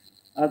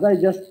 as I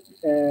just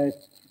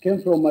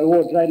came from my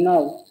ward right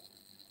now,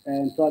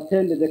 and to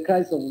attend the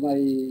crisis of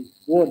my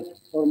ward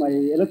or my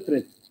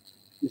electorate,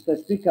 Mr.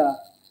 Speaker,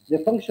 the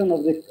function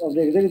of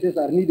the executives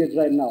are needed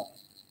right now.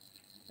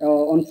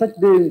 On such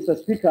day, Mr.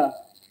 Speaker,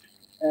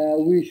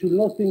 we should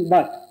not think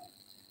back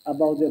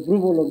about the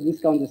approval of this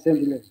county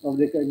assembly of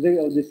the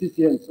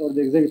CCMs or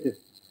the executive.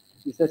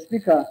 Mr.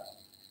 Speaker,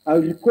 I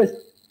will request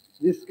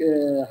this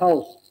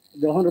House,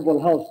 the Honorable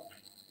House,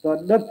 to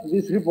adopt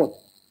this report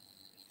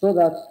so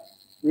that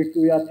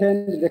we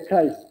attend the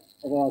crisis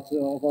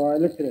of our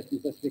electorate,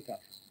 Mr. Speaker.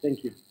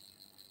 Thank you.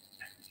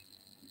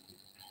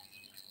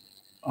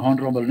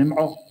 Honorable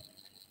Nim'o.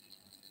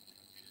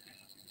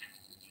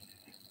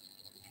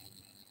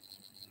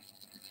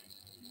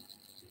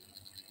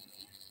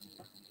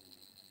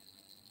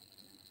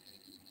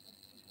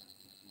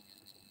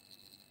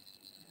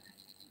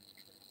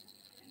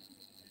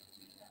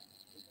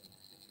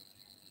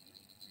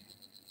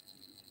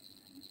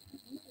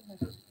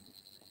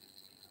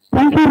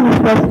 Thank you,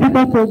 Mr.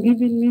 Speaker, for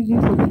giving me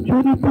this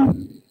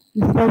opportunity.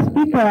 Mr.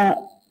 Speaker,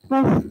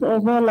 first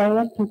of all, I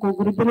want to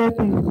congratulate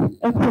His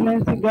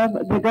Excellency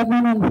the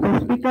Governor,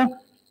 Mr. Speaker,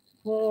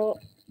 for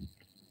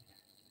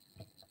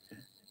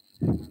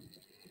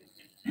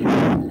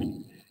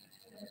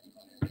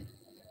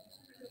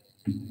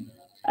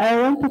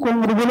I want to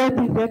congratulate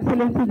His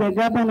Excellency the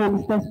Governor,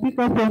 Mr.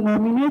 Speaker, for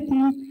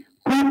nominating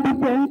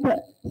competent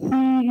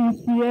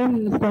CECM,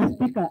 Mr.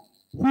 Speaker.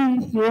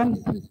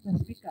 CECMs, Mr.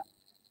 Speaker.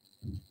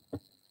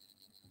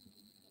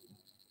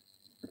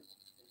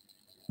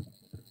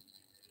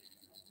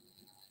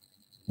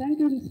 Thank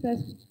you, Mr.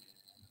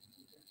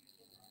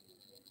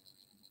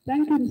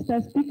 Thank you,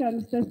 Mr. Speaker.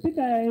 Mr.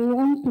 Speaker, I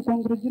want to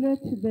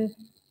congratulate the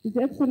His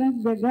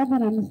Excellency the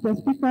Governor, Mr.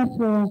 Speaker,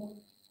 for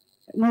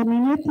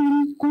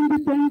nominating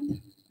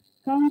competent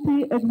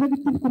county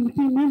executive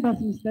committee members,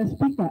 Mr.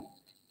 Speaker.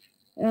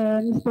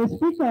 Mr.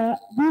 Speaker,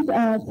 these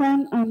are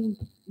sons and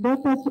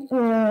daughters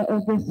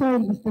of the soil,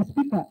 Mr.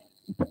 Speaker.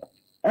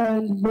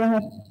 And they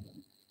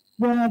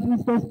have,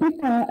 Mr.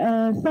 Speaker,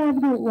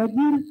 served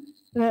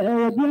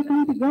Wajir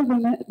County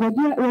government,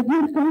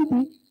 Wajir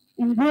County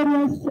in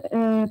various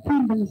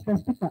fields, Mr.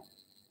 Speaker.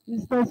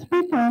 Mr.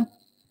 Speaker,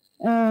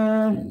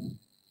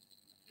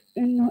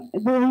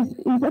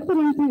 His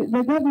Excellency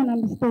the Governor,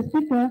 Mr.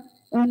 Speaker,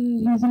 on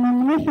his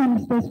nomination,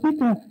 Mr.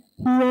 Speaker,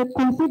 he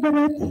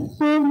considered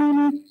so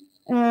many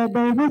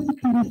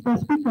diversity, Mr.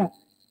 Speaker.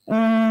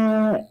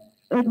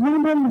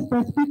 Example,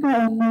 Mr. Speaker,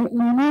 on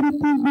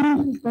minority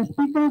groups, Mr.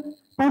 Speaker,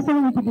 person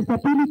with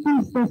disability,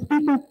 Mr.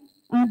 Speaker,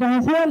 and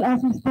as well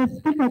as Mr.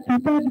 Speaker,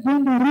 prepared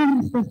gender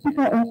rule, Mr.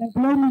 Speaker, on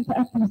Employment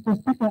Act, Mr.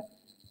 Speaker.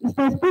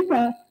 Mr.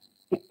 Speaker,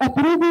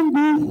 approving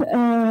these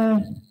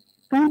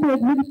County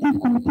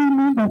Executive Committee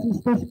members,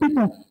 Mr.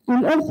 Speaker,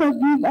 will also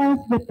give us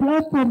the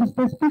platform,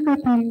 Mr. Speaker,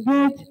 to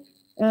engage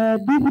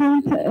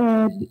different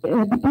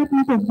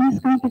departments of this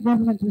county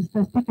government,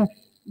 Mr. Speaker.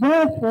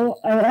 Therefore,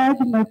 I urge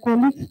my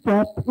colleagues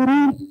to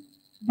approve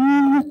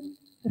the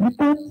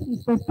report,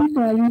 Mr.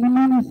 Speaker,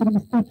 unanimously,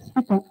 Mr.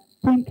 Speaker.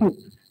 Thank you.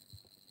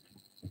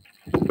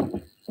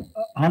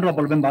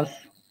 Honorable members,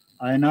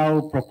 I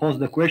now propose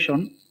the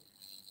question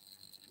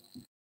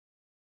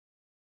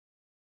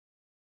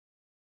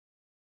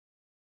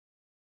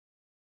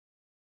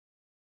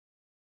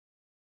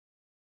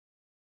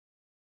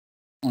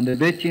on the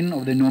vetting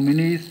of the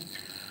nominees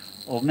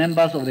of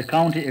members of the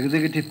County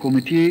Executive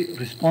Committee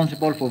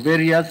responsible for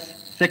various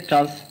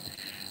sectors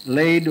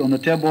laid on the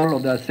table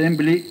of the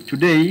Assembly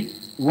today,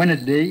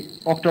 Wednesday,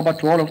 October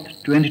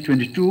 12th,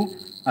 2022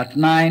 at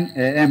 9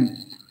 a.m.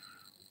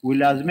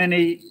 Will as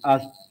many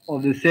as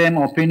of the same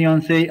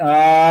opinion say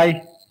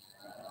aye?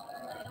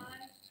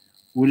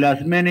 Will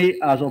as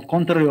many as of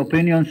contrary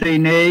opinion say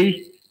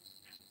nay?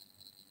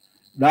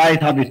 The ayes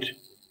have it.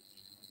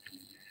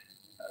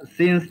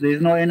 Since there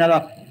is no any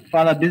other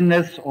further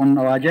business on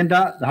our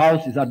agenda, the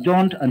House is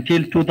adjourned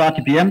until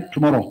 2:30 p.m.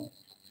 tomorrow.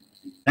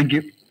 Thank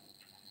you.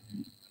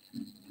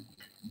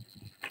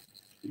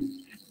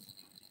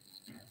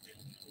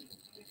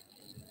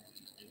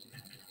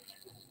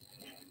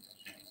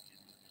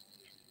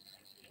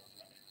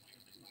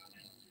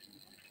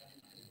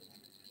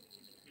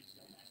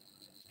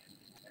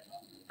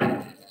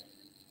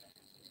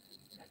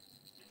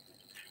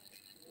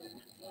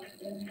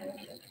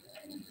 Thank you.